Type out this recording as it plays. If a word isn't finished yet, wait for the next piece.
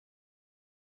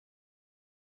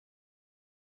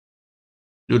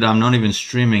Dude, I'm not even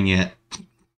streaming yet.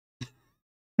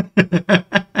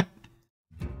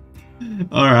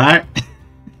 Alright.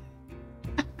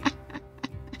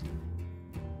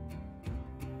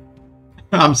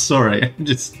 I'm sorry. I'm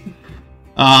just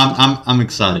I'm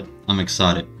excited. I'm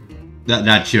excited.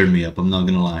 That cheered me up, I'm not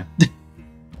gonna lie.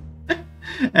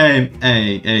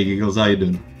 Hey, Giggles, how you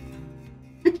doing?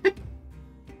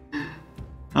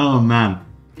 Oh man.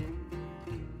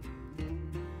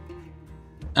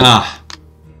 Ah,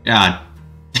 God.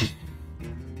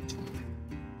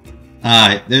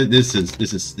 Alright, this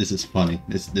is funny.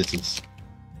 This is,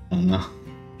 I don't know.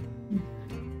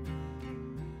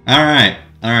 Alright.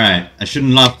 I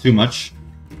shouldn't laugh too much.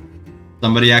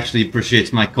 Somebody actually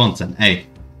appreciates my content. Hey,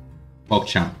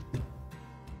 PogChamp.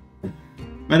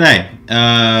 But hey,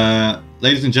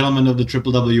 ladies and gentlemen of the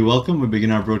Triple W, welcome. We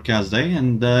begin our broadcast day,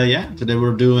 and yeah, today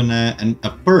we're doing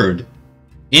a third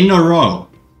in a row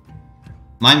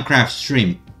Minecraft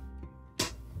stream.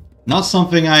 Not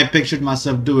something I pictured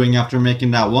myself doing after making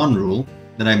that one rule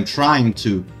that I'm trying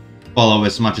to follow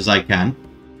as much as I can.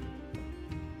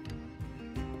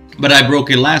 But I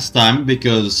broke it last time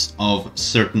because of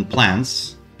certain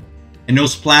plans. And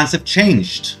those plans have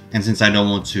changed. And since I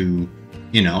don't want to,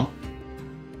 you know.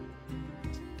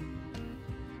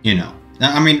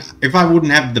 I mean, if I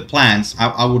wouldn't have the plans,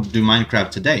 I would do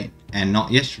Minecraft today and not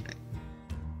yesterday.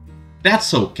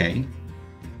 That's okay.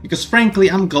 Because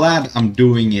frankly, I'm glad I'm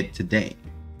doing it today.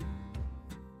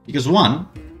 Because one,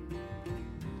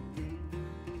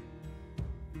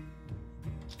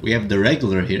 we have the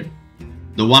regular here.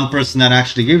 The one person that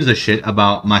actually gives a shit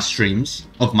about my streams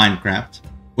of Minecraft,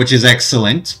 which is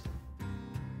excellent.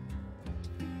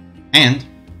 And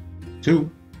two,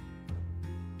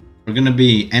 we're gonna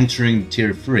be entering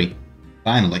tier 3.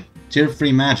 Finally. Tier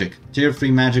 3 magic. Tier 3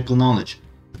 magical knowledge.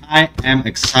 I am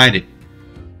excited.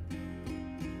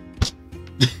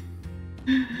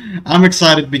 I'm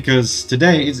excited because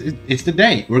today it's the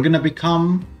day. We're gonna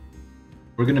become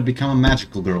a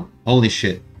magical girl. Holy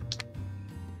shit.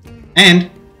 And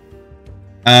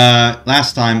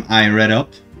last time I read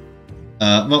up,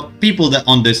 well, people that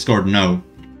on Discord know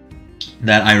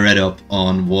that I read up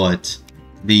on what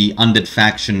the Undead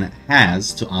faction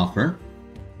has to offer,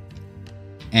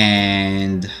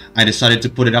 and I decided to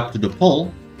put it up to the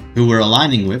poll who we're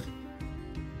aligning with,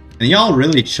 and y'all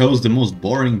really chose the most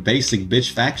boring basic bitch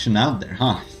faction out there,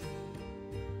 huh?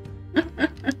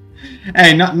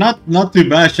 Hey, not to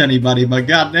bash anybody, but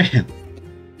goddamn.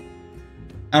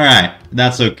 Alright,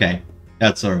 that's okay.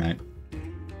 That's alright.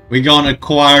 We're gonna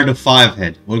acquire the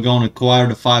 5-head. We're gonna acquire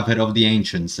the 5-head of the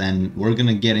Ancients, and we're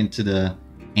gonna get into the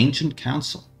Ancient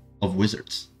Council of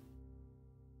Wizards.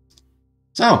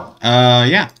 So,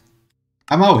 yeah.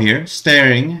 I'm out here,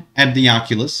 staring at the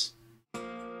Oculus.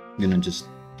 I'm gonna just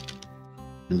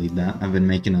delete that. I've been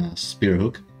making a spear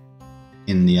hook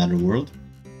in the other world.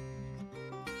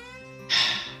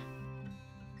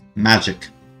 Magic.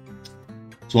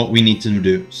 It's what we need to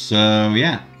do. So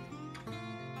yeah.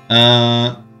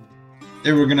 Then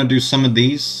we're gonna do some of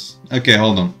these. Okay,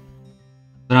 hold on.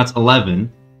 So that's 11.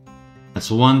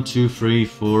 That's 1, 2, 3,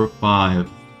 4, 5.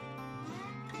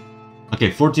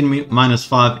 Okay, 14 minus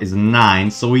 5 is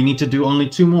 9. So we need to do only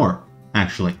 2 more,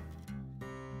 actually.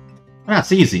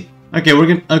 That's easy. Okay, we're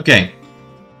gonna. Okay.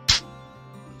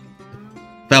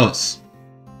 Fellas,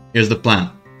 here's the plan.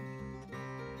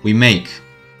 We make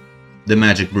the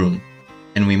magic broom.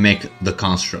 And we make the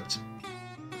construct.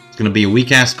 It's gonna be a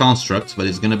weak-ass construct, but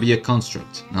it's gonna be a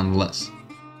construct, nonetheless.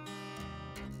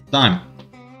 Time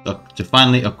to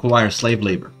finally acquire slave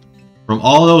labor. From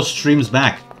all those streams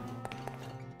back.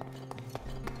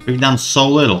 We've done so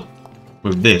little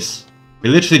with this. We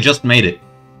literally just made it.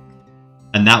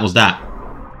 And that was that.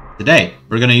 Today,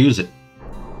 we're gonna use it.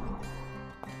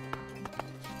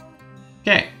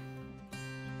 Okay.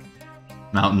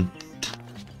 Mountain.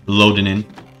 Loading in.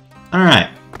 Alright.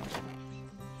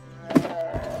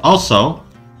 Also,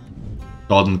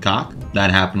 Golden Cock.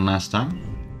 That happened last time.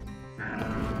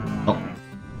 Oh.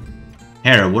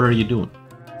 Hera, what are you doing?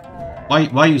 Why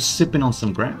are you sipping on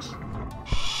some grass?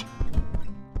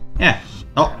 Yeah.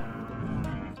 Oh.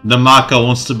 The Maka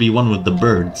wants to be one with the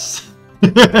birds.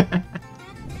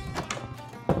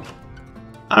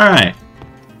 Alright.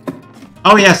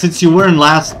 Oh yeah, since you weren't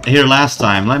here last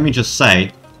time, let me just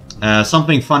say,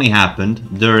 something funny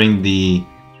happened during the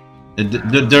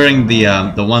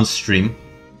one stream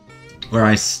where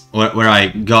I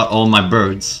got all my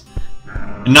birds.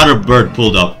 Another bird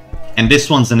pulled up, and this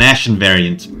one's an Ashen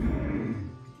variant.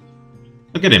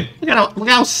 Look at him. Look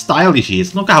how stylish he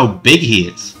is. Look how big he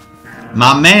is.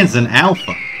 My man's an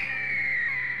alpha.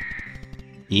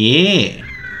 Yeah.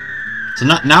 So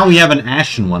now we have an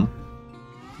Ashen one.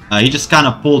 He just kind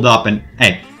of pulled up and...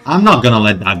 Hey, I'm not gonna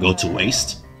let that go to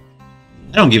waste.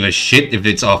 I don't give a shit if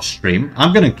it's off stream.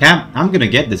 I'm gonna camp. I'm gonna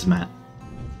get this man.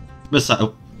 Besides...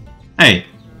 Oh, hey,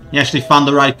 he actually found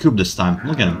the right coup this time.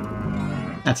 Look at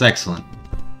him. That's excellent.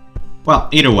 Well,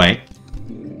 either way.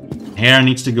 Hera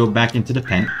needs to go back into the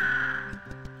pen.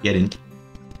 Get in.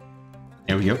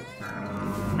 There we go.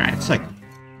 Alright, sick.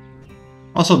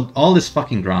 Also, all this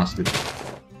fucking grass, dude.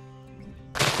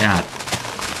 God.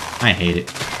 I hate it.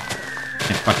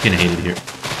 I fucking hate it here.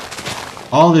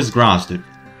 All this grass, dude.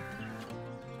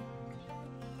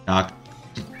 God.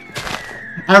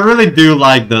 I really do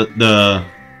like the...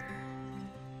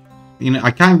 You know, I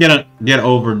can't get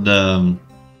over the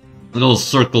little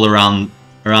circle around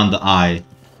the eye.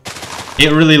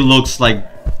 It really looks like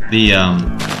the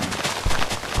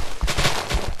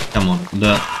come on,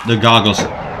 the goggles.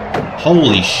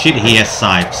 Holy shit, he has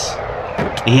scythes.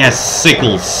 He has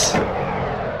sickles.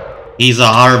 He's a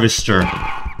harvester.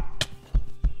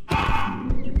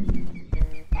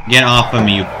 Get off of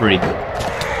me, you freak.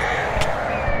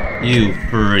 You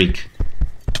freak.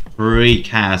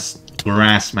 Freak-ass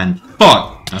grassman.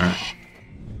 Fuck! Alright.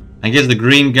 I guess the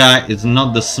green guy is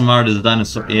not the smartest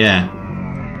dinosaur. Yeah.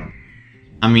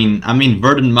 I mean,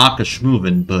 Verdun Maka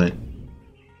Schmoven, but...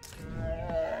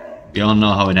 we all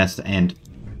know how it has to end.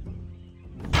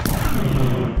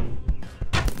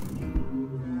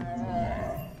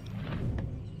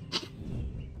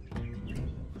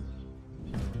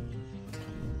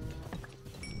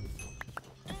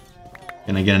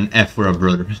 Can I get an F for a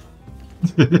brother?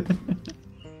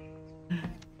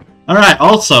 Alright,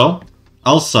 also,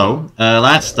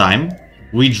 last time,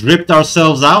 we dripped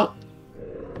ourselves out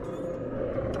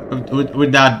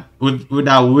with that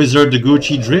wizard the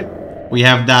Gucci drip. We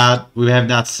have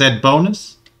that set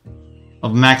bonus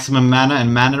of maximum mana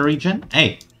and mana regen.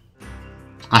 Hey,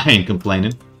 I ain't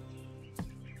complaining.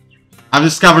 I've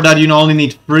discovered that you only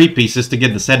need 3 pieces to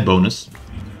get the set bonus,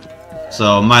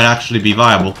 so it might actually be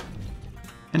viable.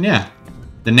 And yeah,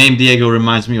 the name Diego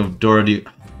reminds me of Dora the...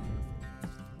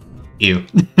 Ew.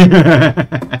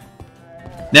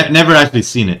 Never actually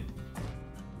seen it.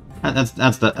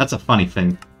 That's a funny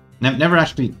thing. Never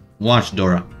actually watched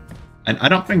Dora. I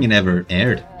don't think it ever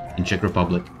aired in Czech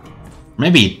Republic.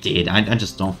 Maybe it did. I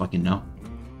just don't fucking know.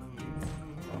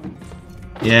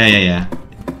 Yeah.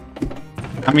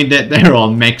 I mean, they're all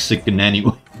Mexican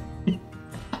anyway.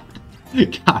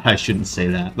 God, I shouldn't say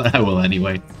that, but I will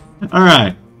anyway.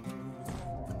 Alright.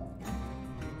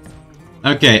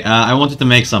 Okay, I wanted to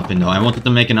make something though. I wanted to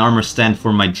make an armor stand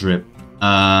for my drip.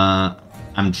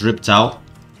 I'm dripped out.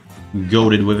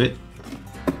 Goated with it.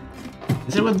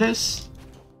 Is it with this?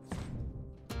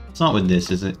 It's not with this,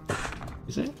 is it?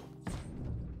 Is it?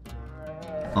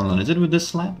 Hold on, is it with this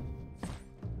slab?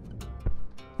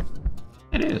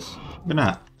 It is. Look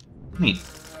at that. Neat.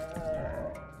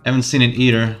 Haven't seen it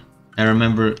either. I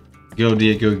remember Go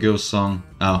Diego Go song.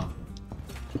 Oh.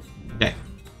 Okay.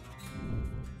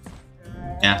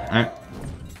 Yeah, alright.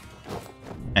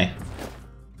 Hey.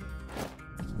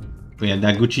 We had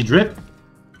that Gucci drip.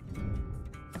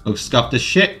 Let's scuff this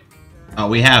shit. Oh,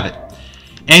 we have it.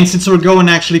 And since we're going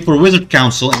actually for Wizard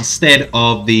Council instead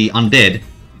of the Undead,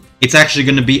 it's actually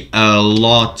going to be a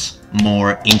lot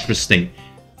more interesting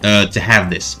to have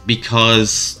this.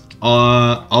 Because a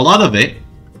lot of it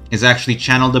is actually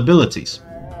channeled abilities.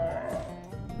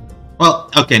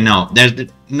 Well, okay, no.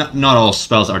 Not all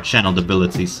spells are channeled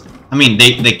abilities. I mean,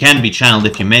 they can be channeled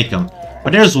if you make them.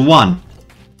 But there's one.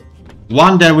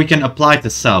 One that we can apply to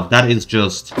self. That is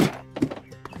just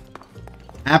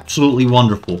absolutely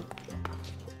wonderful.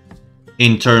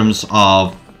 In terms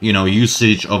of, you know,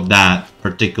 usage of that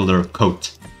particular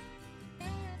coat.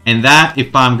 And that,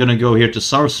 if I'm gonna go here to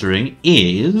sorcery,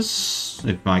 is...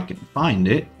 if I can find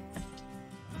it...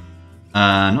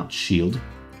 not shield.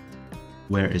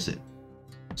 Where is it?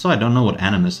 So I don't know what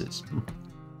Animus is.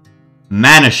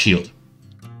 Mana shield.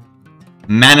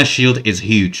 Mana shield is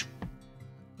huge.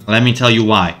 Let me tell you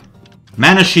why.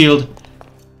 Mana shield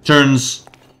turns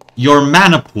your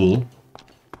mana pool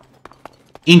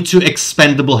into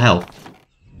expendable health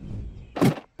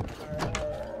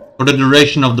for the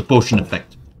duration of the potion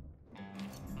effect.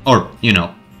 Or, you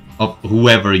know, of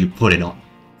whoever you put it on.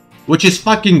 Which is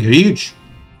fucking huge.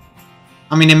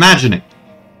 I mean, imagine it.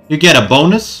 You get a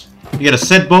bonus, you get a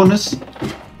set bonus.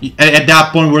 At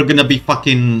that point, we're gonna be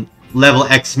fucking level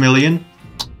X million.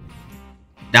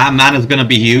 That mana is gonna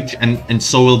be huge, and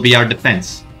so will be our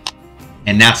defense.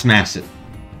 And that's massive.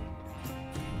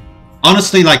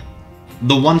 Honestly, like,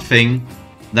 the one thing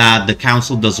that the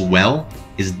council does well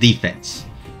is defense.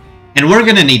 And we're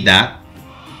gonna need that.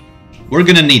 We're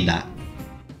gonna need that.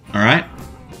 Alright?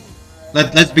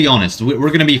 Let's be honest.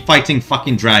 We're gonna be fighting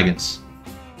fucking dragons.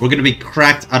 We're gonna be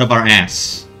cracked out of our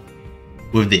ass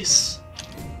with this.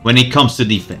 When it comes to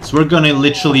defense. We're gonna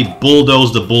literally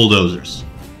bulldoze the bulldozers.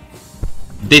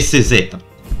 This is it.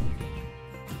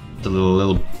 The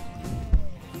little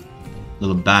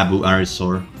Babu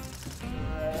Arisaur.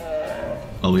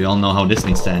 Well, we all know how this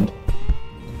needs to end.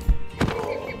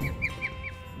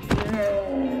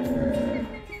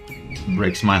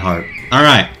 Breaks my heart.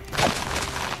 Alright.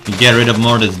 Get rid of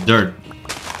more of this dirt.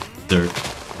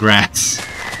 Grass.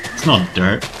 It's not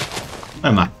dirt.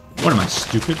 What am I,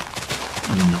 stupid?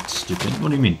 I'm not stupid. What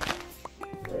do you mean?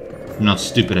 I'm not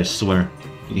stupid, I swear.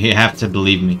 You have to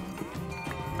believe me.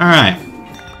 Alright.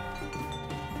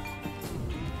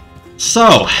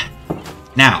 So,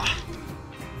 now,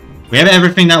 we have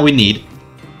everything that we need.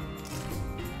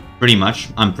 Pretty much,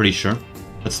 I'm pretty sure.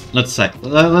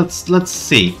 Let's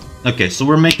see. Okay, so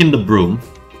we're making the broom.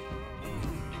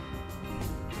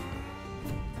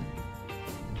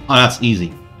 Oh, that's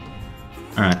easy.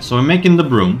 Alright, so we're making the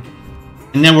broom.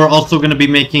 And then we're also going to be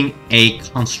making a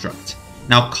construct.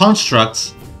 Now,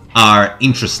 constructs are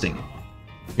interesting.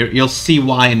 You'll see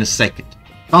why in a second.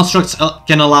 Constructs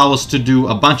can allow us to do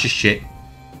a bunch of shit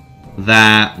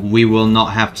that we will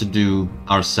not have to do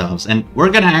ourselves. And we're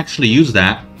going to actually use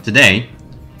that today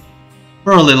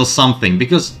for a little something.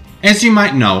 Because, as you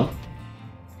might know,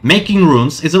 making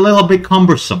runes is a little bit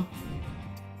cumbersome.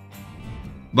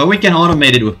 But we can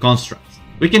automate it with constructs.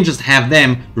 We can just have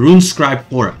them rune scribe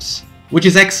for us. Which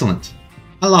is excellent.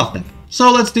 I love that.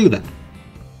 So let's do that.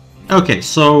 Okay,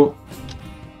 so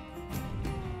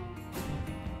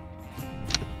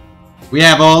we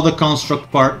have all the construct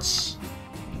parts.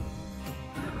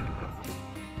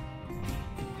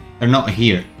 They're not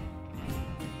here.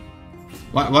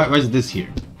 Why is this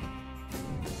here?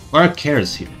 Why are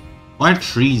carrots here? Why are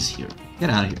trees here? Get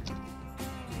out of here.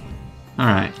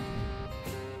 Alright.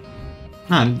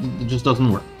 Nah, it just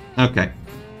doesn't work. Okay.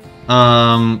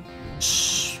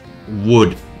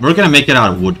 Wood. We're gonna make it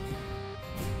out of wood.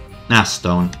 Nah,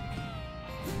 stone.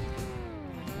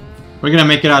 We're gonna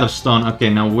make it out of stone. Okay,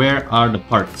 now where are the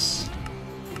parts?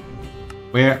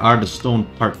 Where are the stone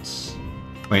parts?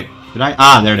 Wait, did I?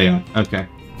 Ah, there they are. Okay.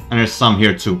 And there's some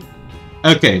here too.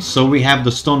 Okay, so we have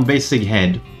the stone basic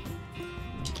head.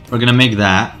 We're gonna make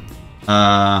that.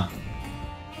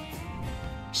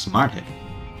 Smart head.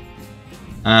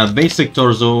 Basic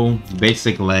torso,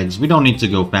 basic legs. We don't need to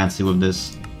go fancy with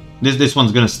this. This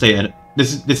one's gonna stay at.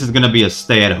 This is gonna be a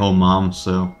stay-at-home mom.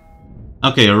 So,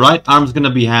 okay, right arm's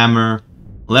gonna be hammer,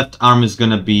 left arm is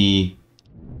gonna be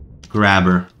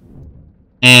grabber,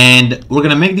 and we're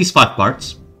gonna make these 5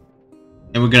 parts,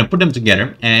 and we're gonna put them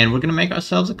together, and we're gonna make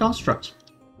ourselves a construct.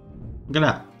 Look at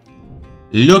that.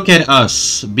 Look at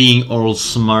us being all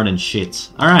smart and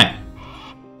shit. All right.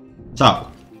 So.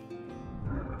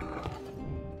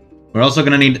 We're also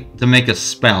gonna need to make a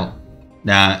spell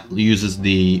that uses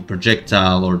the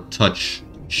projectile or touch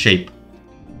shape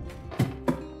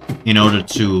in order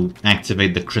to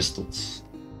activate the crystals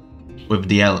with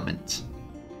the element.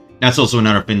 That's also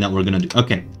another thing that we're gonna do.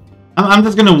 Okay, I'm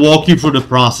just gonna walk you through the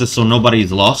process so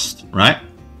nobody's lost, right?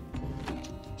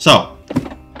 So,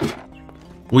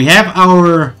 we have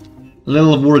our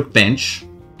little workbench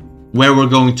where we're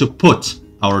going to put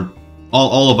our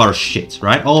all of our shit,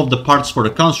 right? All of the parts for the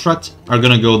construct are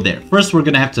gonna go there. First, we're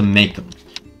gonna have to make them.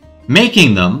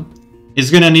 Making them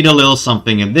is gonna need a little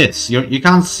something in this. You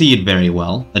can't see it very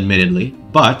well, admittedly,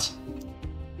 but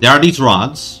there are these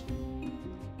rods,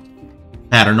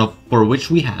 pattern for which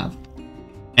we have,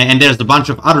 and there's a bunch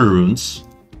of other runes,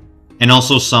 and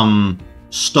also some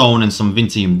stone and some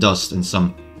Vintium dust and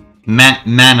some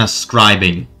mana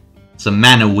scribing, some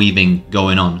mana weaving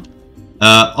going on.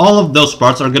 All of those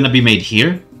parts are going to be made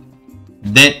here.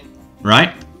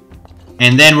 Right?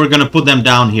 And then we're going to put them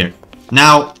down here.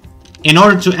 Now, in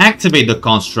order to activate the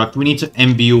construct, we need to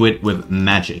imbue it with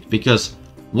magic. Because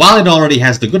while it already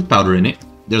has the good powder in it,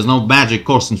 there's no magic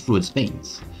coursing through its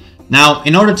veins. Now,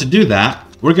 in order to do that,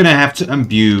 we're going to have to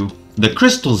imbue the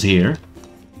crystals here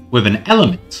with an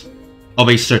element of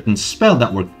a certain spell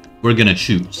that we're going to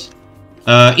choose.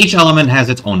 Each element has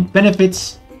its own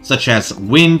benefits, such as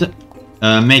wind,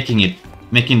 making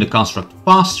the construct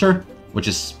faster, which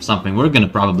is something we're gonna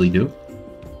probably do,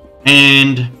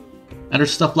 and other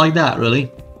stuff like that,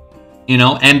 really. You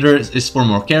know, Ender is for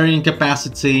more carrying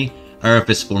capacity, Earth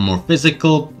is for more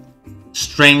physical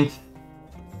strength,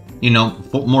 you know,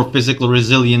 for more physical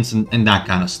resilience and that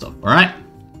kind of stuff, alright?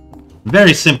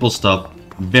 Very simple stuff,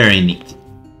 very neat.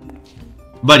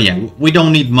 But yeah, we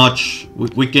don't need much.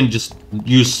 We can just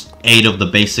use 8 of the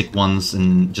basic ones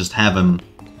and just have them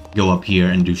go up here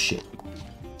and do shit.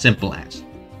 Simple as.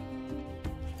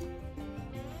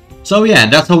 So yeah,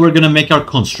 that's how we're gonna make our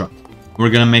construct. We're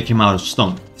gonna make him out of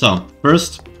stone. So,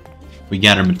 first, we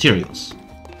gather materials.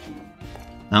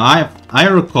 Now, I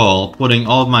recall putting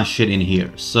all of my shit in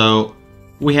here. So,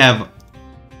 we have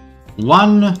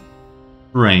one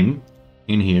frame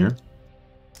in here.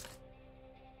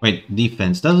 Wait,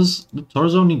 defense. Does the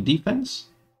torso need defense?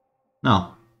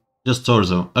 No, just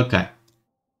torso. Okay.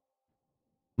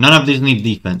 None of these need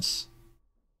defense.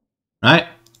 Right?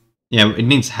 Yeah, it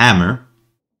needs hammer.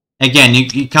 Again,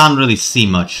 you can't really see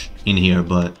much in here,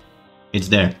 but it's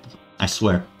there. I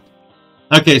swear.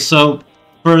 Okay, so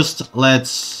first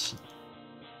let's...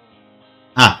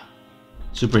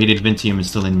 Superheated Vintium is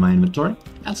still in my inventory.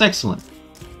 That's excellent.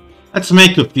 Let's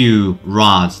make a few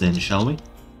rods then, shall we?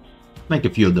 Make a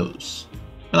few of those.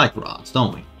 We like rods,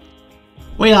 don't we?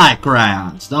 We like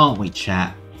rods, don't we,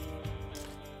 chat?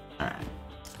 Alright.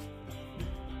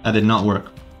 That did not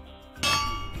work.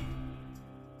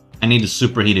 I need a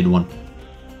superheated one.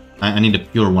 I need a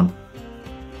pure one.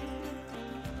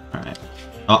 Alright.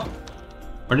 Oh.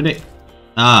 Where did it...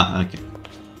 okay.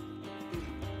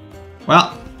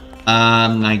 Well,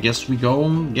 I guess we go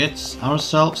and get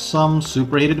ourselves some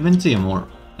superheated Vintium, or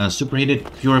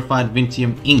superheated purified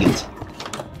Vintium ingot.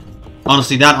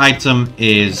 Honestly, that item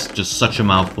is just such a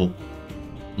mouthful.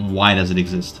 Why does it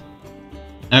exist?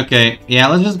 Okay, yeah,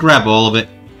 let's just grab all of it.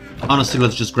 Honestly,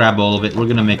 let's just grab all of it. We're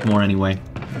gonna make more anyway.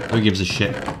 Who gives a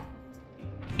shit?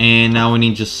 And now we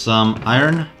need just some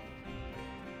iron.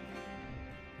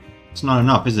 It's not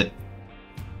enough, is it?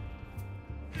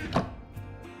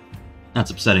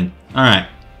 That's upsetting. Alright.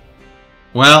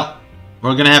 Well,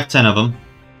 we're gonna have 10 of them.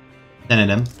 10 of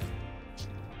them.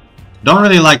 Don't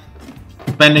really like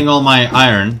spending all my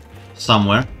iron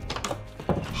somewhere.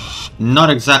 Not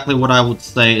exactly what I would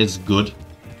say is good.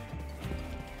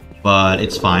 But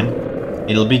it's fine.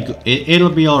 It'll be it'll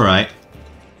be alright.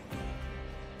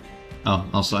 Oh,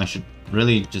 also I should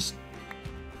really just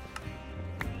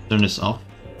turn this off.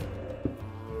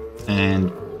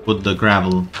 And put the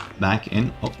gravel back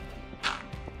in. Oh.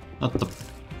 What the...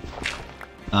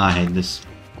 I hate this.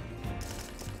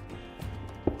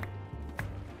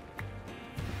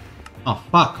 Oh,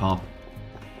 fuck off.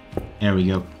 There we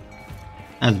go.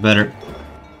 That's better.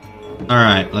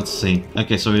 Alright, let's see.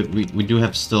 Okay, so we do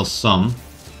have still some.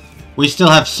 We still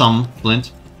have some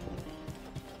flint.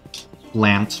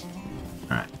 Flint.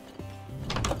 Alright.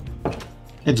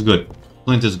 It's good.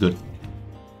 Flint is good.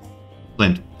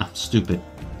 Flint. I'm stupid.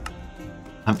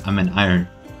 I'm an iron.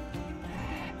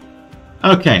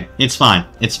 Okay, it's fine.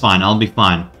 It's fine. I'll be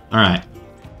fine. Alright.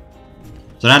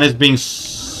 So that is being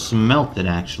smelted,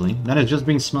 actually. That is just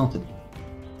being smelted.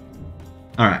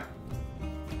 Alright.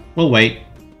 We'll wait.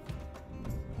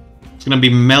 It's gonna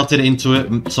be melted into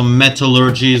it. Some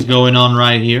metallurgy is going on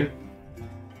right here.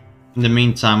 In the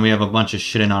meantime, we have a bunch of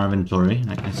shit in our inventory.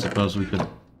 I suppose we could...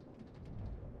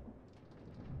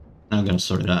 I'm gonna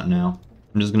sort it out now.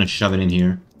 I'm just gonna shove it in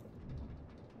here.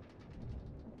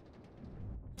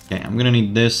 Okay, I'm gonna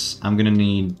need this. I'm gonna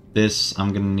need this.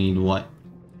 I'm gonna need what?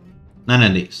 None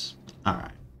of these.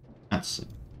 Alright. That's it.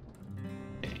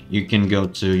 Okay, you can go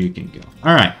too. You can go.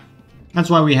 Alright. That's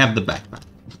why we have the backpack.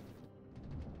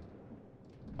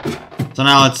 So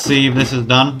now let's see if this is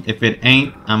done. If it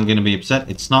ain't, I'm gonna be upset.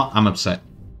 It's not, I'm upset.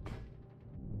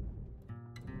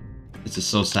 This is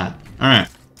so sad. Alright.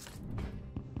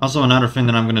 Also, another thing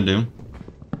that I'm gonna do.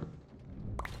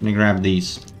 Let me grab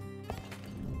these.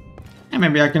 And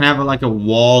maybe I can have like a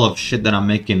wall of shit that I'm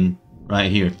making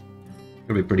right here.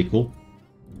 That'd be pretty cool.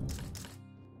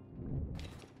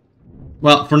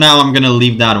 Well, for now, I'm gonna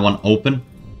leave that one open.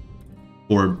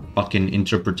 For fucking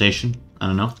interpretation. I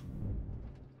don't know.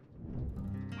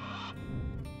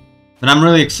 But I'm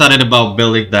really excited about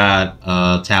building that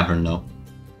tavern, though.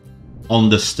 On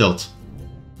the stilt.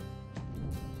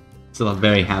 So I'm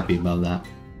very happy about that.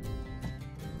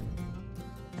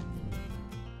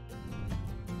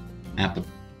 Apple.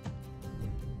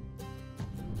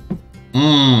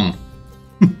 Mmm.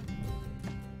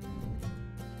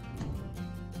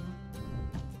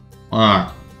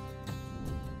 Alright.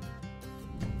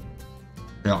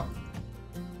 Yeah.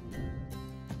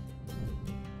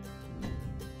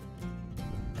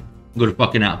 Good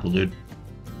fucking apple, dude.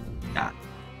 God.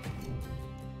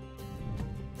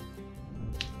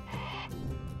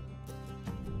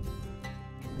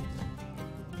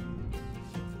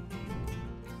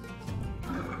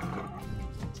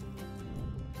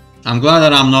 I'm glad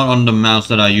that I'm not on the mouse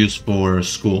that I use for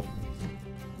school.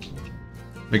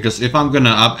 Because if I'm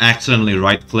gonna accidentally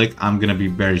right click, I'm gonna be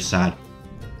very sad.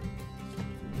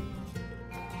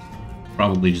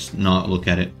 Probably just not look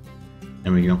at it.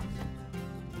 There we go.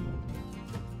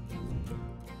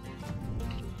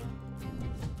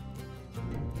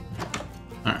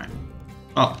 Alright.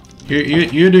 Oh,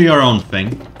 you do your own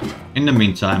thing. In the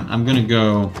meantime, I'm gonna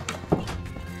go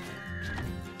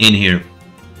in here.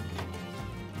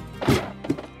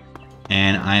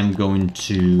 And I'm going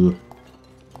to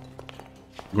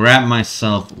grab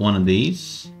myself one of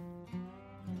these.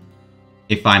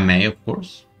 If I may, of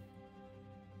course.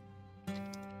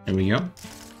 There we go.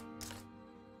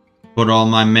 Put all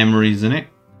my memories in it.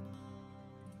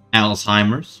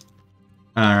 Alzheimer's.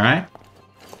 Alright.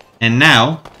 And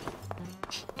now,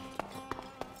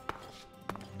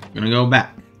 I'm gonna go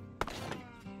back.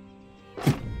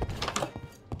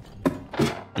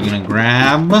 I'm gonna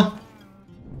grab...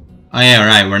 Oh yeah,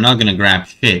 right, we're not gonna grab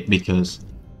shit because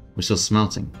we're still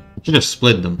smelting. I should have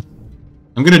split them.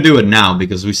 I'm gonna do it now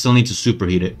because we still need to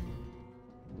superheat it.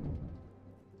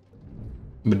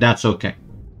 But that's okay.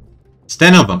 It's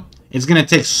 10 of them. It's gonna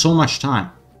take so much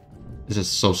time. This is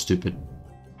so stupid.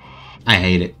 I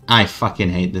hate it. I fucking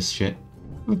hate this shit.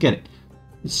 Look at it.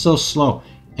 It's so slow.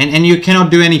 And you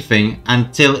cannot do anything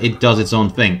until it does its own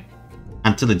thing.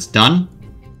 Until it's done,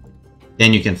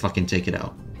 then you can fucking take it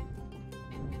out.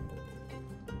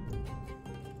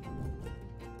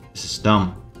 This is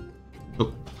dumb.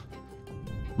 Look.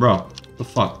 Bro, what the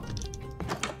fuck?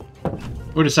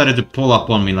 Who decided to pull up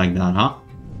on me like that, huh?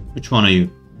 Which one are you?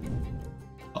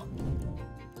 Oh.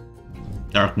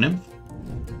 Dark Nymph?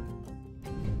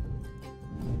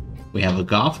 We have a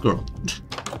goth girl.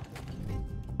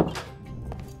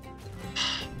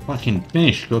 Fucking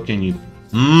finish cooking, you.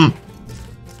 I'm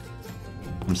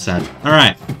sad.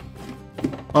 Alright.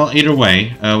 Well, either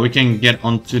way, we can get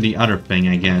onto the other thing,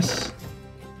 I guess.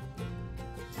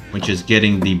 Which is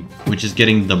getting the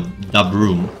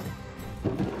broom.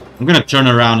 I'm gonna turn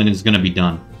around and it's gonna be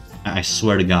done. I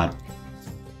swear to God.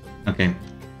 Okay.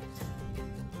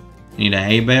 Need a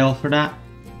hay bale for that?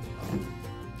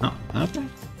 Oh, okay.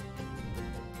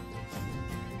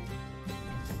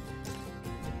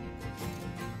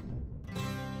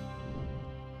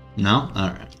 No?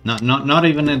 Alright. Not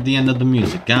even at the end of the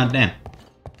music. God damn.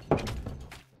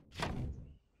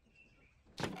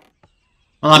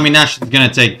 Well, I mean, that's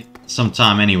gonna take some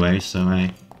time anyway, so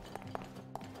hey.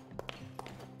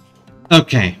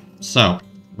 Okay, so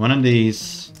one of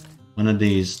these,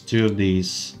 two of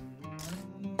these,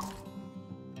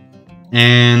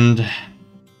 and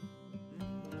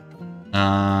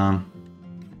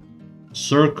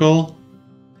circle,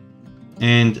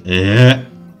 and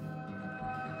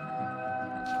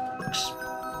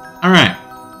all right.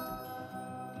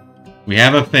 We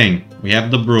have a thing. We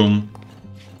have the broom.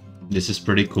 This is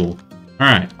pretty cool. All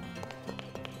right.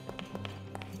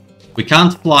 We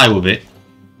can't fly with it.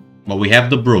 But we have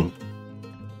the broom.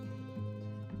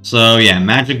 So yeah,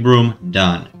 magic broom,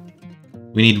 done.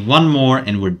 We need one more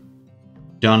and we're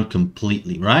done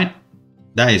completely, right?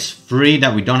 That is 3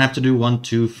 that we don't have to do. 1,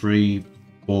 2, 3,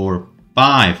 4,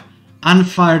 5.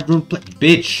 Unfired broom plate.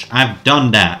 Bitch, I've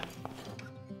done that.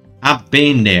 I've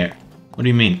been there. What do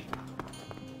you mean?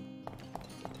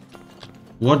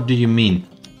 What do you mean?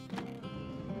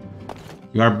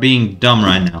 You are being dumb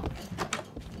right now.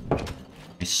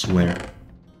 I swear.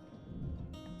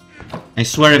 I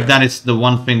swear if that is the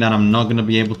one thing that I'm not gonna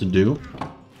be able to do,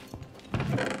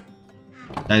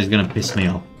 that is gonna piss me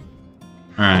off.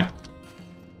 Alright.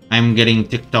 I'm getting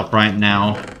ticked off right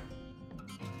now.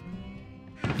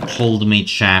 Hold me,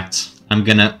 chat. I'm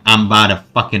about to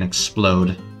fucking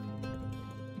explode.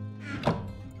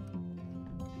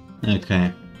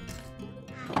 Okay.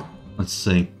 Let's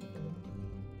see.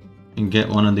 And get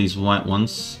one of these white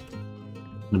ones.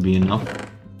 Gonna be enough.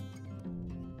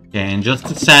 Okay, and just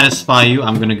to satisfy you,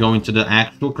 I'm gonna go into the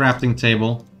actual crafting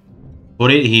table.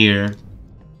 Put it here.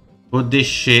 Put this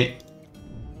shit.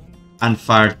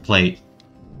 Unfired plate.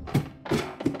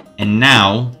 And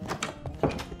now,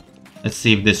 let's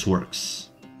see if this works.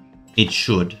 It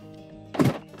should.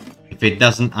 If it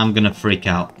doesn't, I'm gonna freak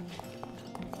out.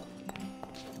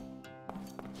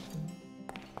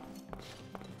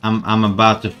 I'm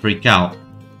about to freak out.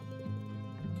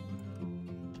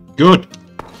 Good.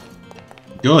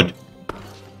 Good.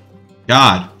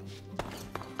 God.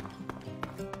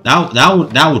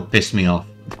 That would piss me off.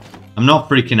 I'm not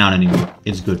freaking out anymore.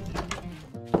 It's good.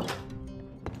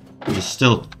 It's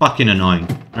still fucking annoying.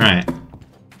 Alright.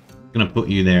 Gonna put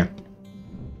you there.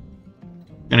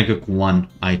 Gonna cook one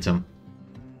item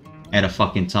at a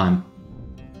fucking time.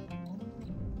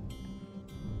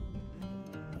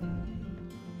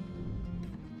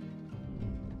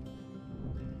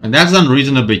 And that's done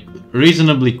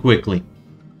reasonably quickly.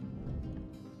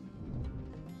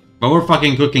 But we're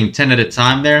fucking cooking 10 at a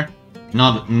time there.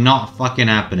 Not fucking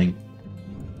happening.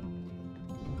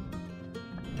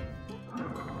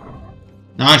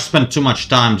 Now I spent too much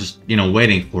time just, you know,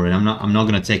 waiting for it. I'm not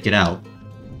gonna take it out.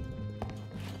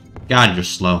 God, you're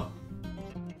slow.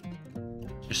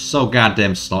 You're so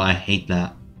goddamn slow. I hate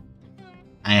that.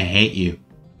 I hate you.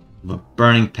 With a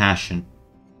burning passion.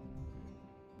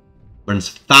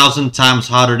 Burns 1,000 times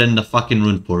hotter than the fucking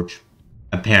Runeforge.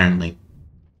 Apparently.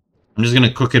 I'm just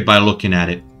gonna cook it by looking at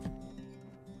it.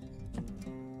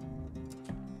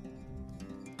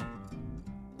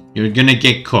 You're gonna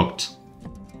get cooked.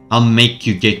 I'll make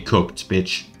you get cooked,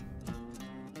 bitch.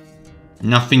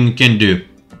 Nothing you can do.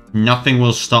 Nothing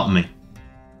will stop me.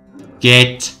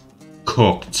 Get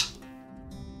cooked.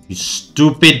 You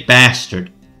stupid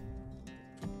bastard.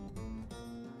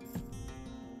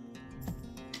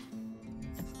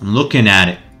 I'm looking at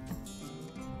it.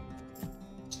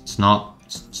 It's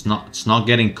not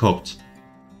getting cooked.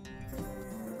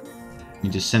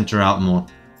 Need to center out more.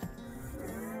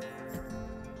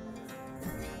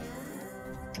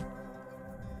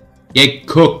 Get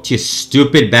cooked, you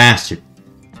stupid bastard.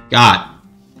 God.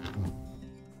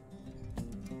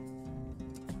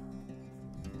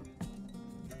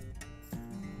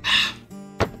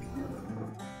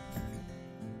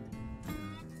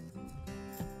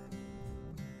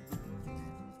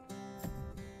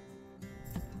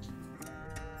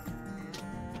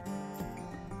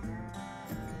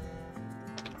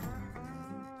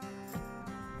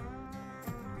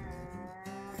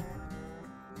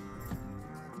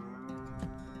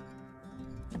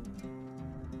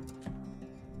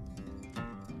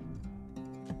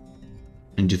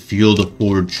 And to fuel the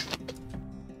forge.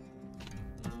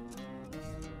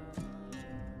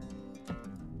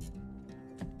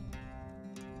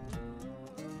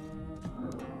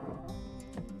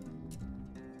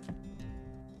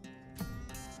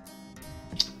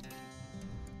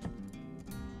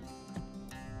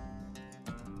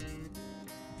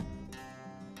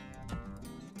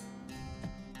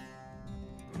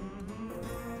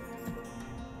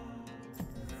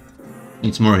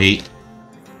 Needs more heat.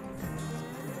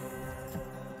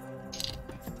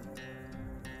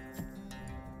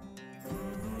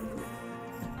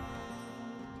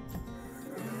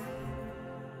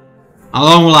 How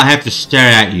long will I have to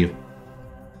stare at you?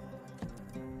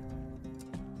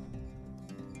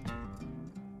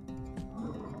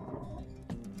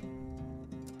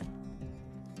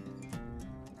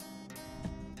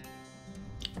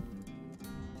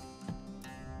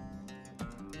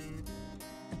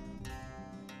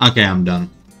 Okay, I'm done.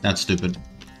 That's stupid.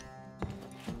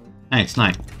 Hey, it's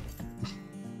night.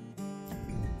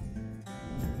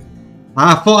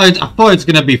 I thought it's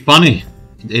gonna be funny.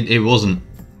 It wasn't.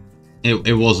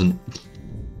 It wasn't.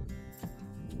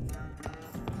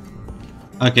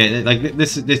 Okay, like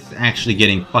this is actually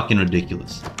getting fucking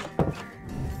ridiculous.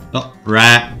 Oh,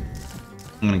 rat!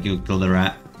 I'm gonna kill the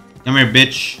rat. Come here,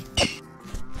 bitch.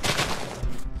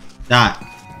 Die.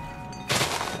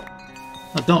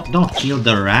 Oh, don't kill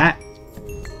the rat.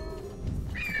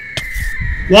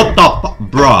 What the fuck,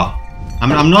 bruh?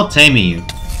 I'm not taming you.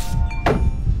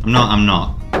 I'm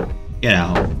not. Get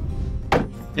out.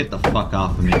 Get the fuck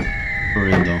off of me. For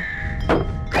real though.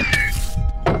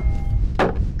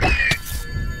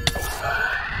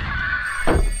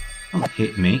 Don't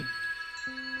hit me.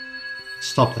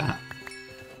 Stop that.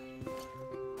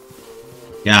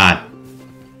 God.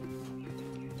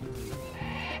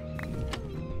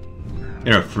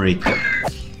 You're a freak.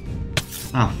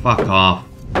 Ah, fuck off.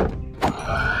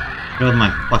 Killed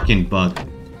my fucking bug.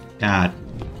 God.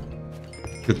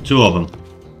 Took two of them.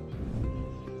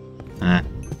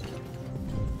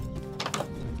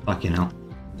 Fucking hell.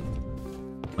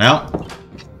 Well.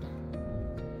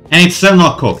 And it's still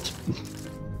not cooked.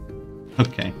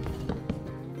 Okay.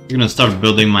 You're gonna start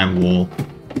building my wall.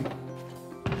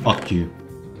 Fuck you.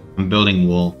 I'm building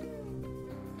wall.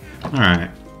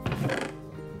 Alright.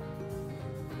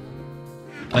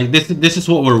 Like, this is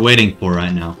what we're waiting for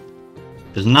right now.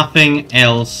 There's nothing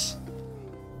else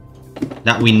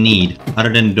that we need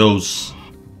other than those,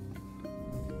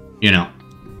 you know,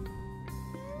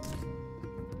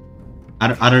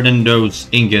 other than those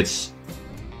ingots.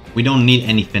 We don't need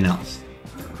anything else.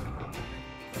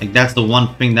 Like, that's the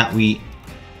one thing that we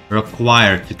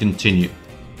require to continue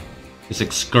this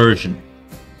excursion.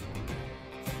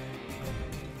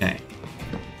 Okay.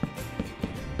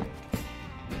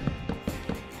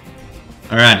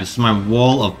 Alright, this is my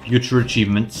wall of future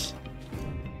achievements.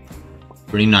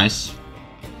 Pretty nice.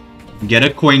 Get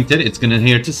acquainted. It's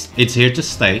here to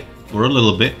stay for a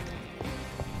little bit.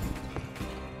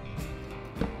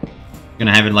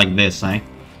 Gonna have it like this, eh?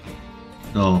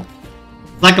 Oh,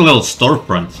 it's like a little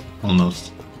storefront.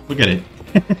 almost. Look at it.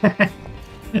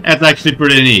 That's actually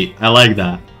pretty neat. I like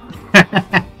that.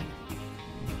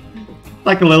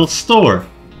 Like a little store.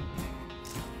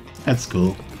 That's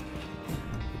cool.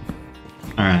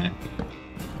 Alright.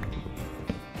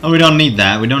 Oh, we don't need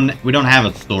that. We don't have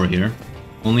a store here.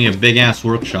 Only a big ass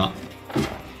workshop.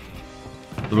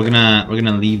 So we're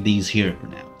gonna leave these here for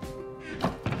now.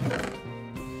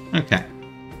 Okay.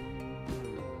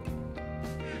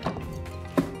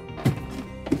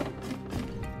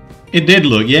 It did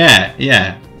look, yeah.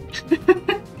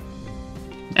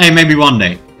 Hey, maybe one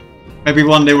day. Maybe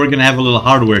one day we're gonna have a little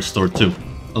hardware store too.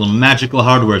 A little magical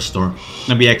hardware store.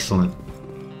 That'd be excellent.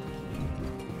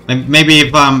 Maybe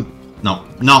if no,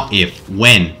 not if,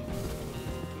 when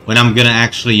I'm gonna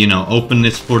actually, you know, open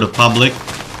this for the public,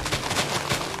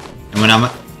 and when I'm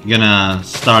gonna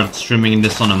start streaming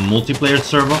this on a multiplayer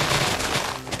server,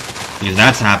 because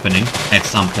that's happening at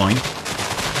some point.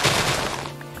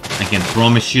 I can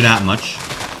promise you that much.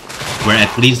 We're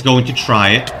at least going to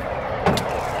try it.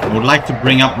 I would like to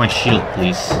bring up my shield,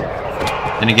 please.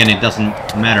 Then again, it doesn't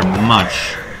matter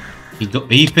much. He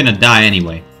finna die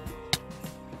anyway.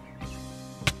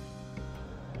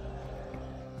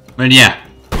 But yeah.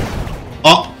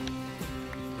 Oh!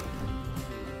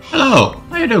 Hello!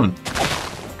 How you doing?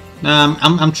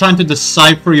 I'm trying to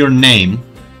decipher your name.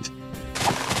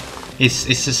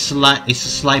 It's a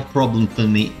slight problem for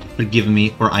me. Forgive me,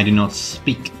 for I do not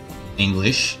speak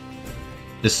English,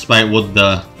 despite what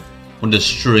the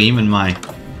stream and my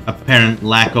apparent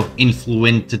lack of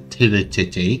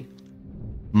influentility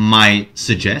might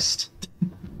suggest.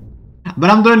 But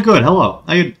I'm doing good. Hello.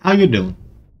 How you doing?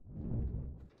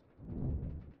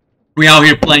 We out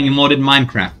here playing modded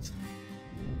Minecraft,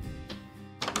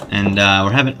 and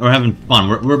we're having fun.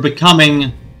 We're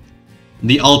becoming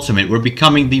the ultimate. We're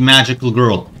becoming the magical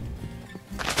girl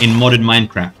in modded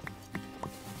Minecraft.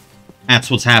 That's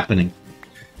what's happening.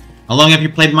 How long have you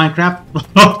played Minecraft?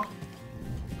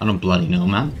 I don't bloody know,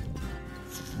 man.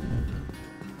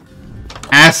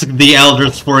 Ask the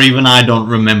elders, for even I don't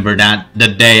remember that the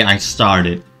day I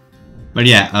started. But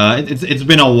yeah, it's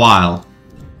been a while.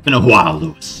 It's been a while,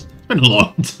 Lewis. It's been a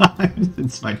long time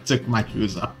since I took my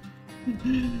shoes off.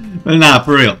 But nah,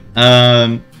 for real.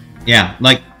 Yeah,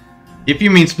 like, if you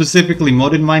mean specifically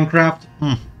modded Minecraft,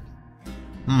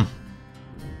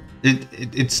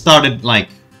 It started like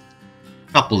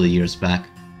a couple of years back.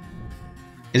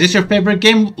 Is this your favorite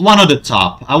game? One of the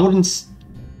top. I wouldn't.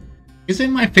 Is it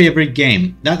my favorite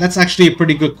game? That's actually a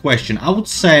pretty good question. I would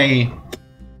say,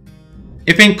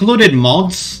 if it included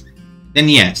mods, then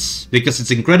yes, because it's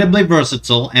incredibly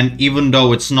versatile, and even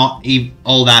though it's not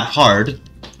all that hard,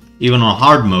 even on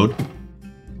hard mode,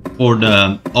 for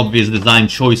the obvious design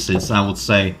choices, I would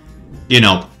say, you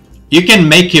know, you can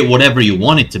make it whatever you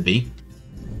want it to be.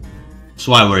 That's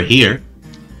why we're here.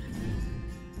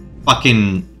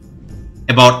 Fucking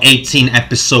about 18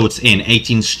 episodes in,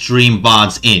 18 stream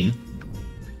VODs in.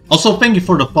 Also, thank you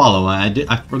for the follow.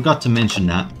 I forgot to mention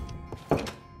that.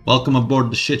 Welcome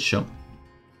aboard the shit show.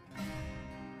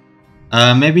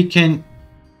 Maybe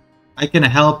I can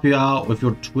help you out with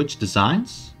your Twitch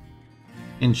designs,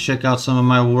 and check out some of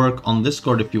my work on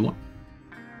Discord if you want.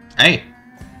 Hey.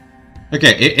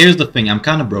 Okay, here's the thing. I'm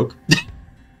kind of broke.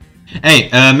 Hey,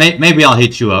 maybe I'll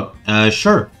hit you up.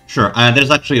 Sure.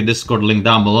 There's actually a Discord link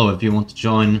down below if you want to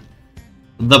join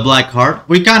the Black Heart.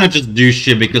 We kind of just do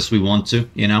shit because we want to,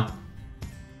 you know?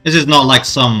 This is not like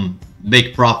some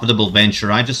big profitable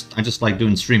venture. I just like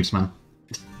doing streams, man.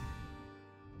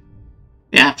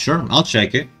 Yeah, sure, I'll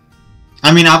check it.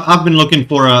 I mean, I've been looking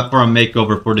for a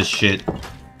makeover for this shit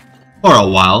for a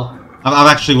while. I've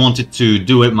actually wanted to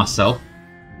do it myself.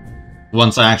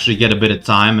 Once I actually get a bit of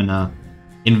time and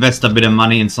invest a bit of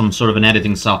money in some sort of an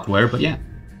editing software, but yeah.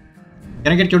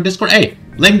 Can I get your Discord? Hey,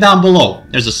 link down below.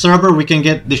 There's a server. We can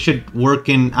get this shit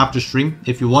working after stream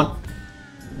if you want.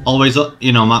 Always,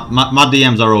 you know, my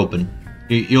DMs are open.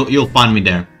 You'll find me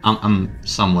there. I'm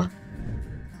somewhere.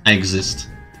 I exist.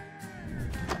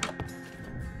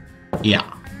 Yeah.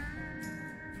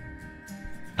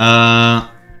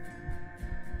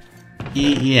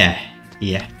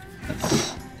 Yeah.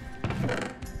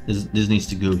 This needs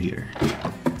to go here.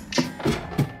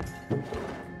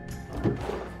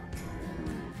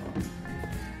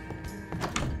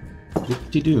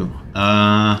 Whoop-de-doo.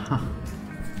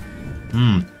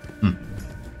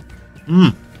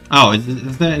 Oh, is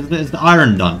the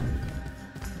iron done?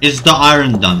 Is the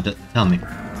iron done? Tell me.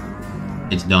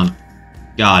 It's done.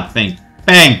 God, bang!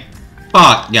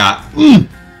 Fuck, yeah.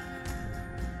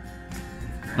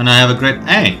 And I have a great...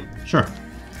 Hey, sure.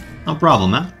 No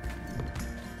problem, man.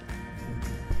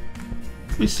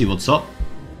 Let me see what's up.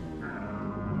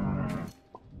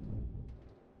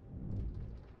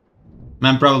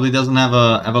 Man probably doesn't have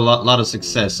a lot of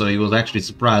success, so he was actually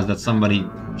surprised that somebody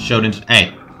showed interest.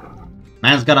 Hey,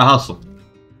 man's gotta hustle.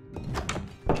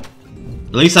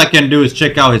 The least I can do is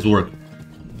check out his work.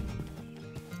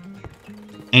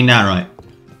 Ain't that right?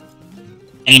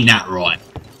 Ain't that right?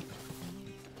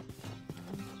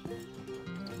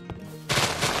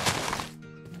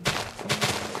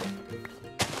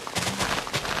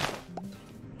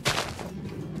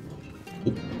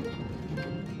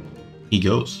 He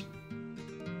goes.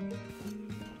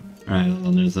 Alright,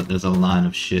 well, there's a line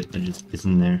of shit that just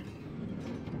isn't there.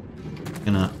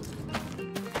 Gonna...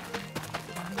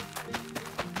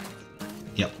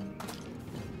 Yep.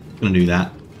 Gonna do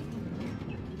that.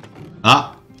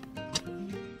 Ah!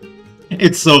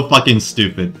 It's so fucking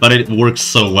stupid, but it works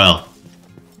so well.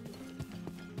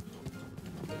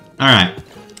 Alright.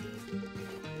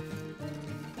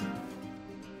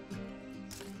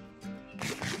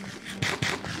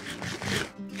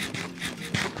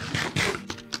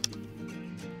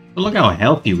 But look how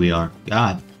healthy we are.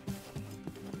 God.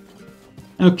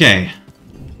 Okay.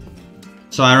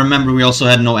 So I remember we also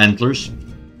had no antlers.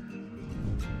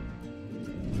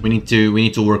 We need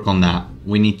to work on that.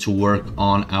 We need to work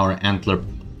on our antler,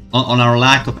 on our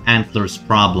lack of antlers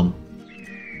problem.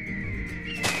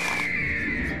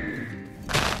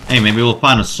 Hey, maybe we'll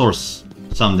find a source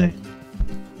someday.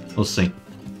 We'll see.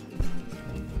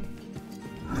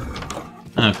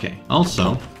 Okay.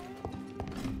 Also,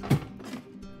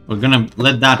 we're gonna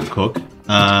let that cook.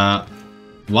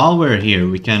 While we're here,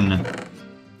 we can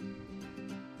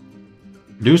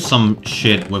do some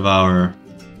shit with a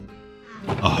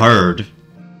herd.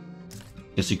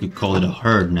 Guess you could call it a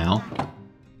herd now.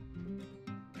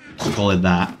 Let's call it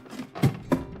that.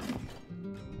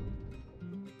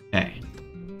 Okay.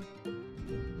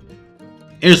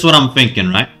 Here's what I'm thinking,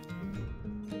 right?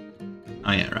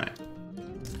 Oh yeah, right.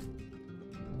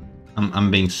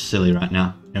 I'm being silly right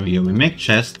now. There we go. We make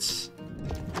chests.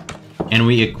 And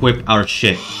we equip our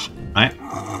shit. Right?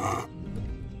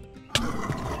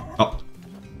 Oh.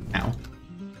 Ow.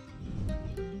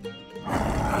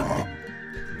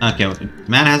 Okay,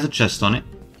 man has a chest on it.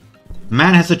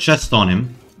 Man has a chest on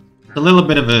him. It's a little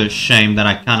bit of a shame that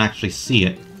I can't actually see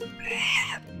it.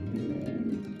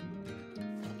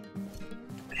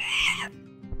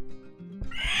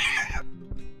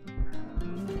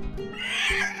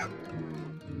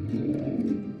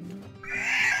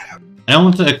 I don't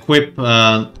want to equip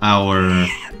our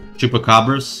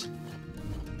chupacabras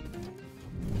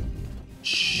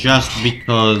just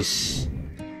because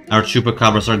our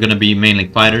chupacabras are gonna be mainly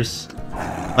fighters.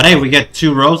 But hey, we get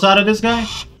 2 rows out of this guy?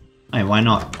 Hey, why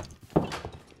not?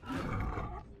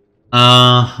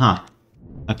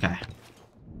 Okay.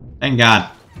 Thank God.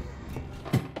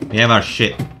 We have our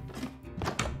shit.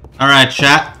 Alright,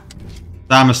 chat.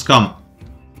 Time has come.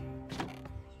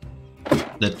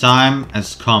 The time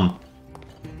has come.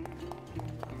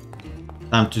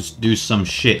 Time to do some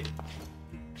shit.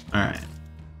 Alright.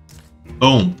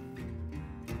 Boom.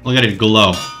 Look at it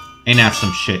glow. Ain't that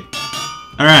some shit.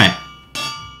 Alright.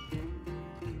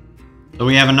 So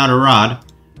we have another rod.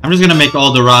 I'm just gonna make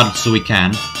all the rods so we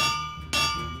can.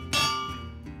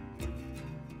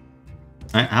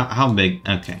 Alright, how big?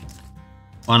 Okay.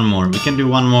 One more. We can do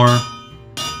one more.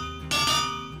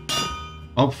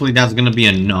 Hopefully that's gonna be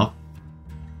enough.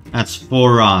 That's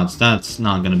 4 rods. That's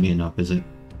not gonna be enough, is it?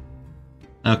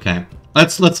 Okay,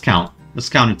 let's count. Let's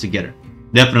count it together.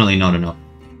 Definitely not enough.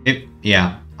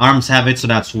 Yeah, arms have it, so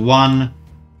that's 1,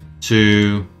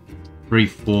 2, 3,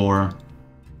 4.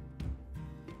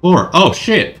 4. Oh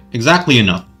shit! Exactly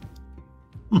enough.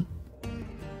 Oh,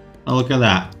 look at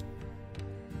that.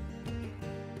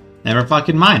 Never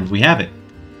fucking mind. We have it.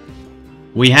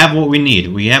 We have what we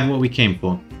need. We have what we came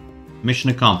for.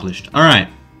 Mission accomplished. All right.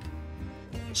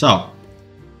 So,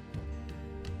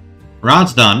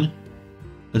 rod's done.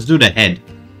 Let's do the head.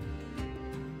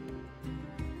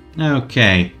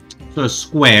 Okay. So a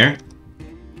square.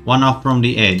 1 off from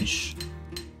the edge.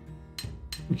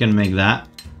 We can make that.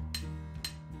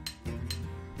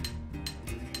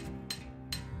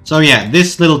 So yeah,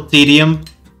 this little tedium.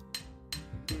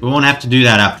 We won't have to do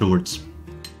that afterwards.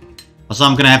 Also,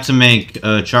 I'm gonna have to make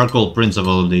charcoal prints of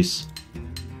all of these.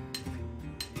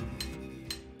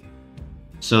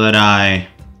 So that I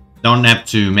don't have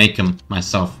to make them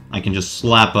myself. I can just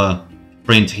slap a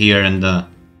print here and the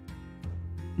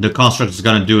constructor is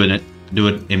gonna do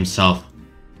it himself.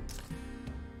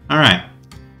 Alright.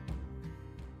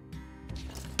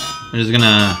 I'm just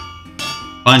gonna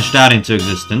punch that into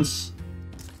existence.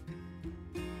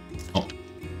 Oh.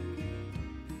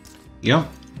 Yep.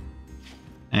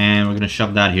 And we're gonna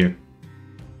shove that here.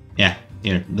 Yeah,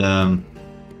 here. The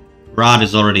rod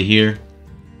is already here.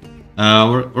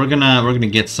 We're gonna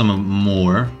get some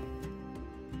more,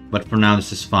 but for now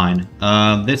this is fine.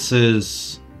 This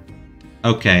is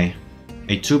okay.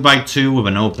 A 2x2 with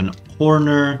an open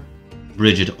corner,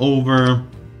 bridge it over.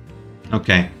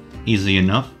 Okay, easy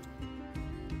enough.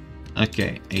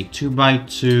 Okay, a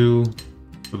 2x2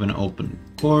 with an open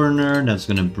corner that's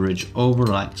gonna bridge over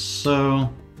like so.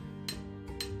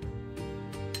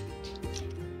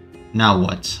 Now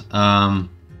what?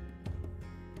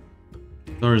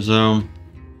 Torso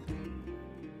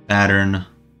pattern.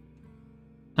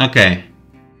 Okay,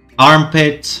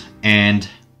 armpit and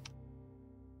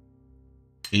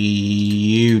a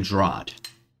huge rod.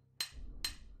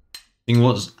 I think it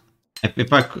was,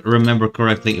 if I remember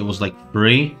correctly, it was like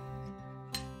 3.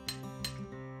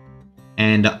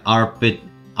 And the armpit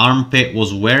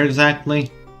was where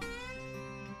exactly?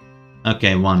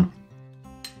 Okay, 1.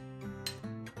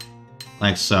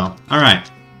 Like so.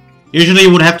 Alright. Usually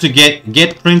you would have to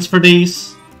get prints for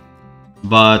these.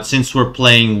 But since we're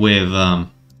playing with,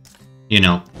 you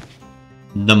know,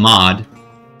 the mod,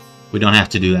 we don't have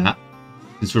to do that.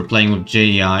 Since we're playing with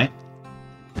JEI.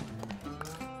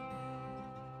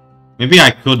 Maybe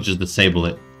I could just disable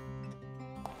it.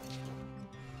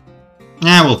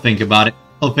 Yeah, we'll think about it.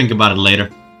 We'll think about it later.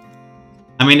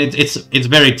 I mean, it's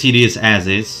very tedious as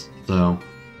is, so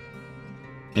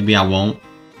maybe I won't.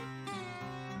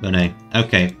 But hey,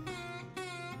 okay.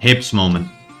 Hips moment.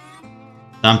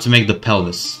 Time to make the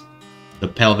pelvis. The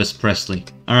pelvis Presley.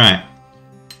 Alright.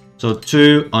 So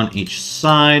 2 on each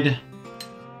side.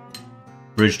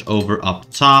 Bridged over up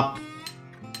top.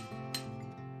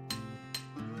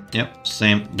 Yep,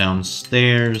 same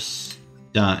downstairs.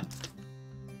 Done.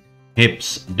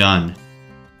 Hips done.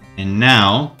 And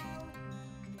now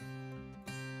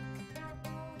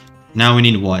we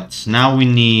need what? Now we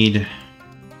need,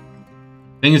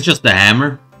 I think it's just the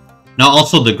hammer. No,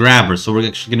 also the grabber, so we're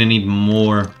actually gonna need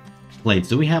more plates.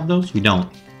 Do we have those? We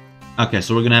don't. Okay,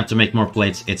 so we're gonna have to make more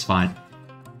plates. It's fine.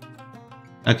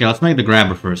 Okay, let's make the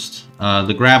grabber first.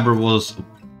 The grabber was...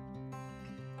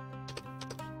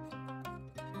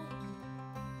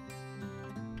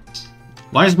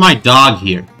 Why is my dog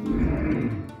here?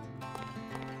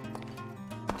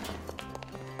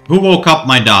 Who woke up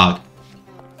my dog?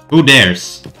 Who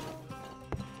dares?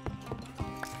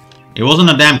 It wasn't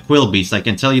a damn Quillbeast, I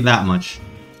can tell you that much.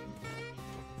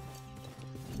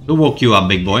 Who woke you up,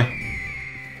 big boy?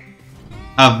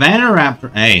 A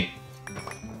Vanaraptor. Hey.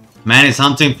 Man is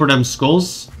hunting for them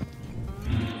skulls.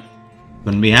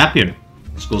 Couldn't be happier.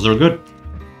 Skulls are good.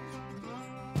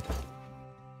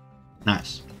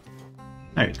 Nice.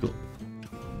 Very cool.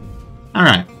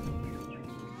 Alright.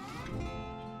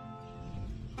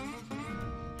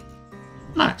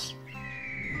 Nice.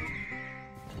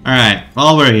 Alright,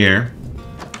 while we're here,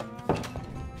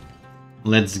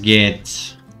 let's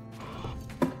get...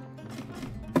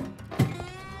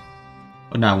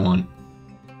 what I want.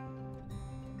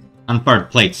 Unfired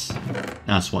plates.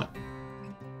 That's what.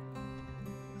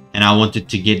 And I wanted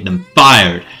to get them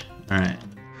fired. Alright.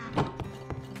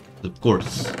 Of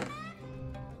course.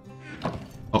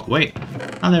 Oh, wait.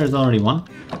 Oh, there's already one.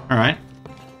 Alright.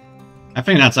 I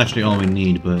think that's actually all we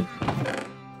need, but...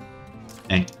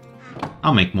 hey.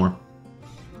 I'll make more.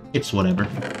 It's whatever.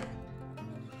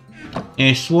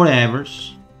 It's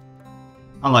whatevers.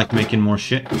 I like making more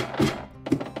shit.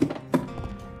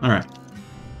 Alright.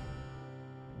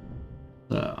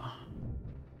 So...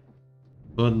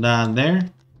 put that there.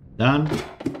 Done.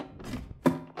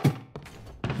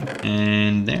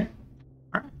 And there.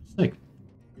 Alright, sick.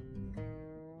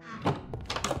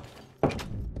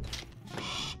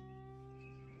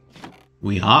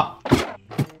 We hop.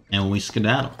 And we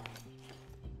skedaddle.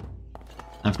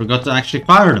 I forgot to actually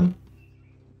fire them.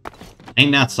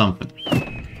 Ain't that something?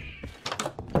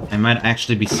 I might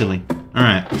actually be silly.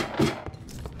 Alright.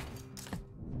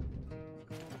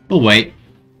 We'll wait.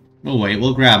 We'll wait.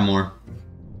 We'll grab more.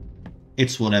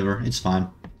 It's whatever. It's fine.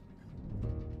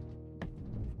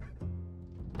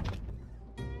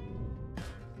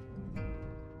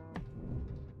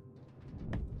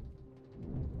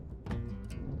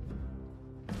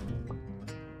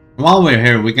 While we're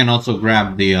here, we can also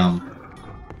grab the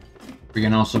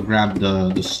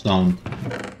the stone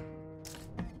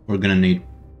we're gonna need.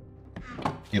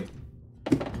 Yep.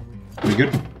 We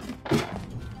good?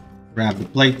 Grab the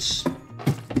plates.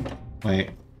 Wait.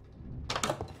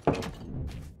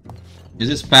 Is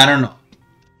this pattern...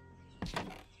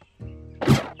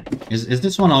 Is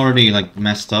this one already, like,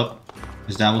 messed up?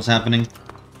 Is that what's happening?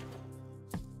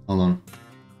 Hold on.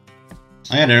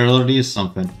 Oh yeah, there already is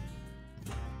something.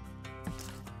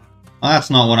 Well, that's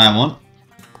not what I want.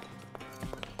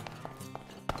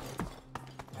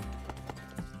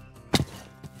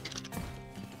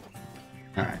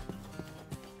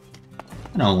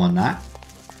 don't want that.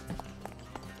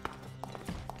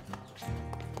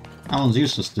 That one's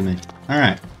useless to me.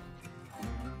 Alright.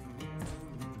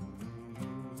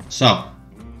 So.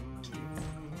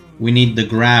 We need the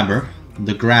grabber.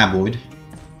 The graboid.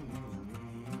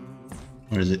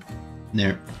 Where is it?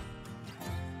 There.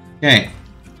 Okay.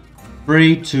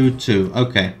 3, 2, 2.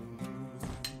 Okay.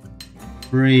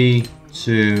 3,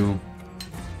 2,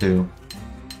 2.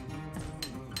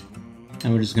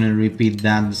 And we're just gonna repeat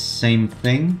that the same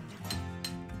thing.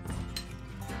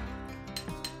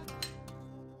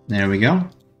 There we go.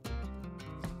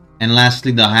 And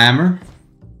lastly, the hammer,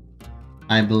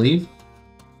 I believe.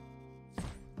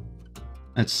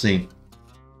 Let's see.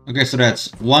 Okay, so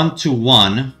that's 1, 2,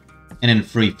 1, and then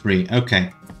 3, 3.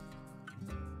 Okay.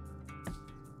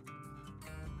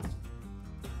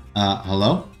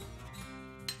 Hello?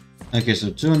 Okay, so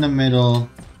 2 in the middle.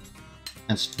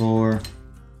 That's 4.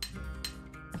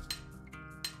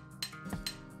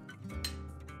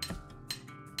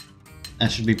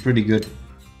 That should be pretty good.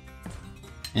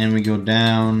 And we go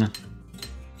down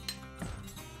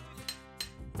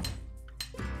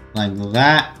like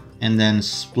that, and then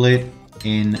split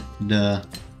in the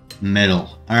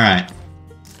middle. Alright.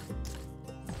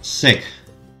 Sick.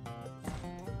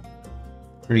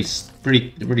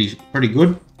 Pretty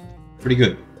good. Pretty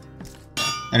good.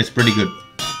 That is pretty good.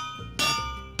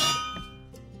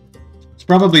 It's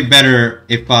probably better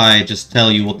if I just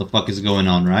tell you what the fuck is going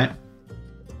on, right?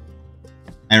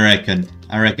 I reckon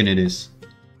it is.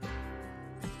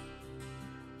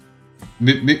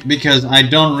 Because I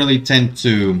don't really tend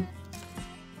to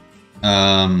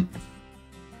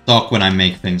talk when I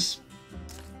make things.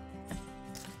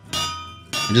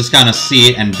 I just kind of see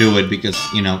it and do it because,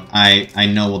 you know, I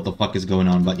know what the fuck is going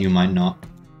on, but you might not.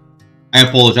 I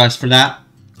apologize for that.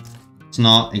 It's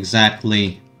not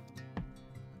exactly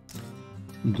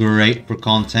great for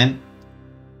content.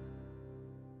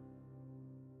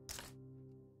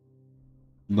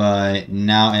 But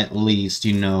now at least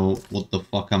you know what the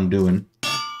fuck I'm doing.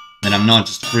 And I'm not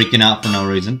just freaking out for no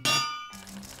reason.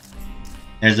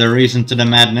 There's a reason to the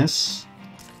madness.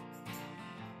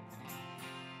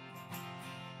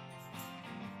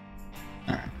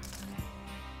 Alright.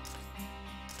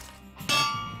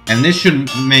 And this should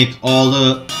make all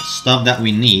the stuff that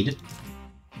we need.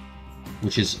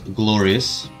 Which is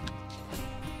glorious.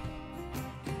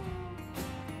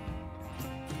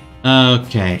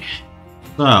 Okay.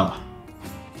 So.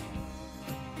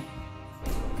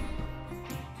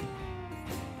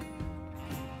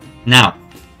 Now.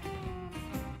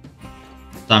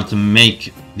 Time to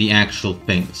make the actual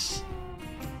things.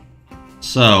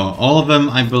 So, all of them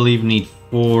I believe need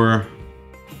 4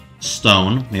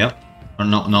 stone. Yep. Or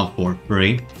not 4,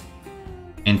 3.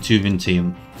 And 2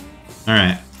 Vintium.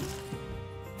 Alright.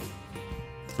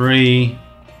 3,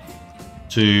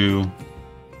 2,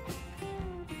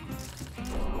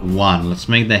 1. Let's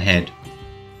make the head.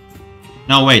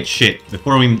 No, wait, shit.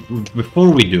 Before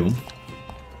we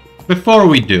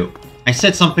do, I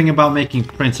said something about making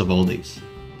prints of all these.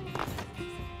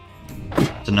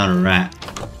 It's another rat.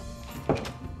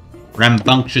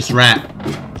 Rambunctious rat.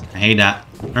 I hate that.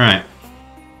 Alright.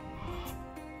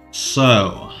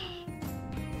 So.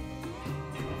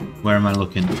 Where am I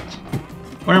looking?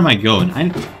 Where am I going?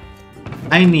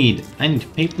 I need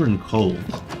paper and coal.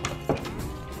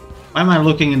 Why am I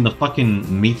looking in the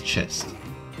fucking meat chest?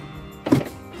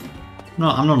 No,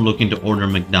 I'm not looking to order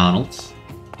McDonald's.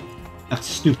 That's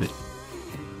stupid.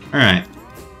 Alright.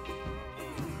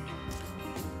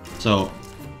 So,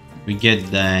 we get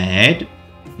the head.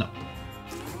 No.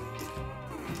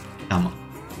 Come on.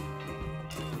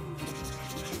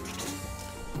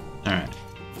 Alright.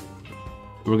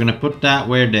 We're gonna put that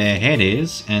where the head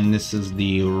is, and this is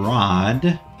the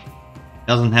rod.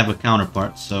 Doesn't have a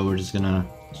counterpart, so we're just gonna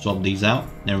swap these out.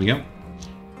 There we go.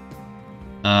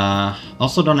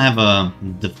 Also don't have a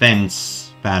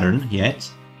defense pattern yet.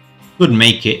 Could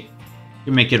make it.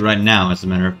 Could make it right now, as a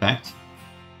matter of fact.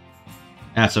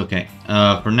 That's okay.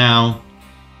 For now.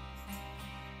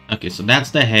 Okay, so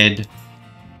that's the head.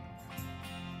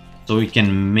 So we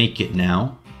can make it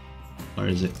now. Where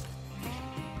is it?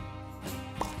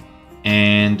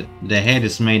 And the head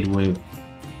is made with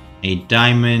a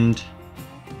diamond.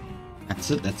 That's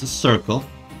it. That's a circle.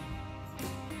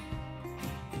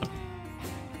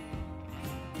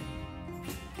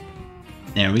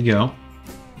 There we go.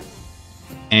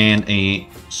 And a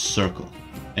circle.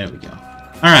 There we go.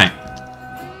 Alright.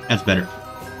 That's better.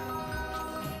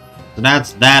 So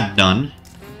that's that done.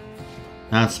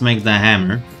 Now let's make the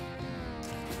hammer.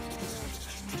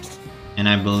 And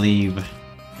I believe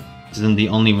this isn't the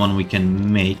only one we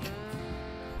can make.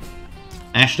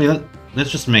 Actually, let's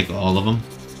just make all of them.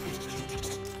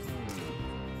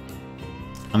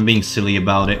 I'm being silly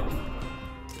about it.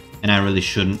 And I really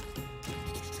shouldn't.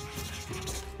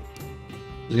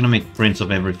 I'm gonna make prints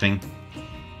of everything.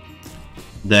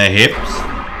 The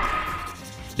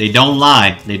hips. They don't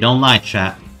lie. They don't lie,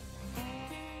 chat.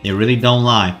 They really don't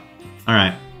lie.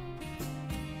 Alright.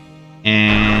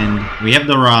 And we have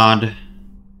the rod.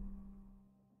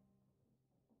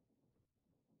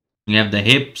 We have the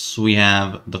hips. We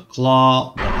have the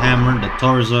claw, the hammer, the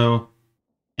torso.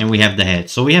 And we have the head.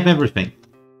 So we have everything.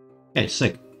 Okay,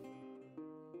 sick.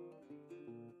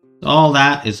 So all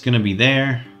that is gonna be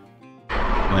there.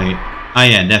 Wait. Oh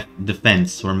yeah,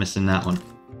 defense. We're missing that one.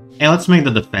 Hey, let's make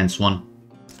the defense one.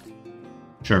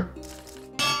 Sure.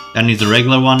 That needs a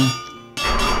regular one.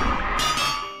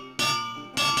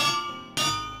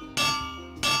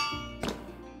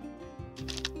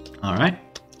 Alright.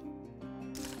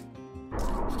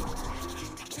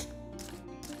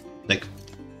 Thick.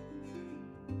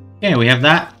 Okay, we have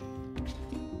that.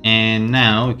 And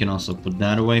now we can also put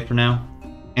that away for now.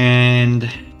 And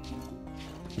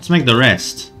let's make the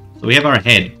rest. So we have our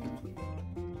head.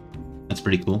 That's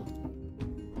pretty cool.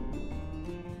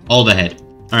 All the head.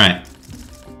 Alright.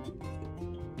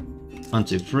 1,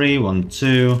 2, 3, 1,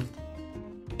 2.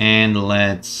 And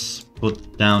let's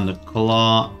put down the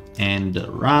claw and the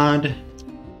rod.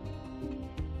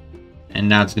 And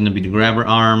now it's gonna be the grabber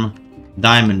arm.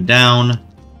 Diamond down.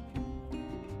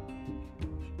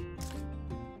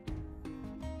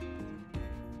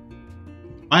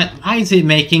 Why is it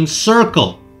making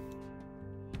circle?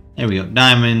 There we go.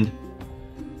 Diamond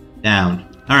down.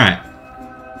 Alright.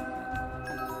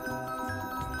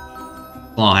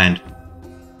 Claw hand.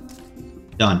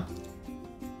 Done.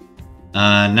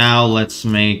 Now let's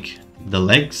make the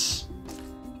legs.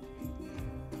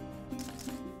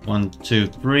 1, 2,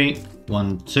 3.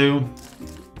 1, 2.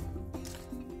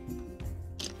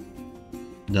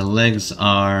 The legs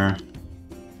are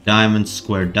diamond,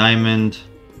 square, diamond.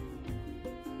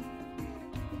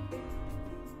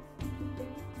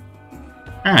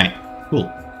 Alright, cool.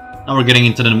 Now we're getting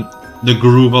into the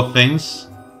groove of things.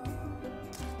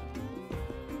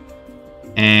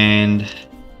 And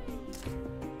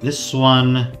this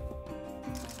one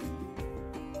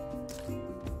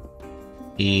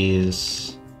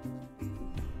is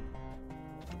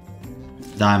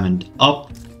diamond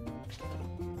up.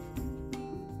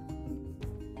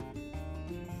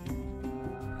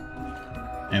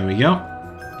 There we go.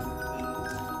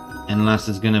 And last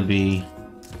is gonna be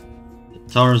the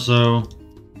torso.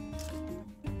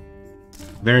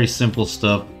 Very simple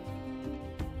stuff.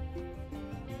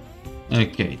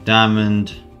 Okay,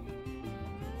 diamond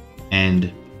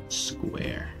and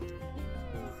square.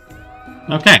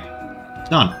 Okay,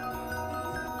 done.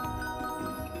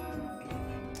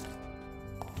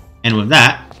 And with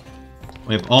that,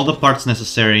 we have all the parts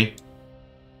necessary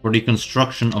for the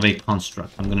construction of a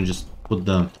construct. I'm gonna just put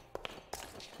the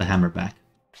hammer back.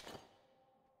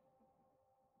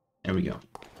 There we go.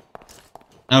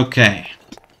 Okay.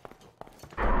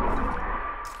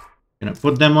 Gonna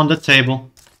put them on the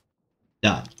table.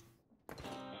 Done.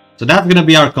 So that's gonna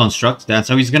be our construct. That's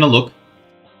how he's gonna look.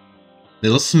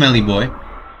 Little smelly boy.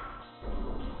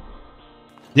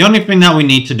 The only thing that we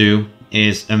need to do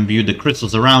is imbue the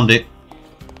crystals around it.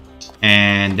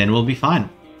 And then we'll be fine.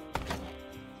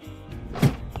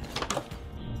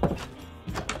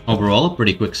 Overall, a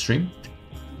pretty quick stream.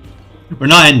 We're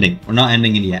not ending. We're not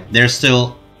ending it yet. There's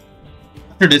still...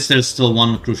 After this, there's still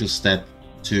one crucial step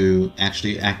to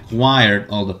actually acquire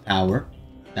all the power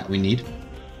that we need.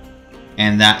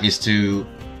 And that is to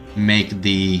make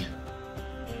the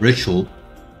ritual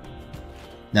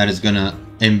that is gonna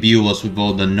imbue us with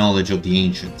all the knowledge of the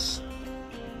ancients.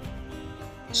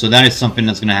 So that is something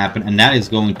that's gonna happen, and that is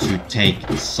going to take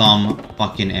some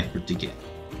fucking effort to get.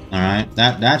 Alright?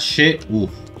 That shit,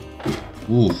 oof.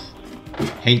 Oof.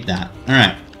 Hate that.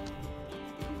 Alright.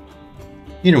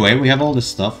 Either way, we have all this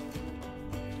stuff.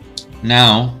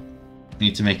 Now, we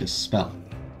need to make a spell.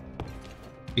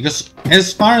 Because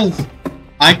as far as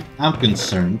I'm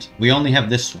concerned, we only have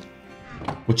this one.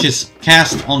 Which is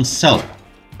cast on self.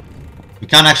 We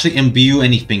can't actually imbue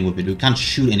anything with it. We can't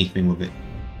shoot anything with it.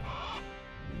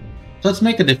 So let's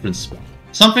make a different spell.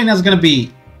 Something that's going to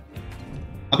be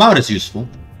about as useful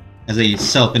as a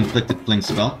self-inflicted fling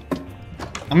spell.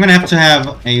 I'm going to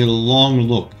have a long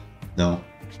look, though,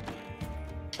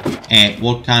 at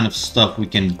what kind of stuff we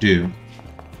can do.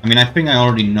 I mean, I think I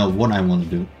already know what I want to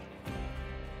do.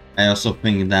 I also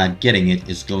think that getting it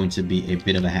is going to be a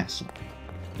bit of a hassle.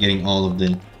 Getting all of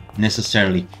the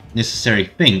necessary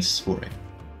things for it.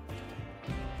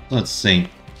 So let's see.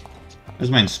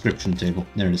 Where's my inscription table?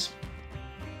 There it is.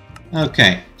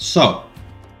 Okay, so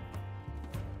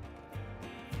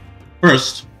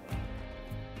first,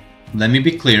 let me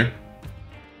be clear.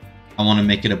 I want to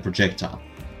make it a projectile.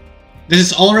 This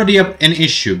is already an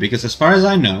issue because as far as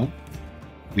I know,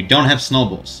 we don't have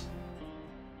snowballs.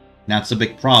 That's a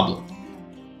big problem.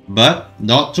 But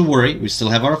not to worry, we still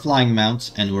have our flying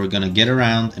mounts and we're gonna get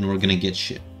around and we're gonna get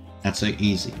shit. That's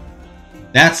easy.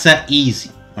 That's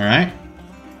easy, alright?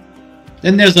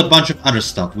 Then there's a bunch of other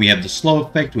stuff. We have the slow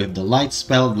effect, we have the light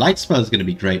spell. Light spell is gonna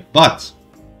be great, but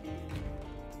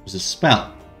there's a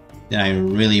spell that I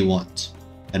really want.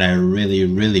 That I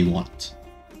really want.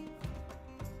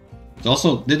 It's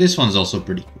also, this one's also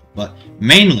pretty cool, but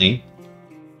mainly,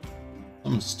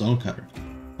 I'm a stonecutter.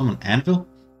 I'm an anvil?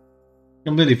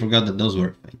 Completely forgot that those were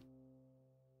a thing.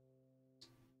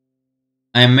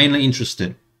 I am mainly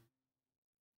interested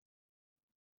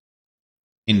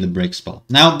in the break spell.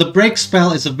 Now, the break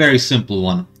spell is a very simple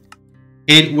one.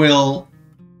 It will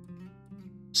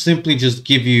simply just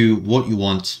give you what you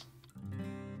want.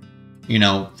 You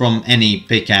know, from any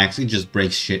pickaxe, it just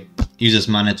breaks shit. Uses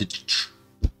mana to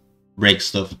break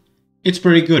stuff. It's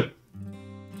pretty good.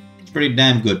 It's pretty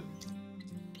damn good.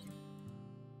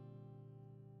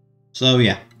 So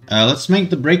yeah, let's make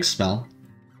the break spell.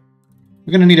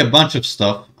 We're gonna need a bunch of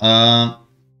stuff. Not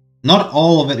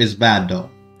all of it is bad though.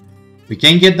 We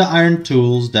can get the iron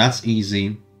tools, that's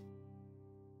easy.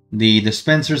 The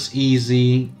dispenser's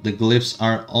easy. The glyphs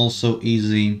are also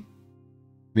easy.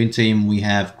 Vinteum, we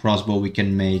have crossbow we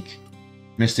can make.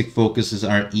 Mystic focuses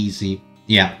are easy.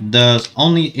 Yeah, the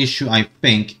only issue I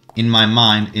think in my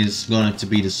mind is going to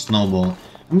be the snowball.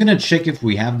 I'm gonna check if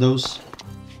we have those.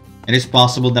 It is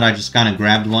possible that I just kind of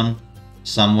grabbed one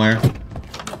somewhere,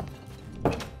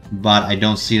 but I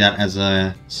don't see that as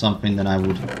something that I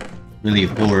would really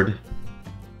hoard.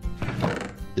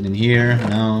 Is it in here?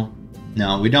 No,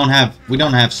 no, we don't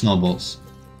have snowballs.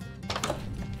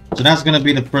 So that's gonna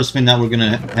be the first thing that we're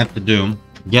gonna have to do.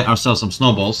 Get ourselves some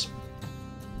snowballs.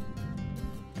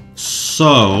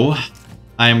 So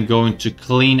I am going to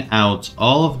clean out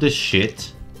all of this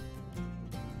shit.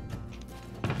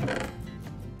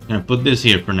 I'm gonna put this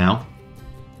here for now.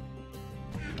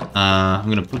 I'm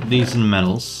gonna put these in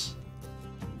metals.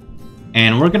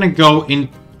 And we're gonna go in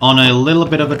on a little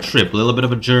bit of a trip, a little bit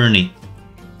of a journey.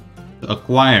 To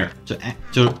acquire,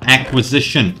 to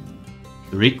acquisition.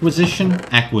 Requisition?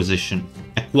 Acquisition.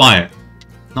 Acquire.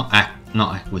 Not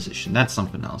acquisition, that's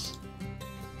something else.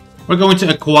 We're going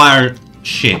to acquire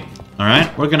shit,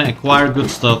 alright? We're gonna acquire good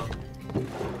stuff.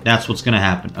 That's what's gonna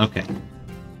happen, okay.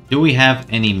 Do we have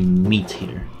any meat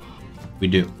here? We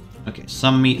do. Okay,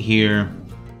 some meat here.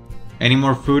 Any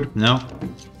more food? No?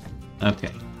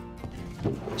 Okay.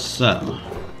 So,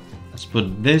 let's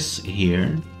put this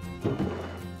here.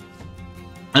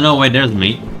 Oh no, wait, there's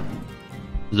meat.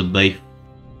 There's a beef.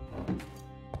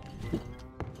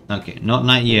 Okay,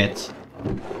 not yet.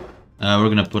 We're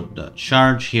gonna put the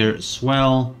charge here as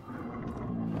well.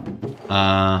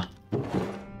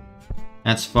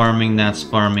 That's farming,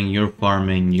 you're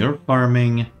farming, you're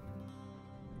farming.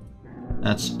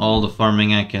 That's all the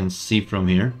farming I can see from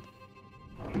here.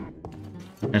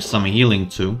 There's some healing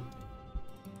too.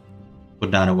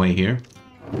 Put that away here.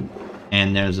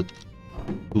 And there's a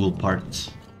tool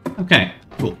part. Okay,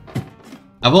 cool.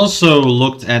 I've also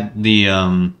looked at the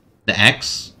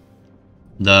axe.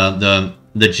 The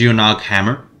Geonog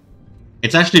hammer.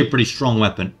 It's actually a pretty strong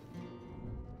weapon.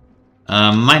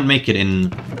 Might make it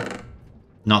in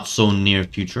not so near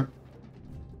future.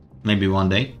 Maybe one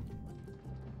day.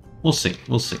 We'll see,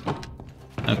 we'll see.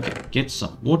 Okay, get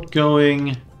some wood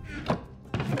going.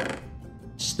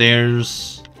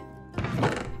 Stairs.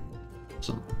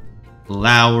 Some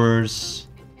flowers.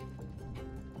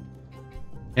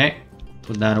 Okay,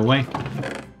 put that away.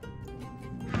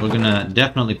 We're gonna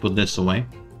definitely put this away.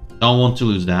 Don't want to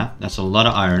lose that. That's a lot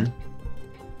of iron.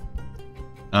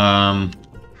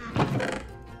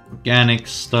 Organic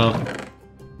stuff.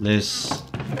 This.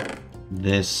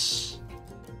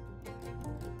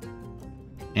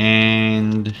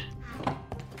 And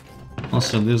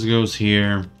also this goes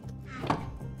here.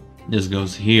 This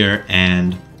goes here,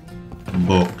 and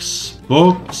books.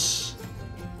 Books.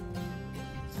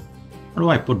 Where do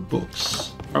I put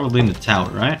books? Probably in the tower,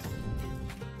 right?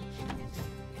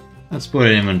 Let's put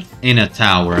it in a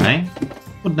tower, eh?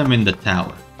 Put them in the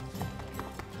tower.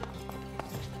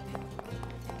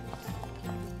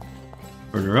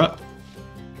 Further up.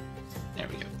 There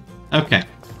we go. Okay,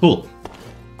 cool.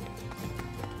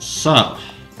 So.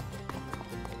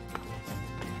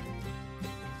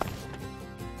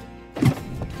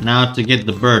 Now to get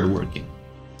the bird working.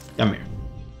 Come here.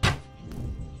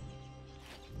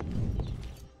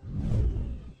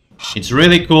 It's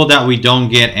really cool that we don't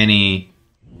get any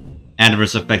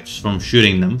adverse effects from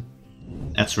shooting them.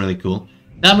 That's really cool.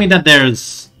 Tell me that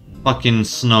there's fucking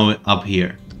snow up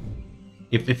here.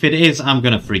 If it is, I'm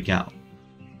gonna freak out.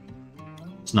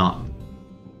 It's not.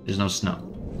 There's no snow.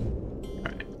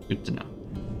 Alright, good to know.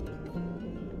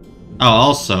 Oh,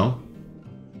 also,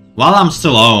 while I'm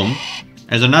still home,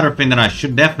 there's another thing that I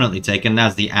should definitely take, and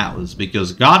that's the Atlas,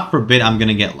 because God forbid I'm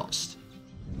gonna get lost.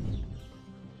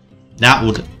 That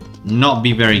would not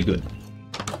be very good.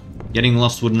 Getting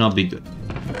lost would not be good.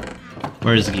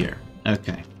 Where's gear?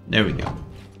 Okay, there we go.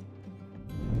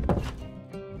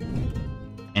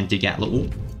 Anti-Gatlo. Ooh.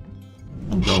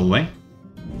 Don't go away.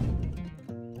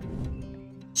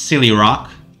 Silly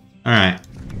rock. Alright.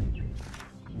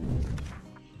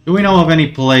 Do we know of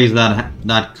any place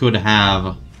that could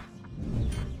have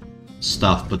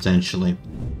stuff, potentially?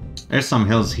 There's some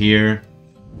hills here.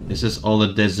 This is all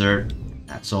a desert.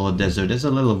 That's all a desert. There's a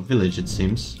little village, it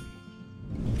seems.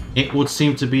 It would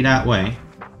seem to be that way.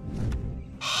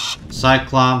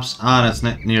 Cyclops. Ah, that's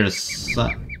not near the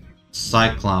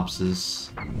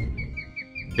Cyclopses.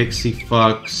 Pixie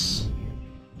Fox.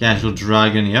 Casual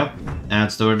Dragon. Yep.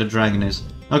 That's where the dragon is.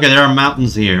 Okay, there are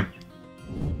mountains here.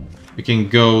 We can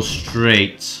go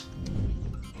straight.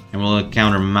 And we'll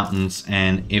encounter mountains.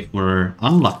 And if we're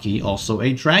unlucky, also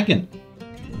a dragon.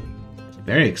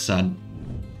 Very excited.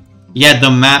 Yeah,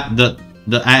 the map, the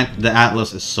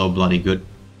Atlas is so bloody good.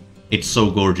 It's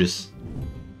so gorgeous.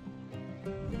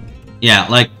 Yeah,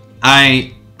 like,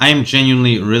 I am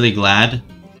genuinely really glad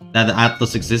that the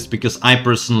Atlas exists, because I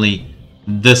personally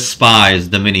despise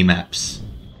the minimaps.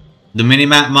 The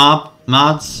minimap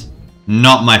mods,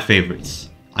 not my favorites.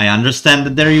 I understand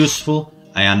that they're useful,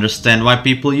 I understand why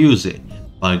people use it,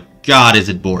 but god is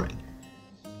it boring.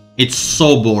 It's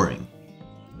so boring.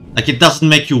 Like, it doesn't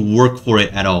make you work for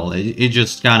it at all. It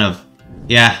just kind of,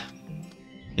 yeah,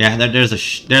 there's a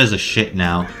shit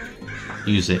now.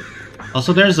 Use it.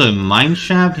 Also, there's a mine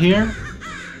shaft here.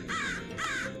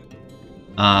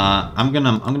 I'm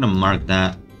gonna mark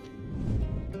that.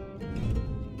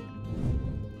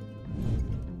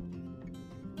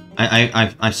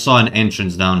 I saw an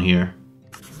entrance down here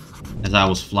as I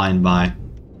was flying by.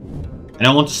 I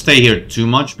don't want to stay here too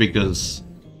much, because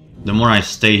the more I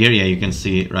stay here, yeah, you can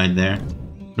see it right there.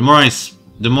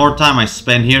 The more time I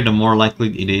spend here, the more likely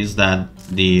it is that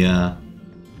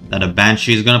that a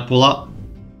Banshee is gonna pull up,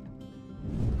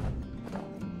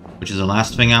 which is the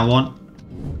last thing I want.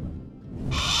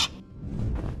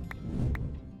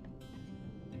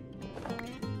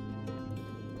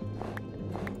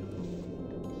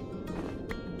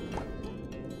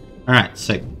 Alright,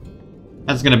 sick.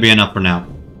 That's gonna be enough for now.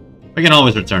 We can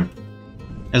always return.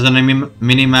 There's a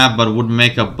mini-map, but would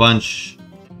make a bunch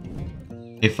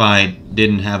if I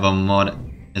didn't have a mod,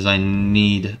 as I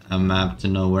need a map to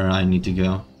know where I need to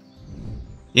go.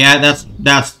 Yeah, that's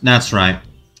right.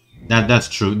 That's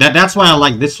true. That's why I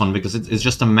like this one, because it's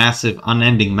just a massive,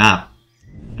 unending map.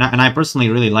 And I personally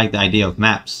really like the idea of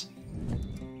maps.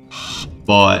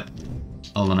 But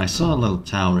hold on, I saw a little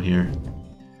tower here.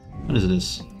 What is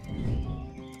this?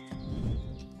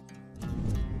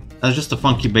 That's just a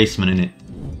funky basement in it.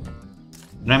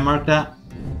 Did I mark that?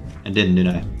 I didn't, did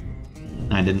I?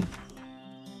 I didn't.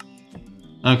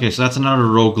 Okay, so that's another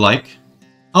roguelike.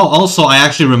 Oh, also, I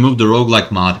actually removed the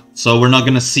roguelike mod, so we're not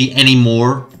gonna see any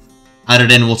more other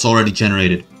than what's already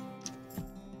generated.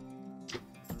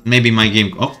 Maybe my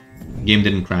game... Oh, game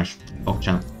didn't crash. Oh,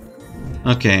 champ.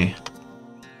 Okay.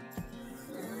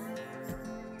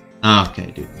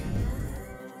 Okay, dude.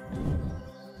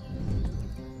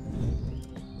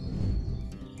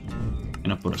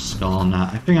 Gonna put a skull on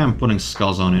that. I think I'm putting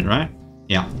skulls on it, right?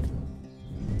 Yeah.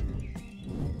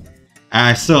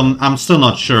 I'm still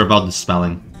not sure about the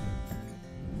spelling.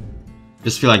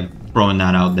 Just feel like throwing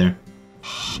that out there.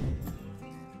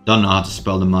 Don't know how to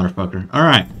spell the motherfucker.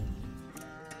 Alright.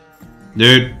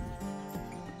 Dude.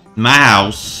 My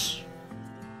house.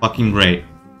 Fucking great.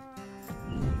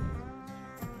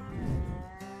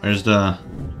 Where's the...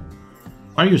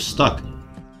 Why are you stuck?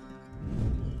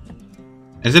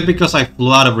 Is it because I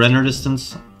flew out of render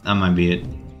distance? That might be it.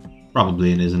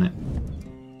 Probably it, isn't it?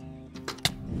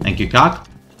 Thank you, cock.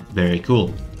 Very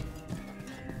cool.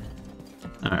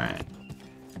 Alright.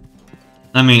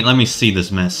 Let me see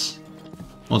this mess.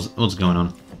 What's going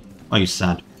on? Why are you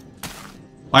sad?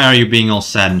 Why are you being all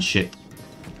sad and shit?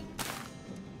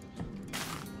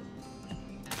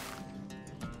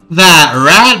 That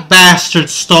rat bastard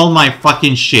stole my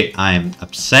fucking shit. I am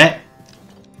upset.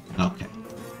 Okay.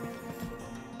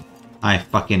 I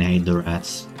fucking hate the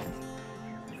rats.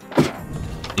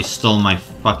 He stole my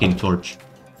fucking torch.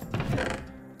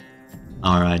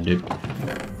 Alright, dude.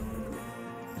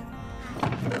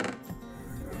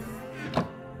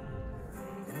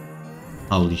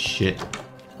 Holy shit.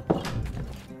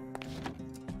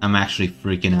 I'm actually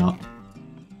freaking out.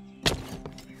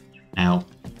 Ow.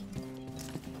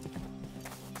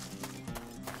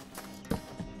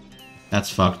 That's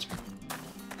fucked.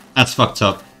 That's fucked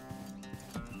up.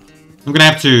 I'm gonna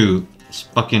have to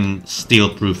fucking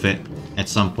steel-proof it at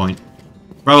some point.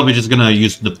 Probably just gonna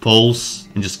use the poles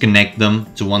and just connect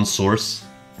them to one source.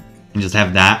 And just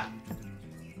have that.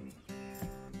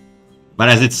 But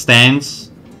as it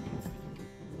stands,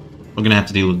 we're gonna have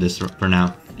to deal with this for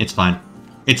now. It's fine.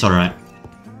 It's alright.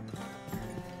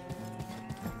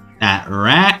 That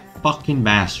rat fucking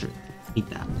bastard. Hate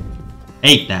that.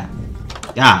 Hate that.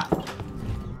 God.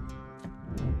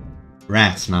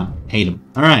 Rats, man. Hate them.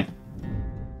 Alright.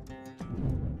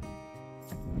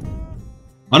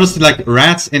 Honestly, like,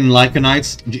 rats and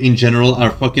Lycanites in general are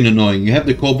fucking annoying. You have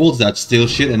the kobolds that steal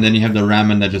shit, and then you have the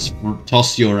ramen that just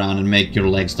toss you around and make your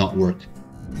legs not work.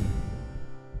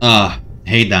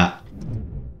 Hate that.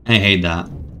 I hate that.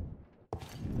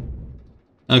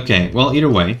 Okay, well, either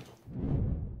way.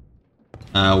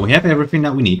 We have everything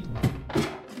that we need.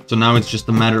 So now it's just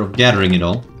a matter of gathering it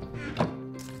all.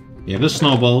 We have the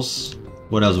snowballs.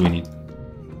 What else do we need?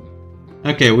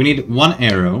 Okay, we need 1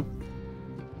 arrow.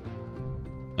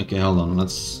 Okay, hold on,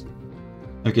 let's...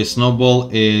 Okay, snowball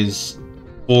is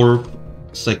 4th,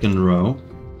 2nd row.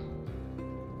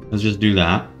 Let's just do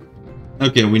that.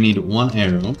 Okay, we need 1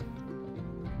 arrow.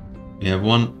 We have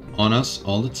 1 on us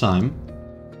all the time.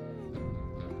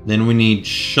 Then we need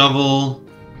shovel,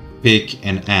 pick,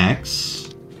 and axe.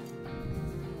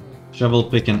 Shovel,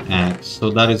 pick, and axe. So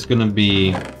that is gonna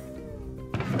be...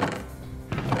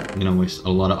 I'm gonna waste a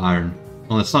lot of iron.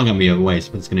 Well, it's not gonna be a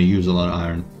waste, but it's gonna use a lot of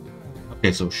iron.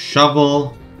 Okay, so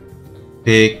shovel,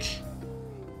 pick,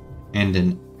 and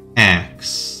an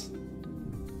axe.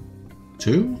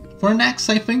 2 for an axe,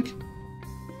 I think?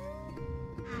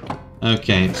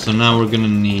 Okay, so now we're gonna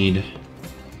need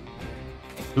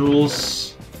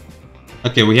tools.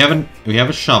 Okay, we have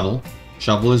a shovel.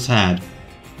 Shovel is had.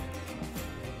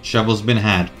 Shovel's been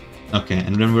had. Okay,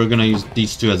 and then we're gonna use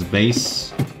these 2 as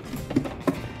base.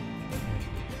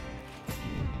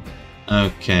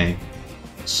 Okay.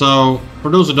 So, for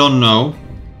those who don't know,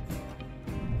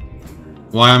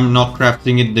 why I'm not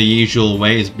crafting it the usual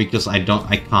way is because I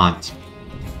can't.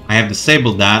 I have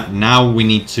disabled that. Now we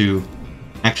need to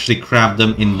actually craft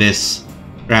them in this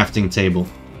crafting table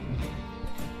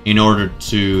in order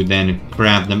to then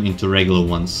craft them into regular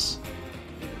ones.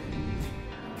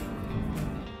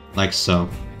 Like so.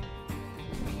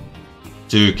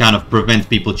 To kind of prevent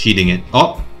people cheating it.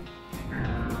 Oh!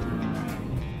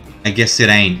 I guess it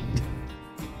ain't.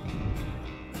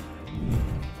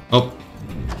 Oh.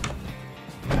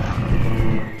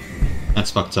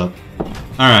 That's fucked up.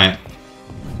 Alright.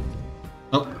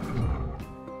 Oh.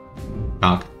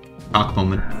 Cock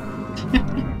moment.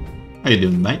 How you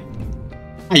doing, mate?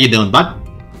 How you doing, bud?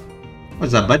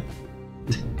 What's up, bud?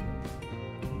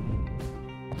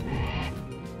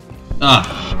 Ah.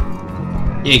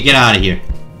 Yeah, get out of here.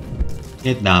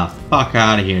 Get the fuck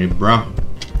out of here, bro.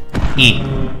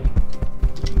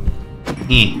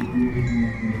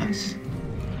 Nice.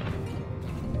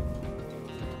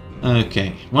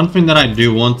 Okay, one thing that I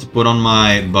do want to put on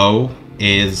my bow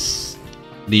is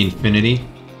the infinity,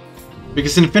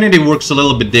 because infinity works a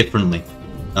little bit differently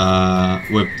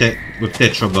with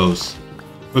tetra bows.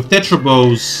 With tetra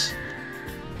bows,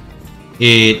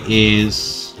 it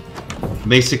is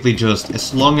basically just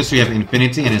as long as you have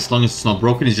infinity and as long as it's not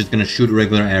broken, it's just gonna shoot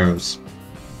regular arrows.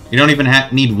 You don't even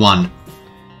need 1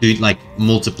 to like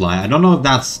multiply. I don't know if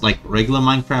that's like regular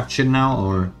Minecraft shit now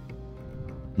or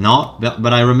not,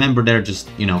 but I remember they're just,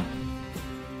 you know,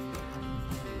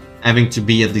 having to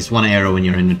be at least 1 arrow in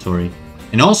your inventory.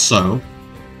 And also,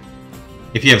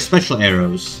 if you have special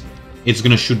arrows, it's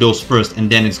gonna shoot those first and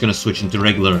then it's gonna switch into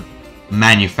regular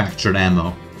manufactured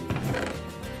ammo.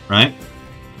 Right?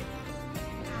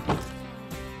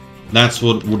 That's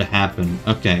what would happen.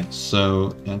 Okay,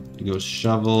 so it goes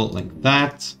shovel like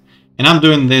that. And I'm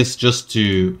doing this just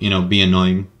to, you know, be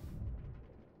annoying.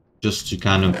 Just to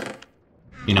kind of,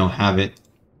 you know, have it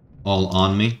all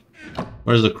on me.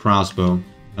 Where's the crossbow?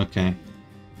 Okay.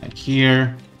 Back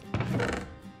here.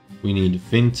 We need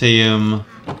Vinteum.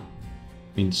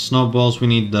 We need snowballs. We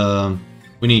need 2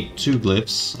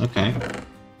 glyphs. Okay.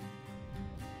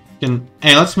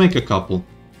 Hey, let's make a couple.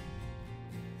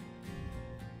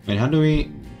 Wait, how do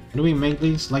we make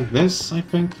these? Like this, I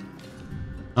think?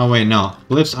 Oh wait, no.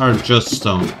 Glyphs are just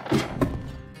stone.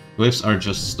 Glyphs are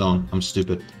just stone. I'm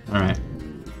stupid. Alright.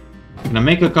 Gonna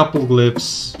make a couple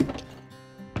glyphs.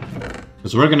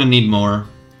 Because we're gonna need more.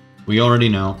 We already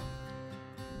know.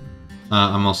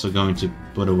 I'm also going to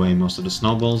put away most of the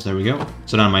snowballs. There we go.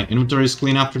 So now my inventory is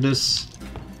clean after this.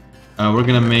 We're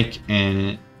gonna make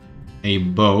a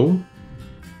bow.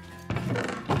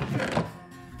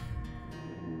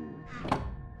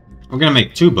 We're gonna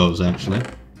make 2 bows, actually.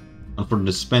 And for the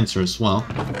dispenser as well.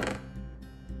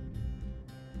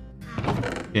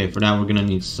 Okay, for that we're gonna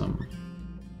need some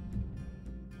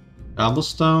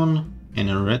cobblestone and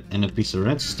a piece of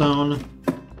redstone.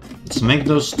 Let's make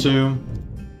those 2.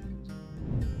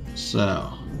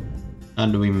 So, how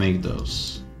do we make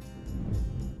those?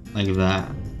 Like that.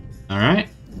 Alright.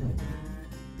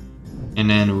 And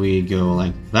then we go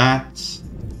like that.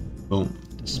 Boom.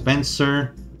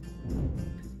 Dispenser.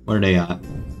 Where are they at?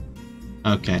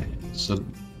 Okay, so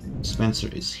dispenser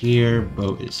is here,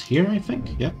 bow is here, I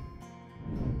think. Yep.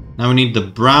 Now we need the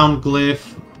brown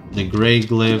glyph, the gray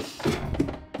glyph.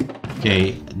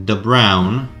 Okay, the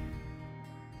brown.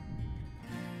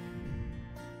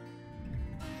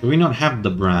 Do we not have the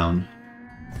brown?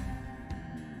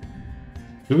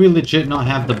 Do we legit not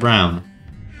have the brown?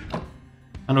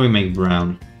 How do we make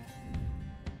brown?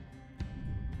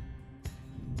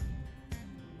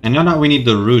 And now that we need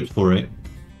the root for it.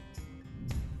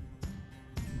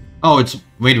 Oh, it's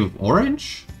made with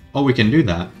orange? Oh, we can do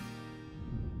that.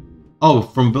 Oh,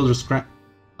 from Builder's Scrap.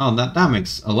 Oh, that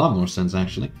makes a lot more sense,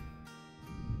 actually.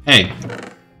 Hey,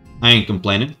 I ain't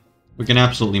complaining. We can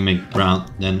absolutely make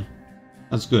brown then.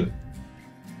 That's good.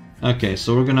 Okay,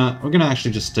 so we're gonna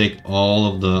actually just take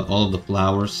all of the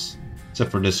flowers,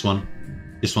 except for this one.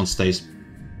 This one stays.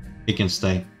 It can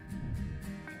stay.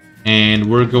 And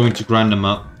we're going to grind them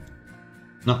up.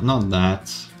 Not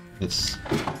that. It's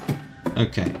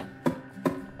okay.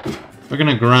 We're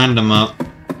gonna grind them up.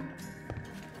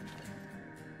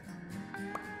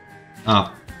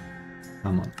 Up.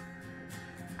 Come on.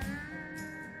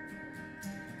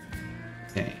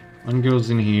 Okay. One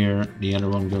goes in here, the other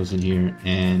one goes in here,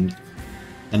 and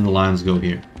then the lines go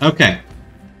here. Okay.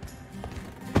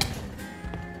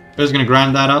 Just gonna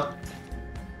grind that up.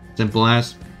 Simple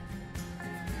as.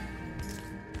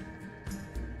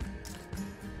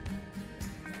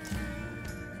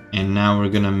 And now we're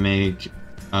gonna make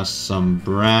us some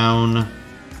brown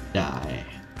dye.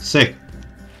 Sick.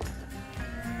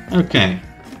 Okay.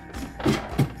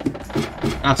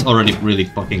 That's already really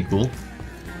fucking cool.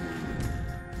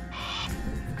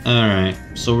 Alright,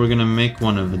 so we're gonna make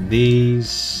one of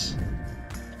these.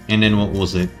 And then what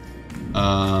was it?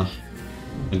 A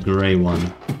gray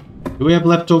one. Do we have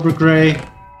leftover gray?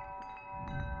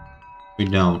 We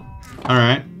don't.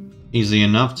 Alright. Easy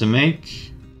enough to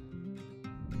make.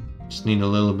 Just need a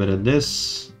little bit of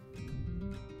this.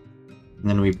 And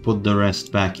then we put the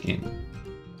rest back in.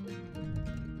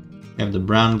 We have the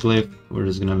brown glyph. We're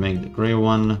just gonna make the gray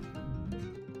one.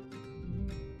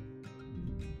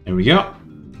 There we go.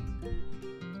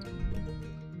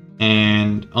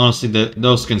 And honestly,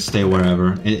 those can stay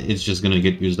wherever. It's just gonna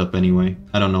get used up anyway.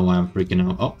 I don't know why I'm freaking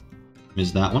out. Oh,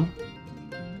 missed that one.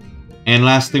 And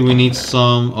lastly, we need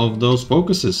some of those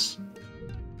focuses.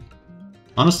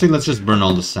 Honestly, let's just burn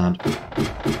all the sand.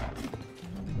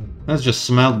 Let's just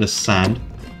smelt this sand.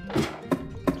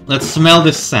 Let's smell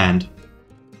this sand.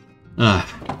 Ah,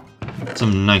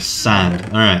 some nice sand.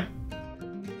 Alright.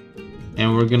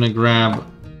 And we're gonna grab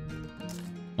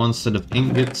one set of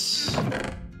ingots.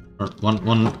 Or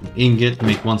one ingot,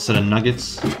 make one set of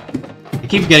nuggets. I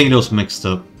keep getting those mixed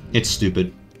up. It's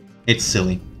stupid. It's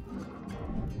silly.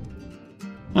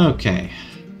 Okay.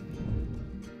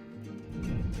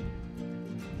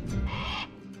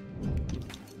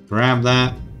 Grab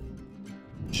that.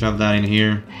 Shove that in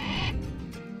here.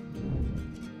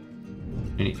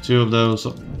 I need 2 of those.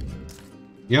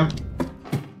 Yep.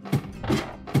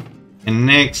 And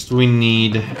next we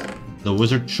need the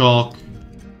wizard chalk.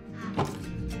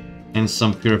 And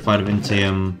some purified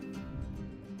Vintium.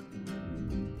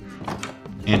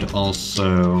 And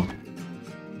also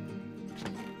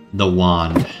the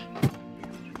wand.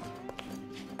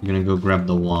 I'm gonna go grab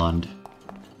the wand.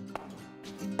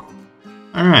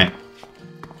 Alright.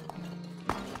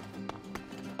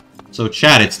 So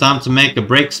chat, it's time to make a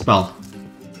break spell.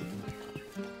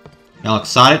 Y'all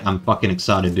excited? I'm fucking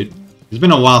excited, dude. It's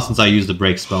been a while since I used the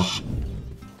break spell.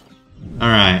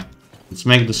 Alright. Let's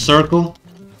make the circle.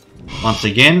 Once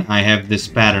again, I have this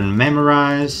pattern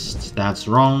memorized. That's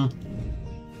wrong.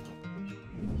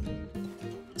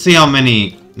 Let's see how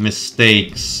many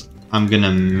mistakes I'm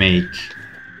gonna make.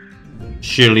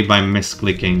 Surely by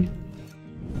misclicking.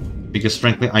 Because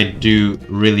frankly, I do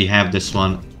really have this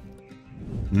one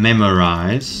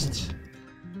memorized.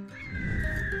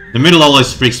 The middle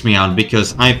always freaks me out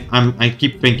because I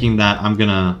keep thinking that I'm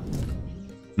gonna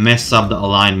mess up the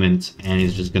alignment and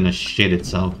it's just gonna shit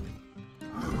itself.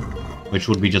 Which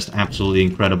would be just absolutely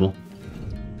incredible.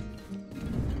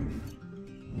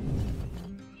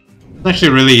 It's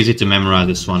actually really easy to memorize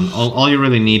this one. All you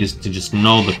really need is to just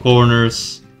know the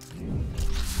corners,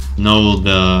 know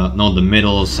the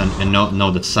middles, and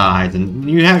know the sides, and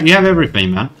you have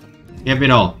everything, man. You have it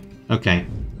all. Okay,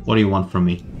 what do you want from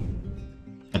me?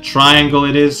 A triangle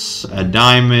it is, a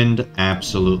diamond,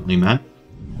 absolutely, man.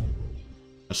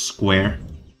 A square.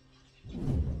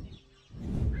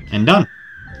 And done.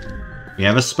 We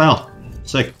have a spell.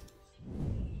 Sick.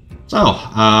 So,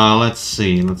 let's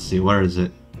see, where is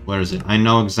it? Where is it? I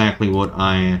know exactly what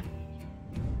I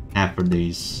have for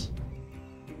these.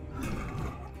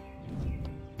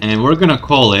 And we're gonna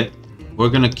call it, we're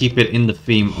gonna keep it in the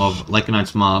theme of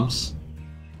Lycanite's mobs.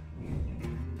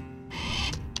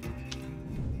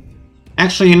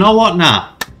 Actually, you know what?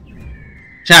 Nah.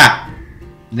 Chat.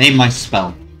 Name my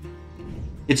spell.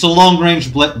 It's a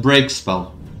long-range break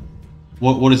spell.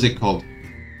 What is it called?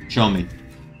 Show me.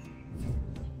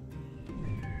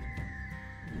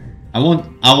 I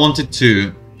wanted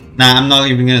to... Nah, I'm not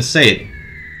even gonna say it.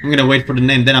 I'm gonna wait for the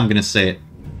name, then I'm gonna say it.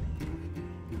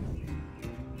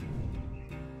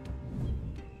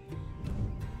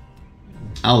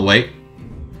 I'll wait.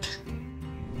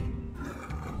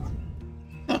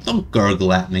 Don't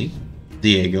gurgle at me,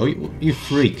 Diego. You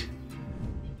freak.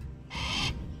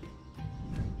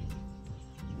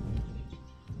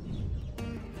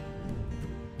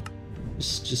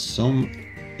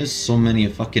 There's so many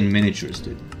fucking miniatures,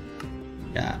 dude.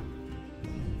 Yeah.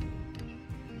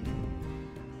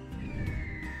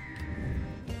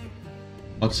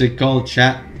 What's it called,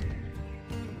 chat?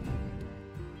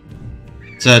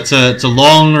 It's a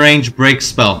long range break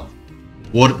spell.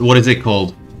 What is it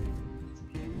called?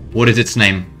 What is its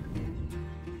name?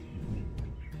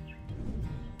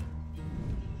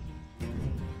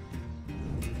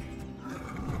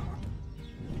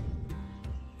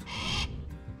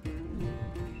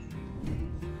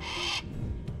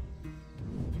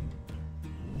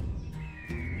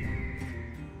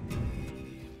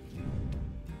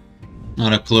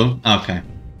 Not a clue? Okay.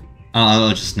 I'll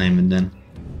just name it then.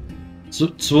 So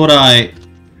it's what I...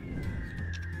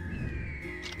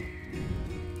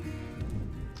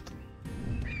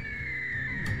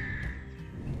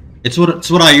 It's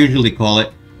what I usually call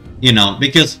it. You know,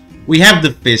 because we have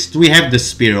the fist, we have the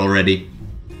spear already.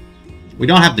 We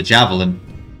don't have the javelin.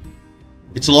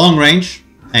 It's a long range.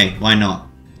 Hey, why not?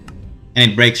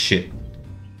 And it breaks shit.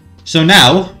 So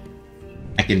now,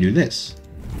 I can do this.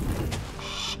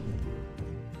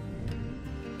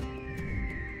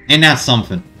 And that's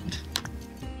something.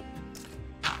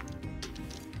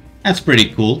 That's pretty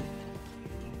cool.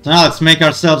 So now let's make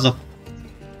ourselves a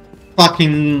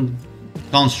fucking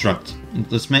construct.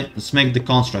 Let's make the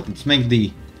construct. Let's make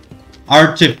the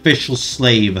artificial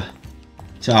slave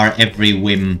to our every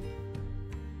whim.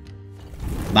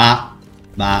 Ba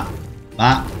ba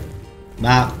ba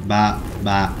ba ba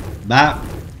ba ba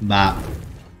ba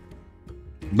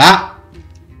ba.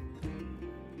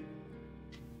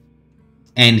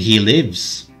 And he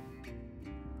lives.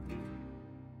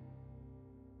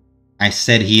 I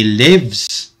said he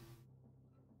lives.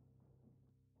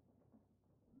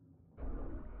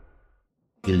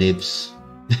 He lives.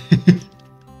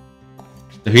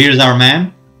 So here's our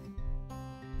man.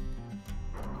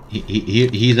 He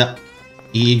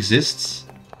exists.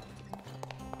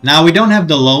 Now we don't have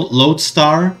the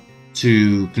lodestar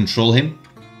to control him.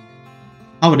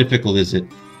 How difficult is it?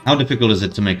 How difficult is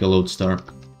it to make a lodestar?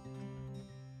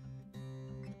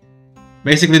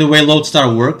 Basically, the way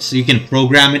lodestar works, you can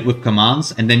program it with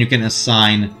commands, and then you can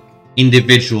assign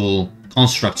individual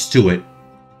constructs to it,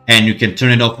 and you can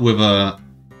turn it off with a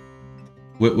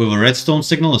redstone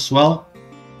signal as well.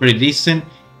 Pretty decent.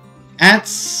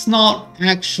 That's not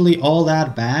actually all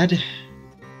that bad.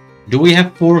 Do we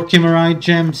have 4 Chimerite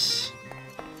gems?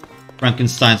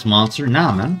 Frankenstein's monster?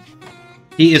 Nah, man.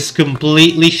 He is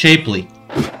completely shapely.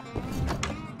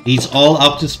 He's all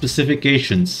up to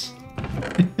specifications.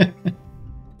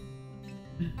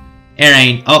 It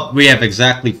ain't. Oh, we have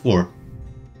exactly 4.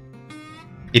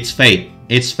 It's fate.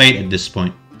 It's fate at this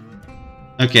point.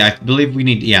 Okay, I believe we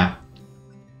need, yeah.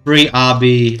 3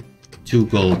 Abi, 2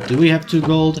 gold. Do we have 2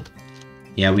 gold?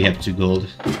 Yeah, we have 2 gold.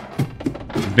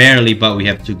 Barely, but we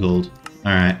have 2 gold.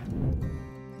 Alright.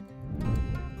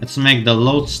 Let's make the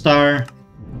lodestar.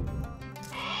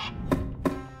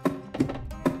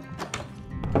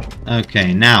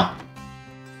 Okay, now.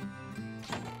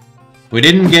 We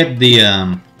didn't get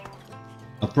the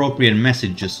appropriate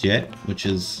message just yet, which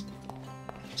is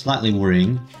slightly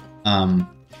worrying. Oh,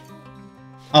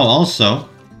 also,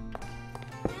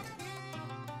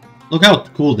 look how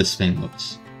cool this thing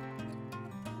looks.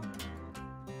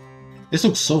 This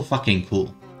looks so fucking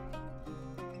cool.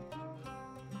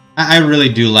 I really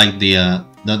do like the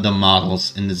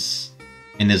models in this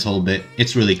whole bit.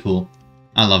 It's really cool.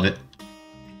 I love it.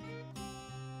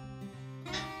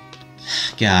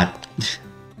 God.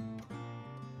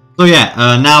 So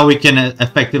yeah, now we can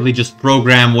effectively just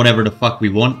program whatever the fuck we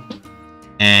want.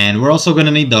 And we're also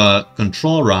gonna need the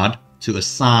control rod to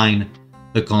assign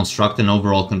the construct and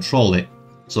overall control it.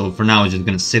 So for now, it's just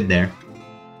gonna sit there.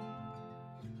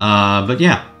 But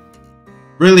yeah.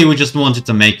 Really, we just wanted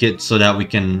to make it so that we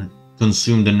can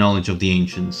consume the knowledge of the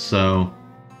ancients. So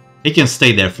it can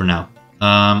stay there for now.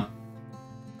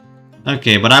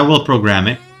 Okay, but I will program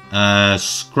it.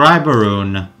 Scribe a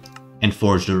rune and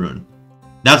forge the rune.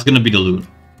 That's gonna be the loop.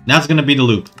 That's gonna be the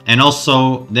loop. And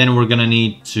also, then we're gonna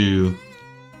need to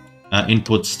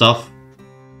input stuff.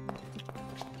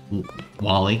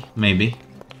 Wally, maybe.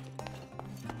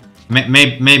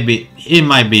 Maybe it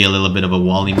might be a little bit of a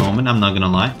Wally moment. I'm not gonna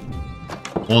lie.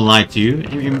 Won't lie to you.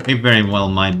 It very well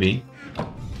might be.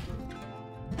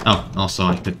 Oh, also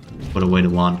I could put away the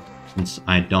wand since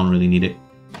I don't really need it.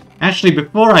 Actually,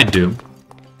 before I do,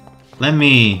 let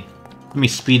me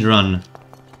speedrun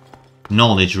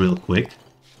knowledge real quick.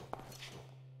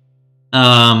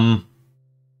 Oh,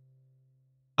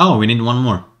 we need one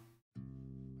more.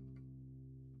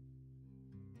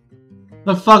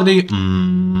 The fuck do you...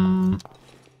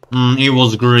 it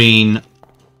was green.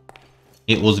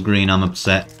 It was green, I'm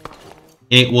upset.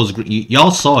 It was green.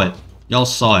 Y'all saw it. Y'all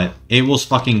saw it. It was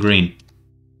fucking green.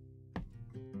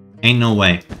 Ain't no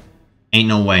way. Ain't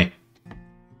no way.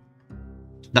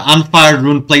 The unfired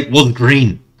rune plate was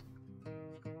green.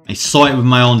 I saw it with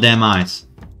my own damn eyes.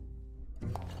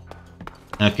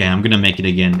 Okay, I'm gonna make it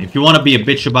again. If you want to be a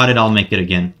bitch about it, I'll make it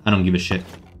again. I don't give a shit.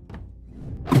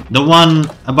 The one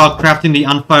about crafting the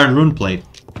unfired rune plate.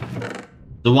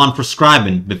 The one for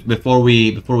scribing before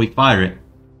we fire it.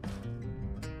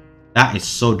 That is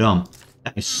so dumb.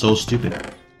 That is so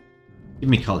stupid. Give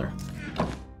me color.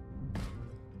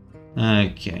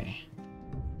 Okay.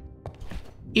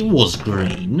 It was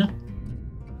green.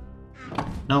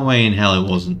 No way in hell it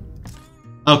wasn't.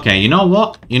 Okay, you know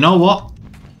what? You know what?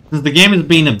 Since the game is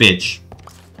being a bitch,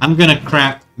 I'm gonna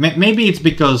craft... Maybe it's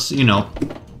because, you know,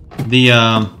 the,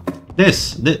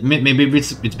 maybe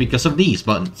it's because of these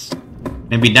buttons.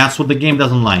 Maybe that's what the game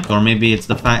doesn't like. Or maybe it's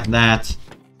the fact that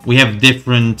we have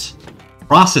different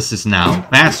processes now.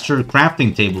 Faster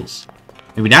crafting tables.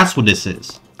 Maybe that's what this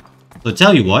is. So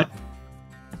tell you what.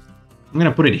 I'm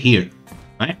gonna put it here.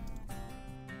 Right?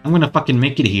 I'm gonna fucking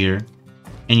make it here.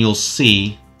 And you'll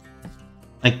see.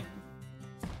 Like.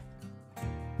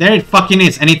 There it fucking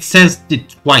is. And it says it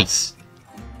twice.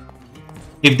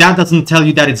 If that doesn't tell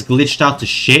you that it's glitched out to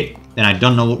shit, then I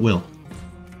don't know what will.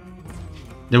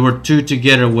 There were two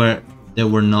together where they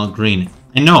were not green.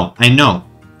 I know.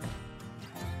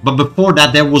 But before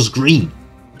that, there was green.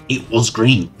 It was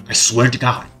green. I swear to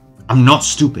God. I'm not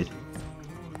stupid.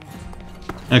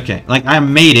 Okay, like I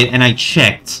made it and I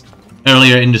checked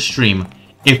earlier in the stream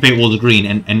if it was green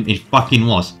and it fucking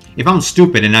was. If I'm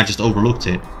stupid and I just overlooked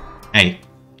it, hey,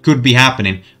 could be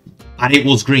happening, but it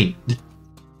was green.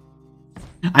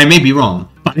 I may be wrong,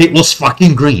 but it was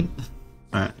fucking green.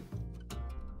 Alright.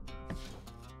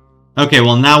 Okay,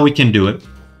 well now we can do it.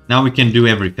 Now we can do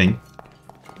everything.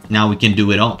 Now we can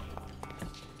do it all.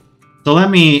 So let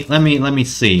me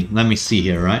see. Let me see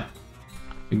here, right?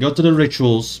 We go to the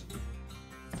rituals.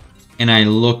 And I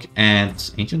look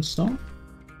at Ancient Stone.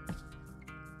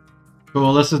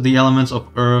 Coalesces the elements of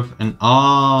earth and...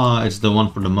 Ah, it's the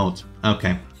one for the moat.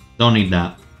 Okay, don't need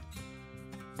that.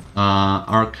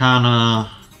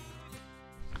 Arcana...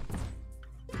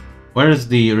 Where is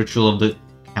the ritual of the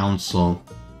council?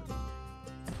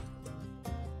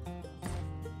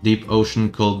 Deep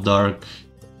ocean, cold, dark.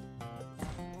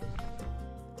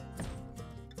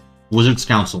 Wizards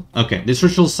Council. Okay, this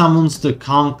ritual summons the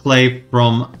conclave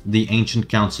from the Ancient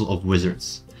Council of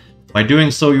Wizards. By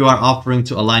doing so, you are offering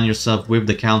to align yourself with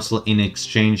the council in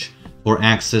exchange for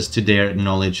access to their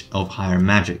knowledge of higher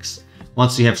magics.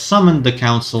 Once you have summoned the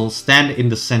council, stand in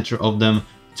the center of them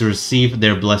to receive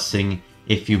their blessing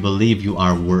if you believe you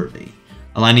are worthy.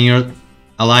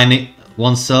 Aligning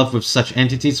oneself with such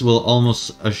entities will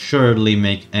almost assuredly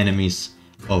make enemies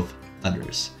of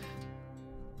others.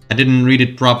 I didn't read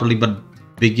it properly, but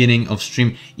beginning of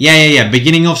stream... Yeah.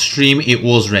 Beginning of stream, it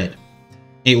was red.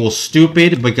 It was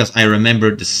stupid because I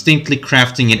remember distinctly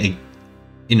crafting it,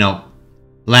 you know,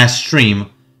 last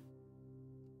stream.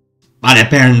 But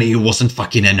apparently it wasn't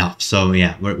fucking enough. So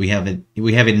yeah, we have it.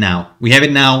 We have it now. We have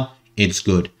it now. It's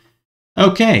good.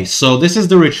 Okay, so this is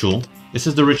the ritual. This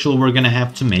is the ritual we're gonna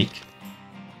have to make.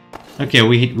 Okay,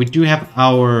 we do have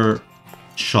our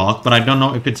chalk, but I don't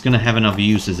know if it's gonna have enough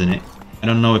uses in it. I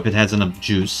don't know if it has enough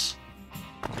juice.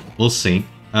 We'll see.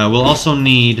 We'll also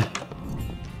need...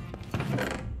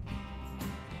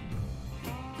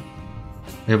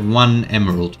 We have 1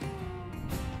 emerald.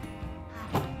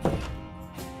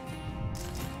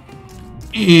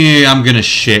 Yeah, I'm gonna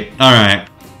shit. Alright.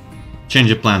 Change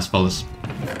your plans, fellas.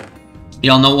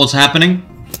 Y'all know what's happening?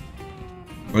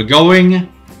 We're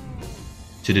going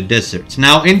to the desert.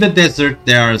 Now, in the desert,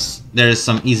 there is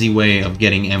some easy way of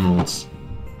getting emeralds.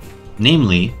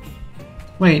 Namely...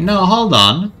 Wait, no, hold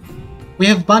on. We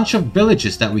have a bunch of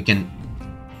villages that we can...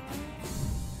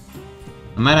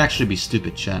 I might actually be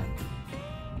stupid, chat.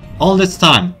 All this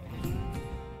time,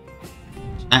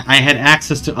 I had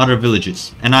access to other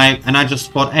villages, and I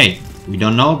just thought, hey, we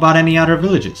don't know about any other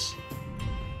villages.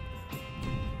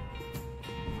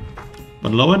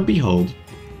 But lo and behold,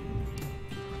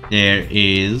 there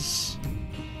is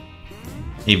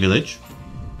a village.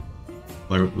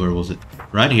 Where was it?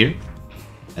 Right here.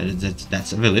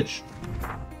 That's a village.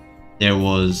 There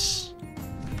was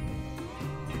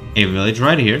a village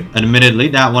right here. Admittedly,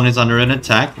 that one is under an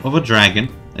attack of a dragon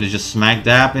that is just smack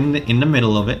dab in the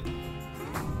middle of it.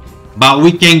 But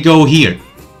we can go here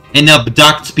and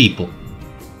abduct people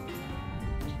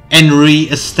and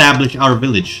re-establish our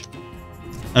village.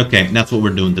 Okay, that's what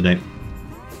we're doing today.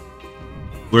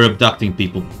 We're abducting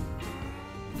people.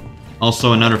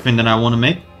 Also, another thing that I want to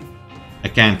make, a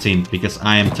canteen, because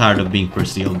I am tired of being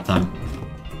thirsty all the time.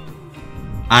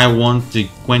 I want to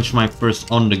quench my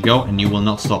thirst on the go, and you will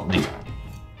not stop me.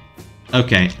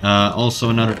 Okay, also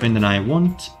another thing that I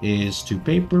want is 2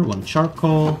 paper, 1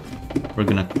 charcoal. We're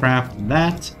gonna craft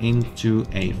that into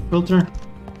a filter.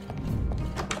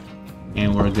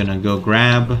 And we're gonna go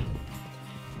grab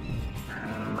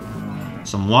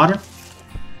some water.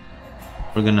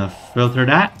 We're gonna filter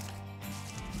that.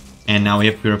 And now we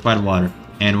have purified water.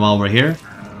 And while we're here,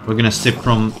 we're gonna sip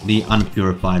from the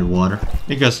unpurified water,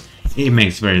 because it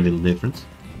makes very little difference.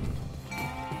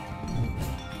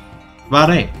 But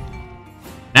hey,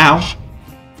 now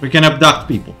we can abduct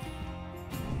people.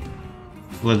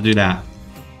 Let's do that.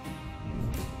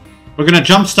 We're gonna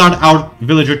jumpstart our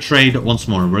villager trade once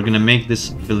more. We're gonna make this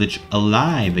village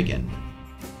alive again.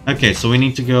 Okay, so we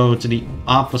need to go to the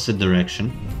opposite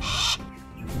direction.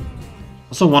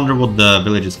 Also wonder what the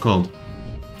village is called.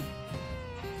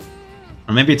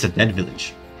 Or maybe it's a dead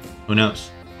village. Who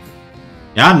knows?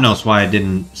 God knows why I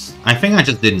didn't... I think I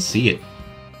just didn't see it.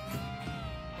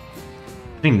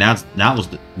 I think that was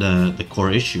the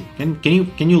core issue. Can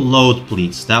you load,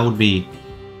 please? That would be...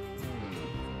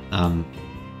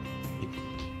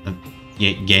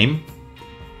 game?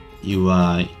 You,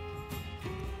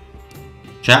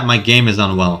 Chat, my game is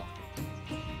unwell.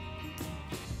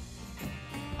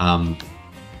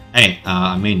 Hey,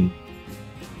 I mean...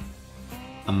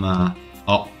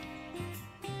 oh.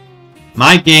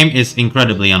 My game is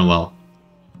incredibly unwell.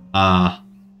 I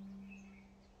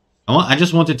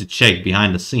just wanted to check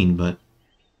behind the scene, but...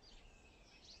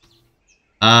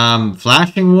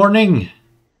 flashing warning?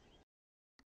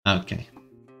 Okay.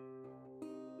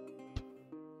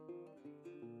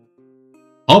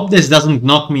 Hope this doesn't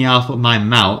knock me off of my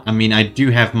mount. I mean, I do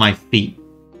have my feet.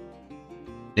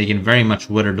 They can very much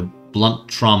weather the blunt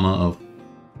trauma of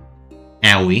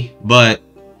owie, but...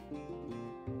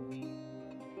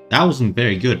 that wasn't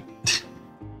very good.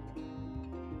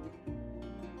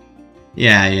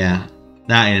 Yeah.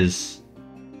 That is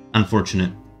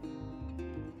unfortunate.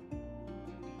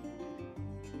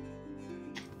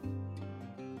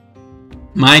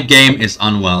 My game is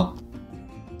unwell.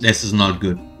 This is not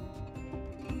good.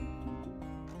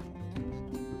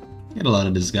 Get a lot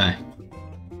of this guy.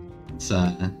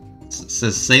 It's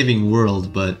a saving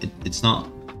world, but it's not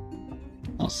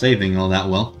saving all that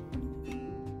well.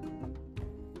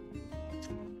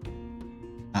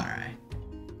 Alright.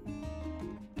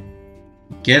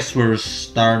 Guess we're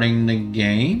starting the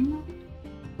game?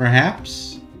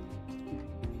 Perhaps?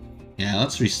 Yeah,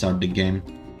 let's restart the game.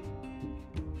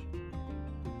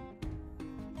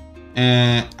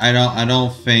 I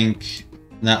don't think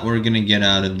that we're gonna get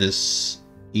out of this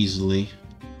easily.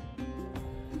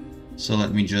 So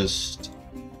let me just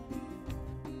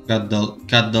cut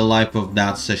the life of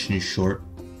that session short.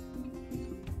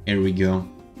 Here we go.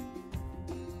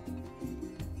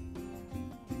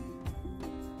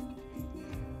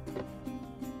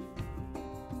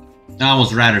 That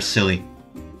was rather silly.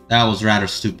 That was rather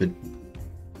stupid.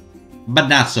 But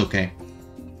that's okay.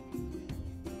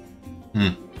 Hmm.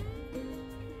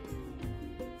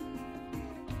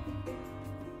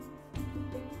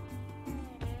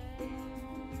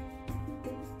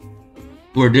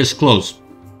 We're this close.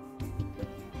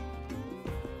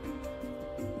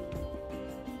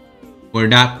 We're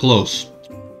that close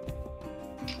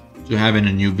to having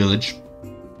a new village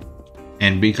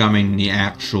and becoming the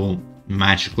actual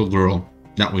magical girl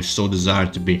that we so desire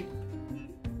to be.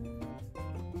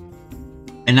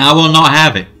 And I will not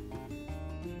have it.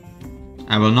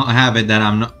 I will not have it that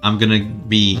I'm gonna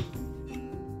be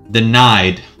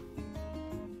denied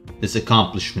this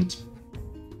accomplishment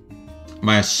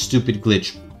by a stupid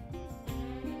glitch.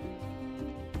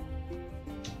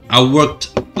 I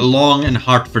worked long and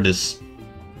hard for this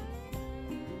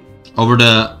over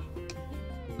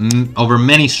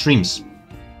many streams.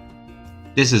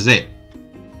 This is it.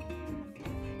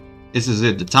 This is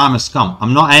it. The time has come.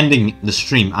 I'm not ending the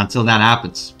stream until that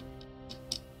happens.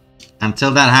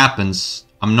 Until that happens,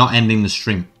 I'm not ending the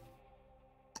stream.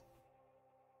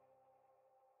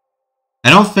 I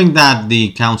don't think that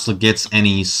the council gets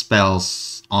any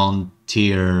spells on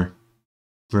tier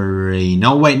 3.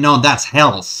 No, wait, no, that's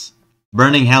Hells.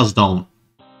 Burning Hells don't.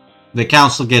 The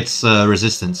council gets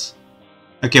resistance.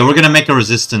 Okay, we're gonna make a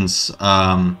resistance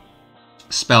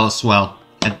spell as well,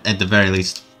 at the very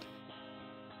least.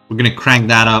 We're gonna crank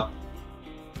that up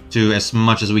to as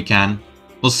much as we can.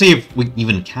 We'll see if we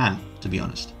even can, to be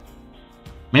honest.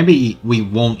 Maybe we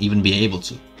won't even be able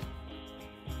to.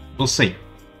 We'll see.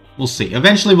 We'll see.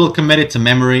 Eventually we'll commit it to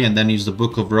memory and then use the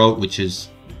Book of Rote, which is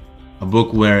a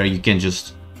book where you can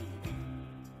just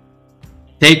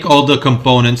take all the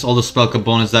components, all the spell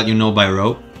components that you know by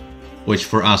rote, which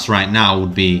for us right now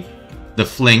would be the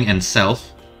Fling and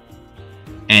Self,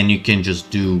 and you can just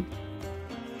do good.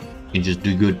 You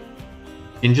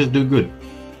can just do good.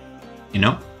 You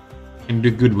know? You can do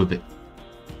good with it.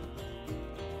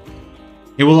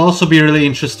 It will also be really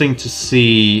interesting to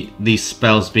see these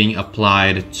spells being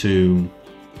applied to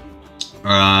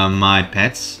my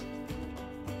pets.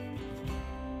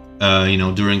 You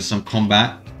know, during some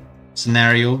combat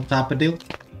scenario type of deal.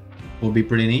 Will be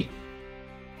pretty neat.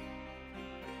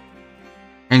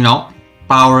 You know,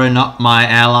 powering up my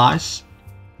allies.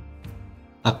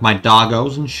 Like my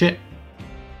doggos and shit.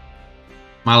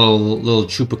 My little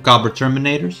chupacabra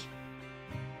terminators.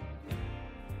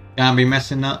 Can't be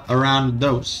messing around with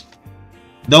those.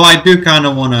 Though I do kind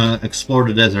of want to explore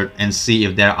the desert and see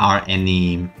if there are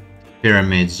any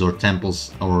pyramids or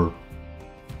temples or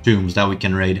tombs that we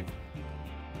can raid.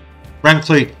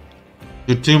 Frankly,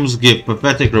 the tombs give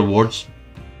pathetic rewards,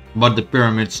 but the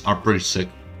pyramids are pretty sick.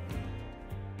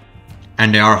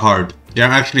 And they are hard. They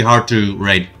are actually hard to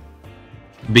raid.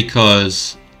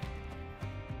 Because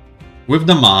with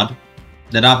the mod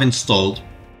that I've installed,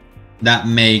 that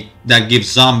gives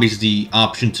zombies the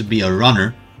option to be a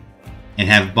runner and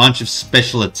have a bunch of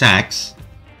special attacks.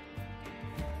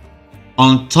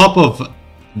 On top of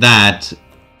that,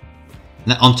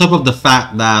 on top of the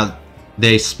fact that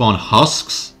they spawn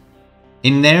husks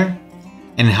in there,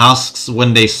 and husks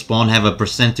when they spawn have a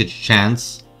percentage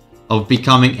chance of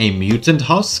becoming a mutant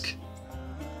husk.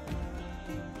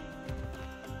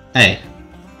 Hey,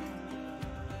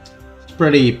 it's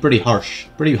pretty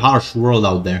harsh world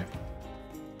out there.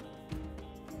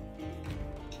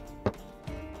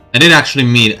 I did actually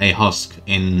meet a husk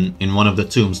in one of the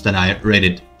tombs that I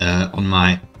raided on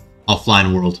my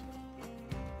offline world.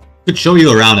 Could show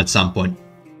you around at some point.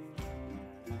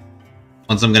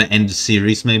 Once I'm gonna end the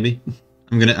series, maybe.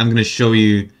 I'm gonna show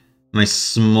you my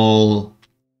small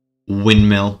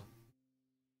windmill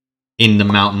in the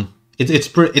mountain.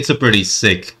 It's a pretty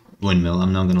sick windmill.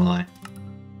 I'm not gonna lie.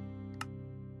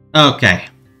 Okay.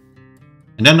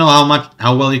 I don't know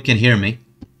how well you can hear me.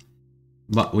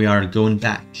 But we are going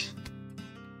back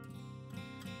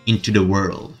into the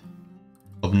world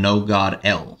of No God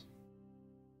L.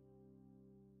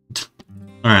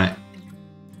 Alright.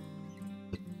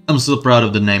 I'm so proud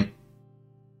of the name.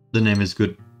 The name is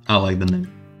good. I like the name.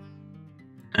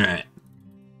 Alright.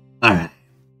 Alright.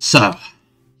 So.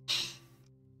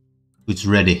 Who's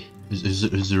ready?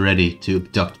 Who's ready to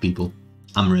abduct people?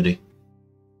 I'm ready.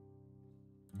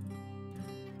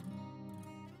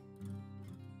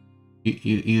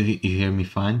 You hear me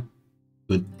fine?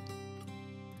 Good.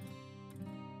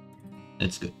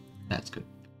 That's good. That's good.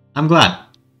 I'm glad.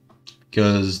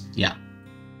 Because yeah.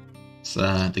 It's,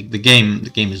 the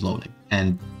game is loading.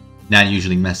 And that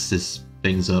usually messes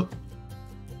things up.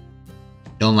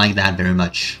 Don't like that very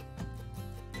much.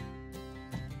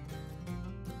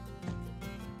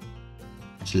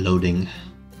 It's loading.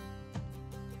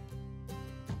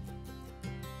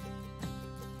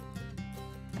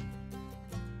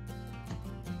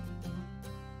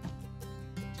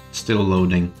 Still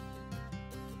loading.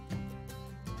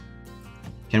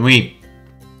 Can we,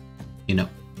 you know,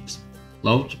 just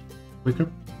load quicker?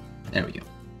 There we go.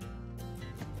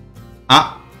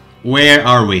 Ah, where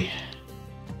are we?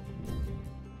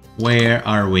 Where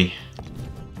are we?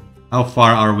 How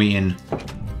far are we in?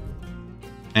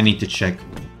 I need to check.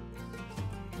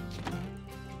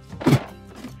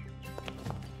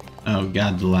 Oh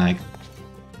god, the lag.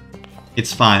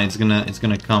 It's fine. It's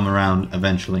gonna come around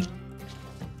eventually.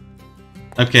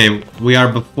 Okay, we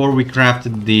are before we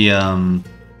crafted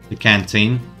the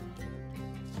canteen.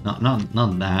 Not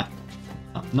that.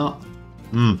 No.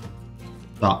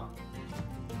 Stop.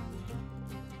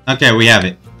 Okay, we have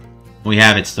it. We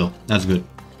have it still. That's good.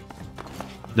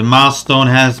 The milestone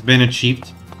has been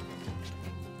achieved.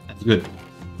 That's good.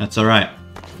 That's alright.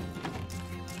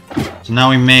 So now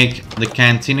we make the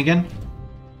canteen again.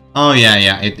 Oh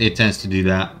yeah, it tends to do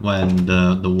that when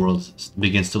the world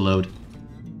begins to load.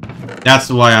 That's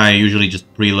why I usually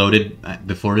just preload it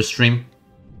before the stream.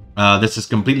 This is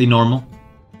completely normal.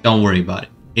 Don't worry about it.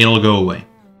 It'll go away.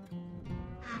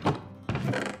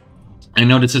 I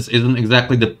know this isn't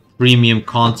exactly the premium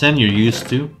content you're used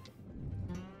to,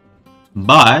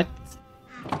 but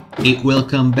it will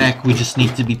come back. We just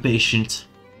need to be patient.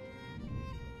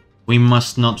 We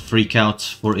must not freak out,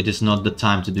 for it is not the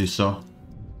time to do so.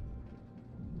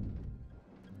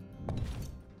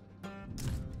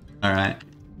 Alright.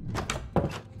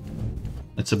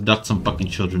 Let's abduct some fucking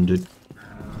children, dude.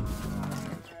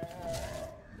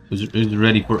 Who's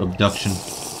ready for abduction?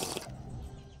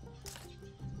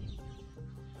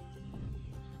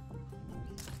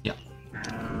 Yeah.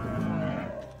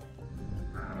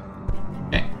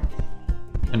 Okay.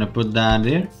 Gonna put that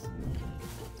there.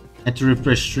 Had to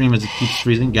refresh stream as it keeps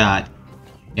freezing. God.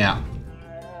 Yeah.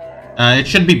 It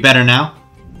should be better now.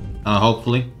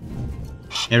 Hopefully.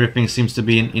 Everything seems to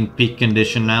be in peak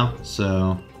condition now,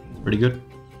 so pretty good.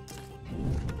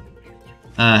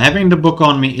 Having the book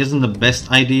on me isn't the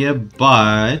best idea,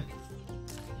 but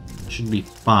it should be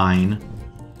fine.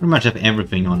 Pretty much have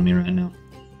everything on me right now.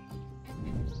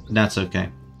 That's okay.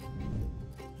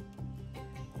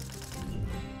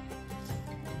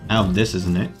 Oh, this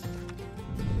isn't it.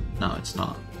 No, it's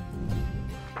not.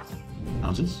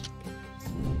 Houses?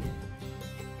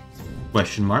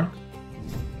 Question mark.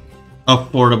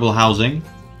 Affordable housing.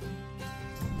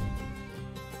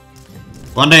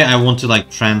 One day I want to like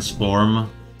transform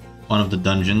one of the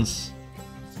dungeons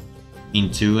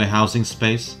into a housing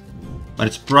space,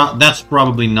 but that's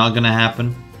probably not gonna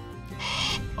happen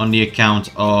on the account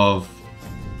of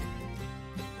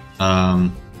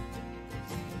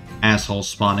assholes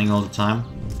spawning all the time.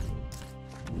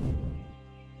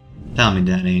 Tell me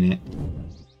that ain't it.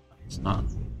 It's not.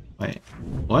 Wait,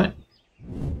 what?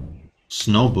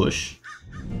 Snowbush?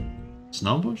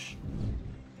 Snowbush?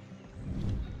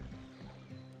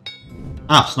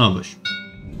 Ah, Snowbush.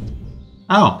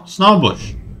 Oh,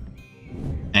 Snowbush.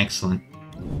 Excellent.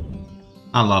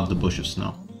 I love the bush of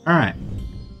snow. Alright.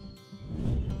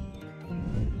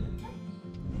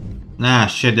 Nah,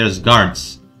 shit, there's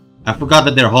guards. I forgot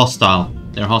that they're hostile.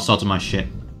 They're hostile to my shit.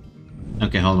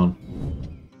 Okay, hold on.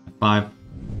 5.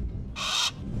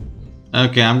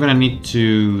 Okay, I'm gonna need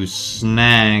to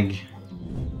snag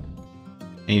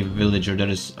a villager that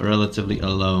is relatively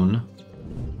alone.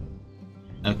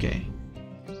 Okay.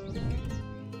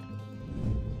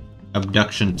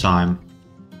 Abduction time.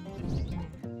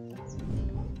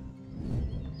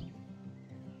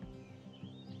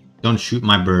 Don't shoot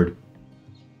my bird.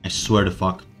 I swear to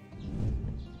fuck.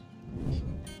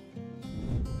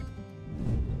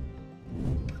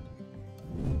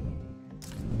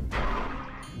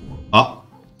 Oh.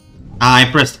 I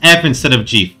pressed F instead of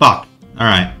G. Fuck.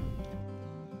 Alright.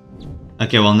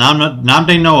 Okay, well now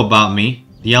they know about me.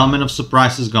 The element of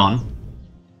surprise is gone.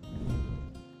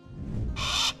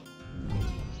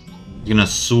 You're gonna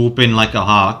swoop in like a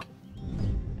hawk.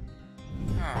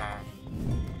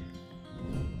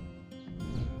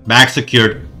 Back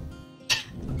secured.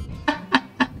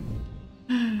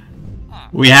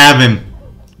 We have him.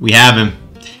 We have him.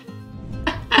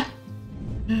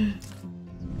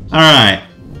 Alright.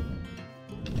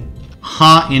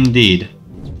 Huh, indeed.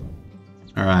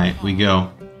 Alright, we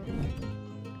go.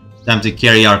 Time to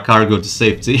carry our cargo to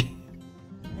safety.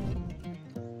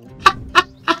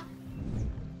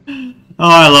 Oh,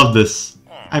 I love this.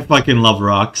 I fucking love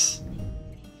rocks.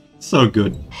 So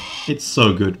good. It's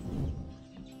so good.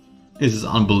 This is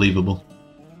unbelievable.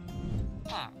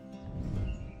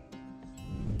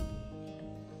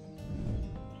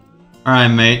 Alright,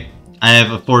 mate. I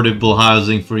have affordable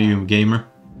housing for you, gamer.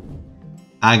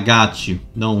 I got you.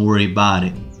 Don't worry about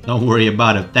it. Don't worry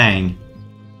about a thing.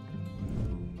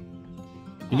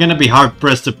 You're gonna be hard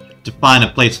pressed to find a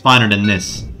place finer than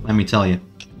this, let me tell you.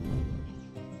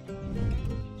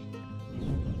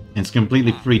 And it's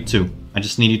completely free too. I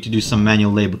just need you to do some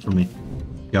manual labor for me.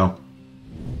 Go.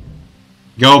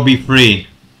 Go be free.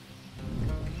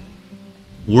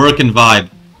 Work and vibe.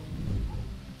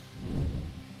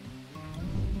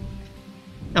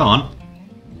 Go on.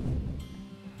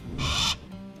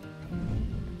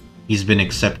 He's been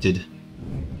accepted.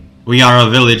 We are a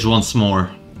village once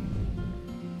more.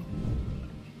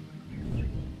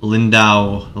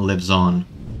 Lindau lives on.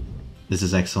 This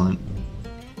is excellent.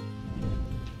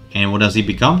 And what does he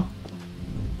become?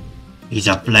 He's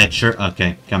a Fletcher.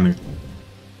 Okay, come here.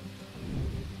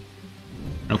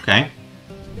 Okay.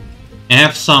 I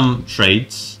have some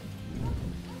trades.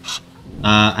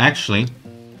 Actually,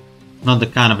 not the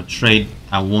kind of a trade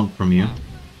I want from you.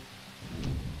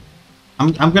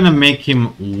 I'm gonna make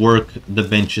him work the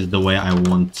benches the way I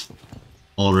want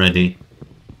already.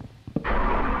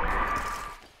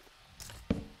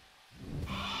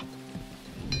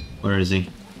 Where is he?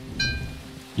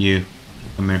 You.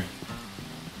 Come here.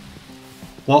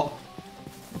 What?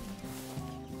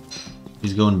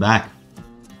 He's going back.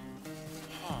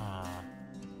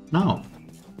 No.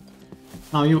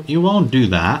 No, you won't do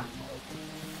that.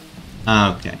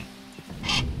 Okay.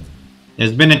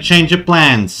 There's been a change of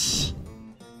plans.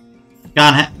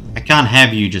 I can't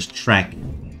have you just trek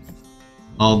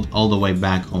all the way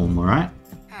back home, alright?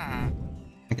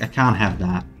 I can't have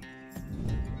that.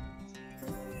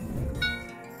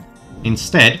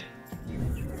 Instead,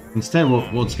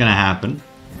 what's gonna happen?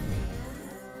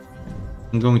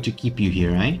 I'm going to keep you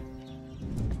here, eh?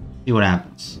 See what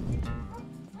happens.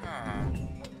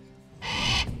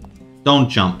 Don't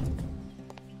jump.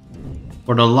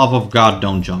 For the love of God,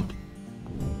 don't jump.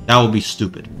 That would be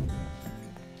stupid.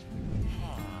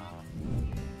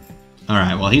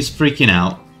 Alright, well, he's freaking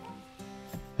out.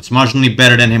 It's marginally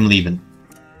better than him leaving.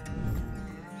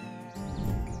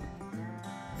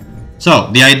 So,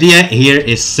 the idea here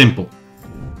is simple.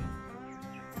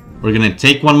 We're gonna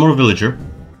take one more villager.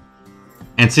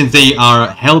 And since they are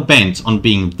hell-bent on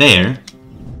being there,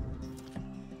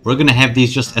 we're gonna have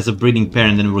these just as a breeding pair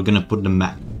and then we're gonna put them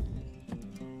back.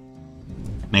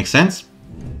 Make sense?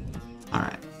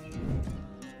 Alright.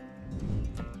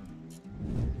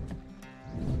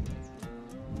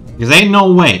 Because ain't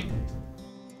no way.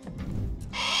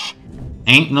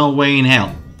 Ain't no way in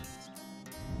hell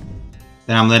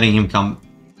that I'm letting him come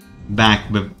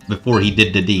back before he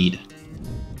did the deed.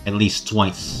 At least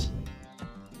twice.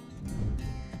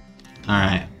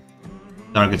 Alright.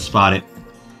 Target spotted.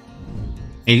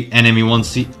 Enemy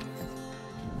 1C.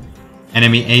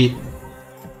 Enemy 8.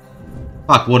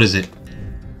 Fuck, what is it?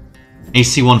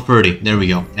 AC 130. There we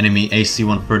go. Enemy AC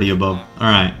 130 above.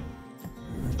 Alright.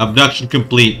 Abduction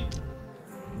complete.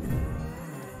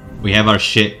 We have our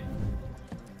shit.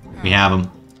 We have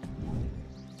them.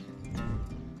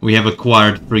 We have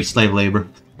acquired free slave labor.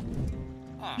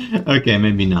 Okay,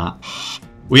 maybe not.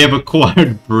 We have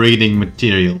acquired breeding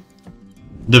material.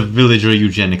 The villager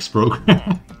eugenics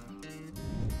program.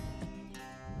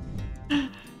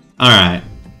 Alright.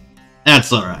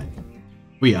 That's alright.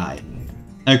 We aight.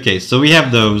 Okay, so we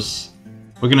have those.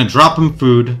 We're gonna drop them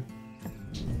food.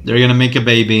 They're gonna make a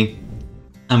baby.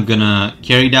 I'm gonna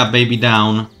carry that baby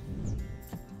down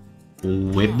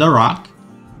with the rock.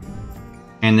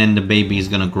 And then the baby is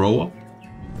gonna grow up.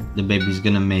 The baby's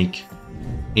gonna make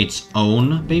its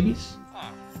own babies.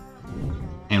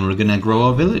 And we're gonna grow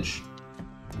a village.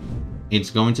 It's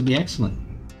going to be excellent.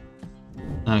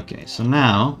 Okay, so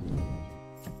now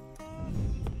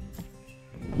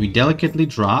we delicately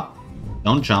drop.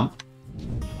 Don't jump.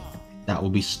 That will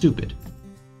be stupid.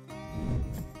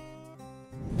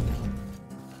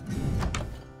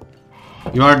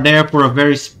 You are there for a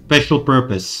very special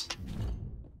purpose.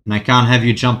 And I can't have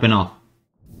you jumping off.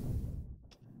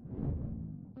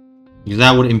 Because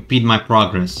that would impede my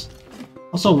progress.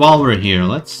 Also, while we're here,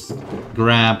 let's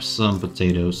grab some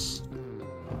potatoes.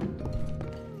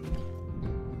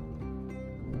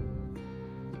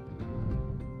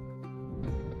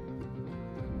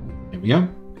 There we go.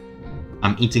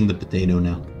 I'm eating the potato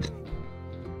now.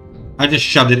 I just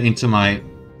shoved it into my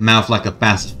mouth like a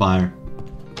pacifier.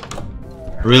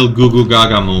 Real goo goo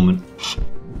gaga moment.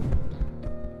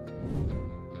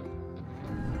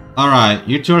 Alright,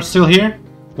 you two are still here?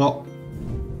 Well,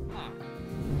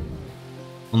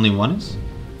 only one is?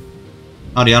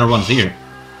 Oh, the other one's here.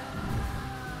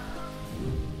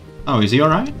 Oh, is he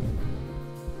alright?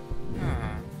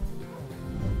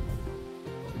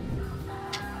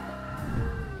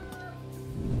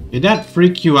 Did that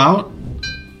freak you out?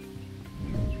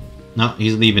 No,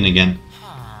 he's leaving again.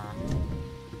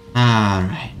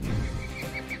 Alright.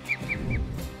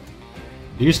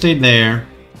 You stay there.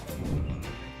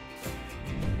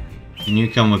 And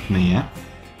you come with me, yeah?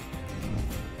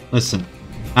 Listen,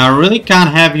 I really can't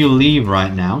have you leave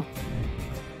right now.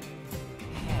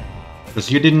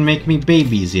 Because you didn't make me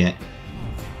babies yet.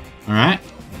 Alright?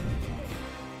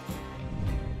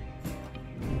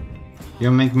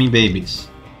 You'll make me babies.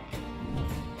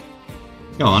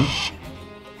 Go on.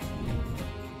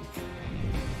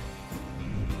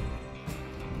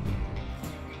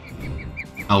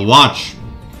 I'll watch.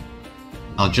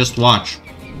 I'll just watch.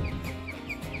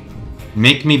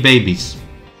 Make me babies.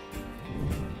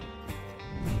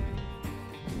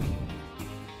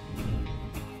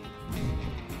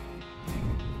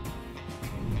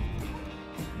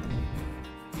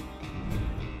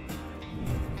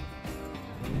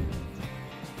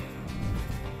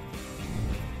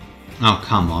 Oh,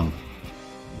 come on.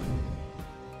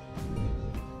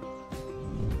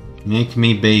 Make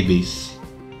me babies.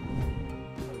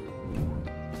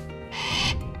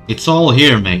 It's all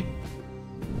here, mate.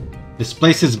 This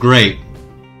place is great.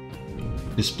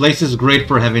 This place is great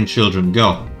for having children.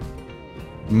 Go.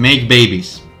 Make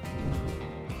babies.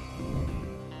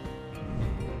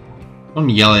 Don't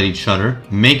yell at each other.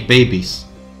 Make babies.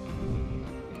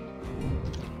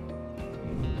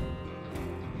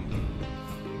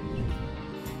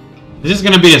 This is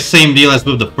gonna be the same deal as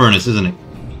with the furnace, isn't it?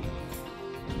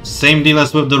 Same deal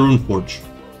as with the rune forge.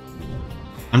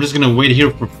 I'm just gonna wait here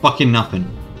for fucking nothing.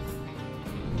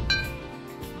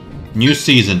 New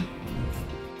season.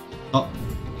 Oh.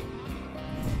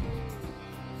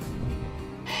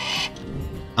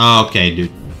 Okay,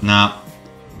 dude. Nah.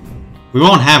 We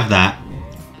won't have that.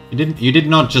 You did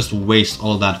not just waste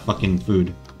all that fucking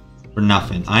food for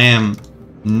nothing. I'm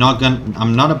not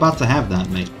about to have that,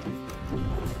 mate.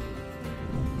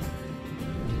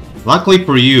 Luckily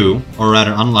for you, or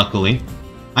rather unluckily,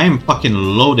 I am fucking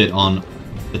loaded on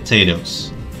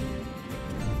potatoes.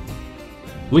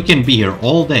 We can be here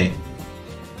all day.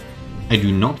 I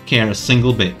do not care a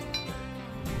single bit.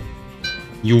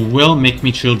 You will make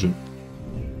me children,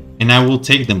 and I will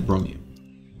take them from you.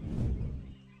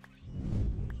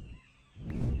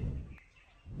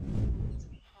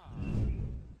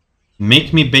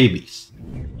 Make me babies.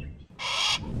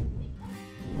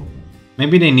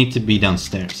 Maybe they need to be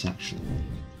downstairs, actually,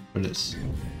 for this.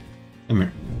 Come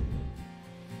here.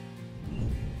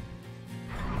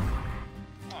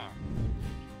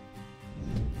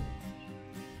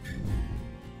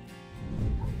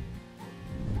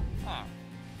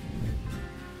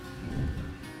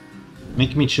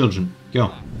 Make me children.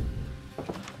 Go.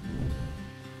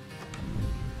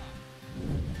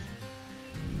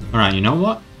 Alright, you know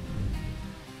what?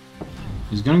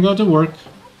 He's gonna go to work.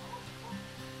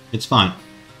 It's fine.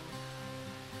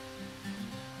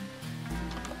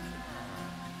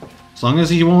 As long as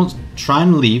he won't try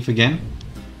and leave again,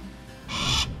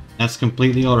 that's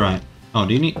completely alright. Oh,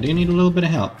 do you need a little bit of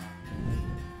help?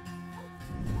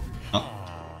 Oh.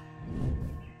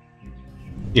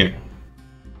 Here.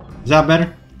 Is that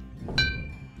better?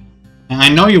 I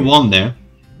know you won there.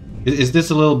 Is this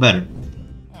a little better?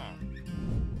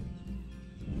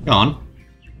 Go on.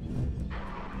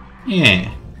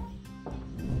 Yeah.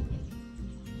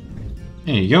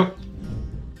 There you go.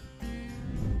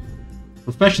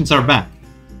 Professions are back.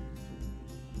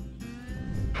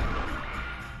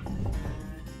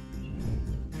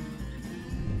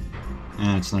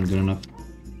 Ah, it's not good enough.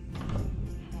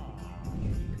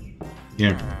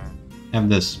 Here. Have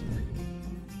this.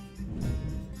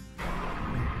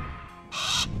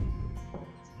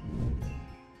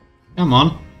 Come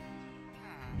on.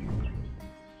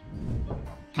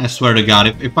 I swear to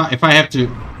God, if I have to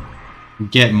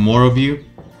get more of you,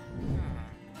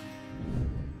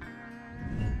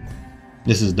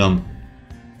 this is dumb.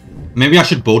 Maybe I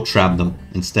should boat trap them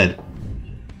instead.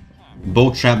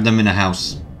 Boat trap them in a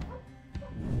house.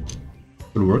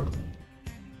 Could work.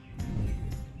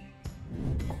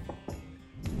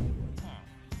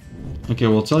 Okay,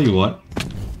 well, tell you what.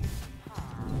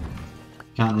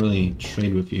 Can't really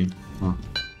trade with you. Huh.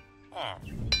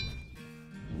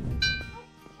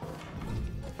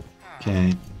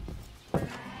 Okay.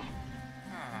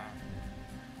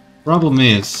 Problem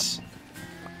is,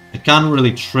 I can't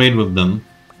really trade with them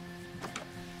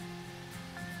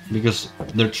because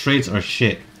their trades are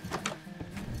shit.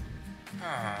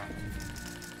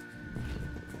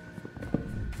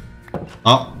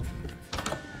 Oh,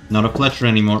 not a Fletcher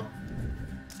anymore.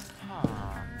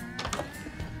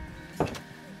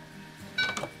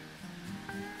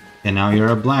 And now you're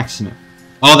a blacksmith.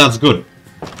 Oh, that's good.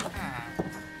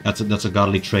 That's a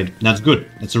godly trade. That's good.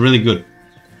 It's really good.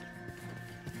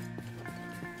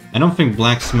 I don't think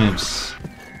blacksmiths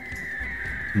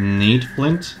need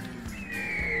flint.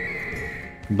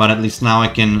 But at least now I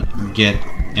can get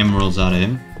emeralds out of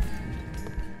him.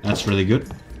 That's really good.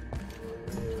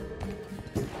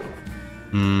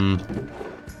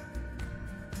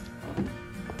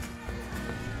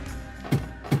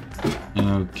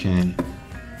 Okay.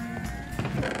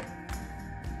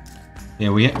 Yeah,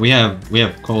 we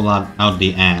have coal out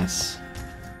the ass.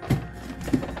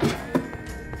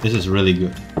 This is really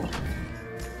good.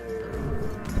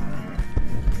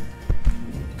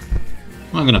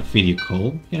 I'm not gonna feed you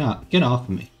coal. Get off of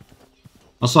me.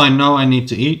 Also, I know I need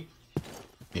to eat.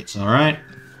 It's alright.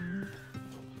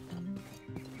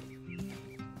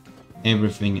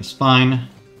 Everything is fine.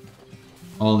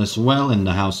 All is well in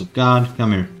the house of God.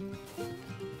 Come here.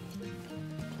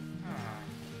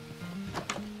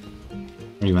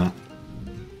 Where you at?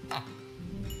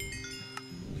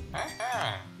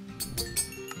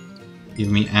 Give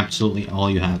me absolutely all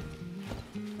you have.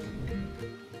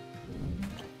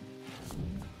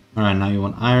 Alright, now you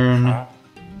want iron.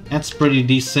 That's pretty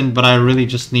decent, but I really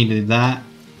just needed that.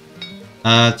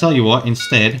 Tell you what,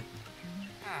 instead,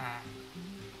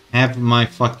 have my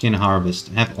fucking harvest.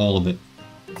 Have all of it.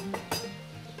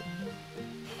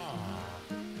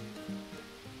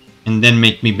 And then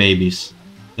make me babies.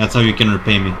 That's how you can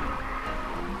repay me.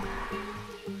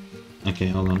 Okay,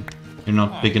 hold on. You're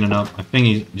not picking it up. I think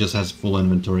he just has full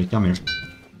inventory. Come here.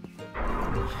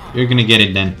 You're gonna get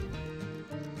it then.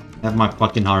 Have my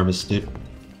fucking harvest, dude.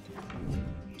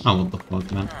 Oh, what the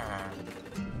fuck, man.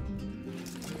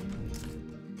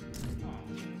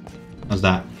 How's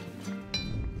that?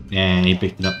 Yeah, he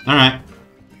picked it up. Alright.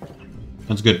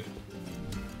 That's good.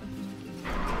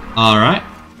 Alright.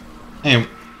 Hey.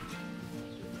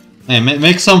 Hey,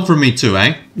 make some for me too,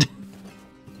 eh?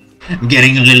 I'm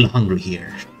getting a little hungry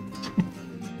here.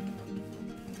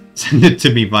 Send it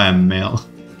to me via mail.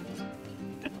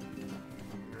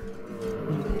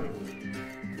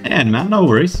 Yeah, man, no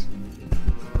worries.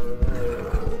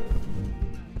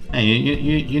 Hey,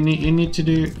 you need to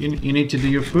do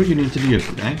your food. You need to do your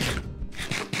food, eh?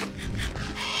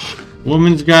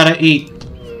 Woman's gotta eat.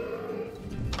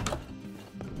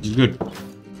 It's good.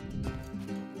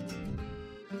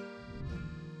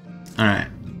 All right.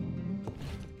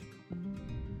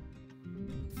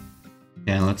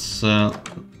 Yeah, let's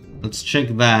check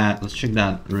that. Let's check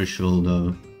that ritual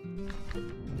though.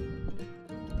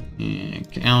 Yeah,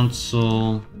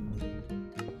 council.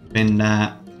 Pin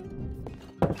that.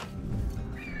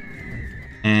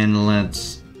 And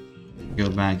let's go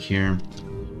back here.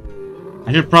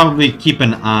 I should probably keep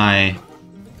an eye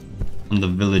on the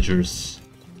villagers.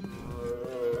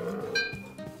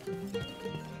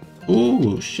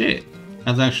 Ooh, shit.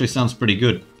 That actually sounds pretty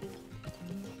good.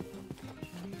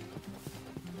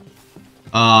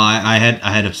 I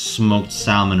had a smoked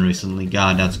salmon recently.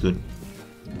 God, that's good.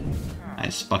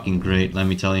 That's fucking great, let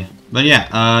me tell you. But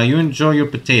yeah, you enjoy your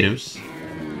potatoes.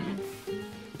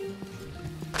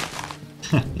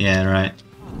 Yeah, right.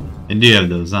 I do have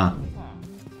those, huh?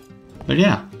 But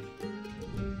yeah.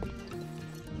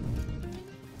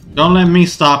 Don't let me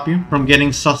stop you from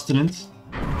getting sustenance.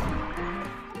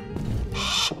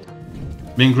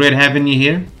 Been great having you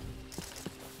here.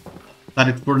 Thought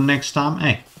it for the next time.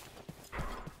 Hey.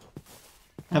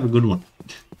 Have a good one.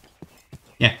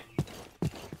 Yeah.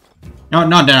 No,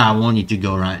 not that I want you to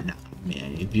go right now. Yeah,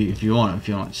 if you want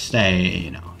to stay,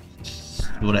 you know,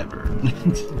 whatever.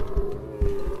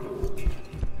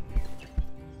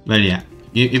 But yeah,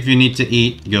 if you need to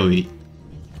eat, go eat.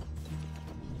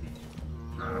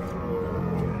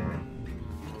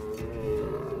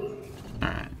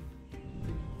 Alright.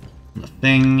 The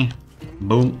thing.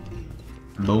 Boom.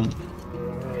 Boom.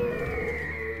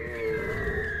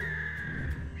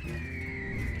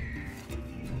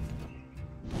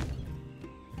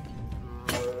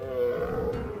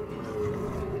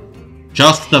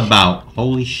 Just about.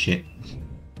 Holy shit.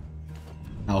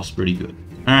 That was pretty good.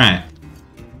 Alright.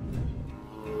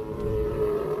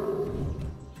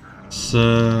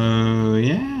 So,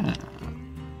 yeah. I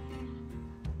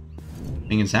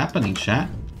think it's happening, chat.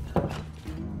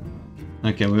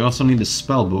 Okay, we also need the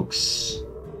spell books.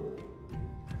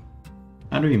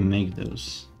 How do we make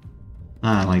those?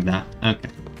 Ah, like that. Okay.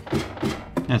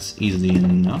 That's easy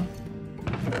enough.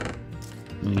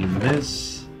 We need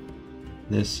this,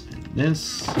 this, and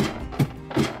this.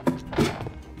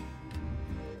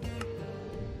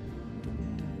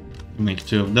 We'll make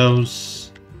 2 of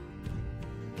those.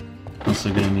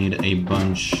 Also gonna need a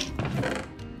bunch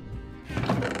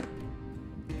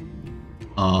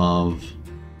of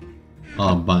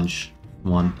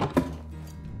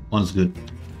one's good.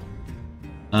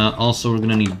 Also we're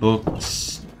gonna need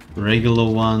books.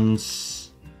 regular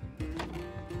ones.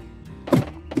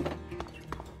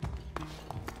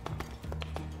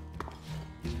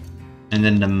 And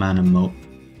then the mana moat.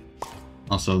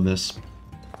 Also this.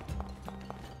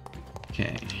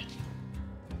 Okay.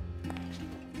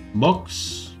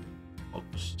 Box.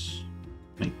 Box.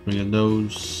 Make 3 of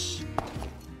those.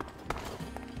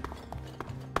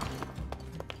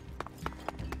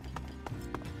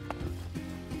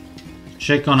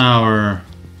 Check on our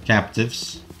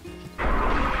captives.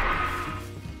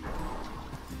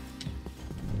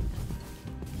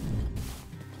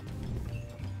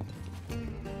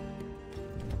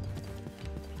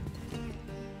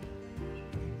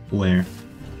 Where?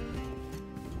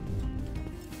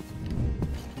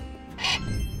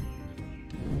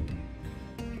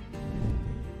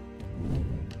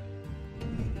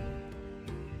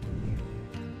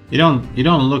 You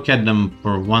don't look at them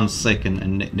for 1 second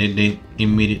and they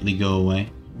immediately go away.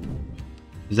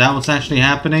 Is that what's actually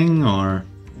happening, or?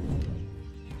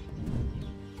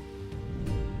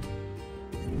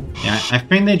 Yeah, I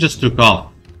think they just took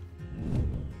off.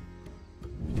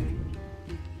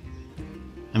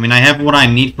 I mean, I have what I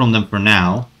need from them for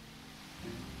now.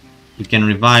 We can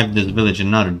revive this village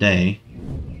another day.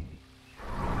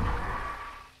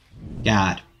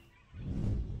 God.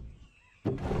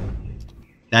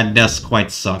 That does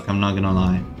quite suck, I'm not gonna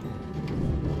lie.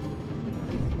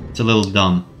 It's a little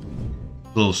dumb.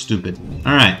 A little stupid.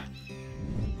 Alright.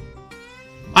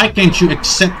 Why can't you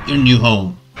accept your new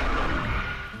home?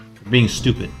 For being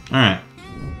stupid. Alright.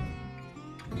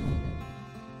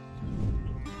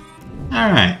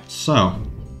 Alright, so.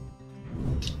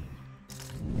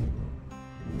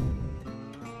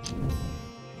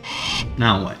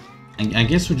 Now what? I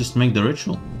guess we just make the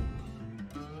ritual.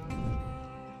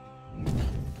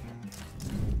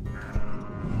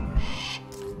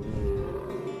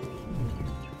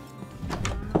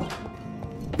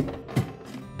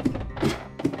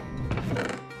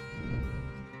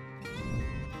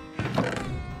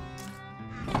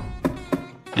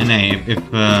 And hey, if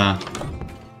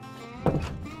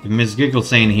Miss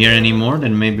Giggles ain't here anymore,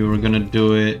 then maybe we're gonna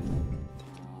do it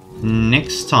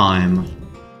next time.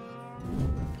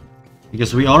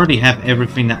 Because we already have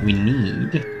everything that we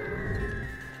need.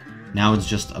 Now it's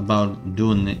just about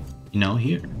doing it, you know,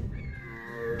 here.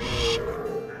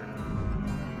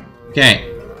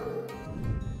 Okay.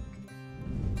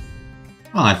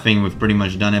 Well, I think we've pretty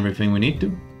much done everything we need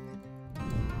to.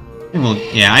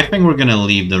 I think we're gonna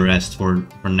leave the rest for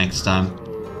next time.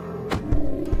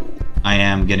 I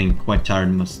am getting quite tired,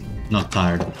 not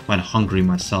tired, quite hungry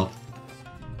myself.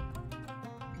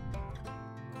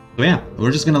 So yeah,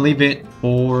 we're just gonna leave it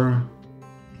for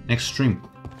next stream.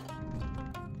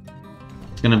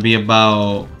 It's gonna be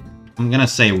about, I'm gonna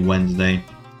say Wednesday.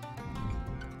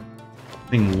 I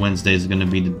think Wednesday is gonna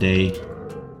be the day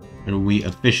where we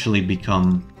officially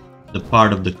become the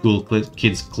part of the Cool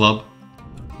Kids Club.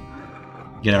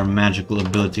 Get our magical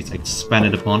abilities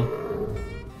expanded upon.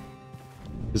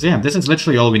 Because yeah, this is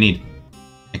literally all we need.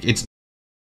 Like, it's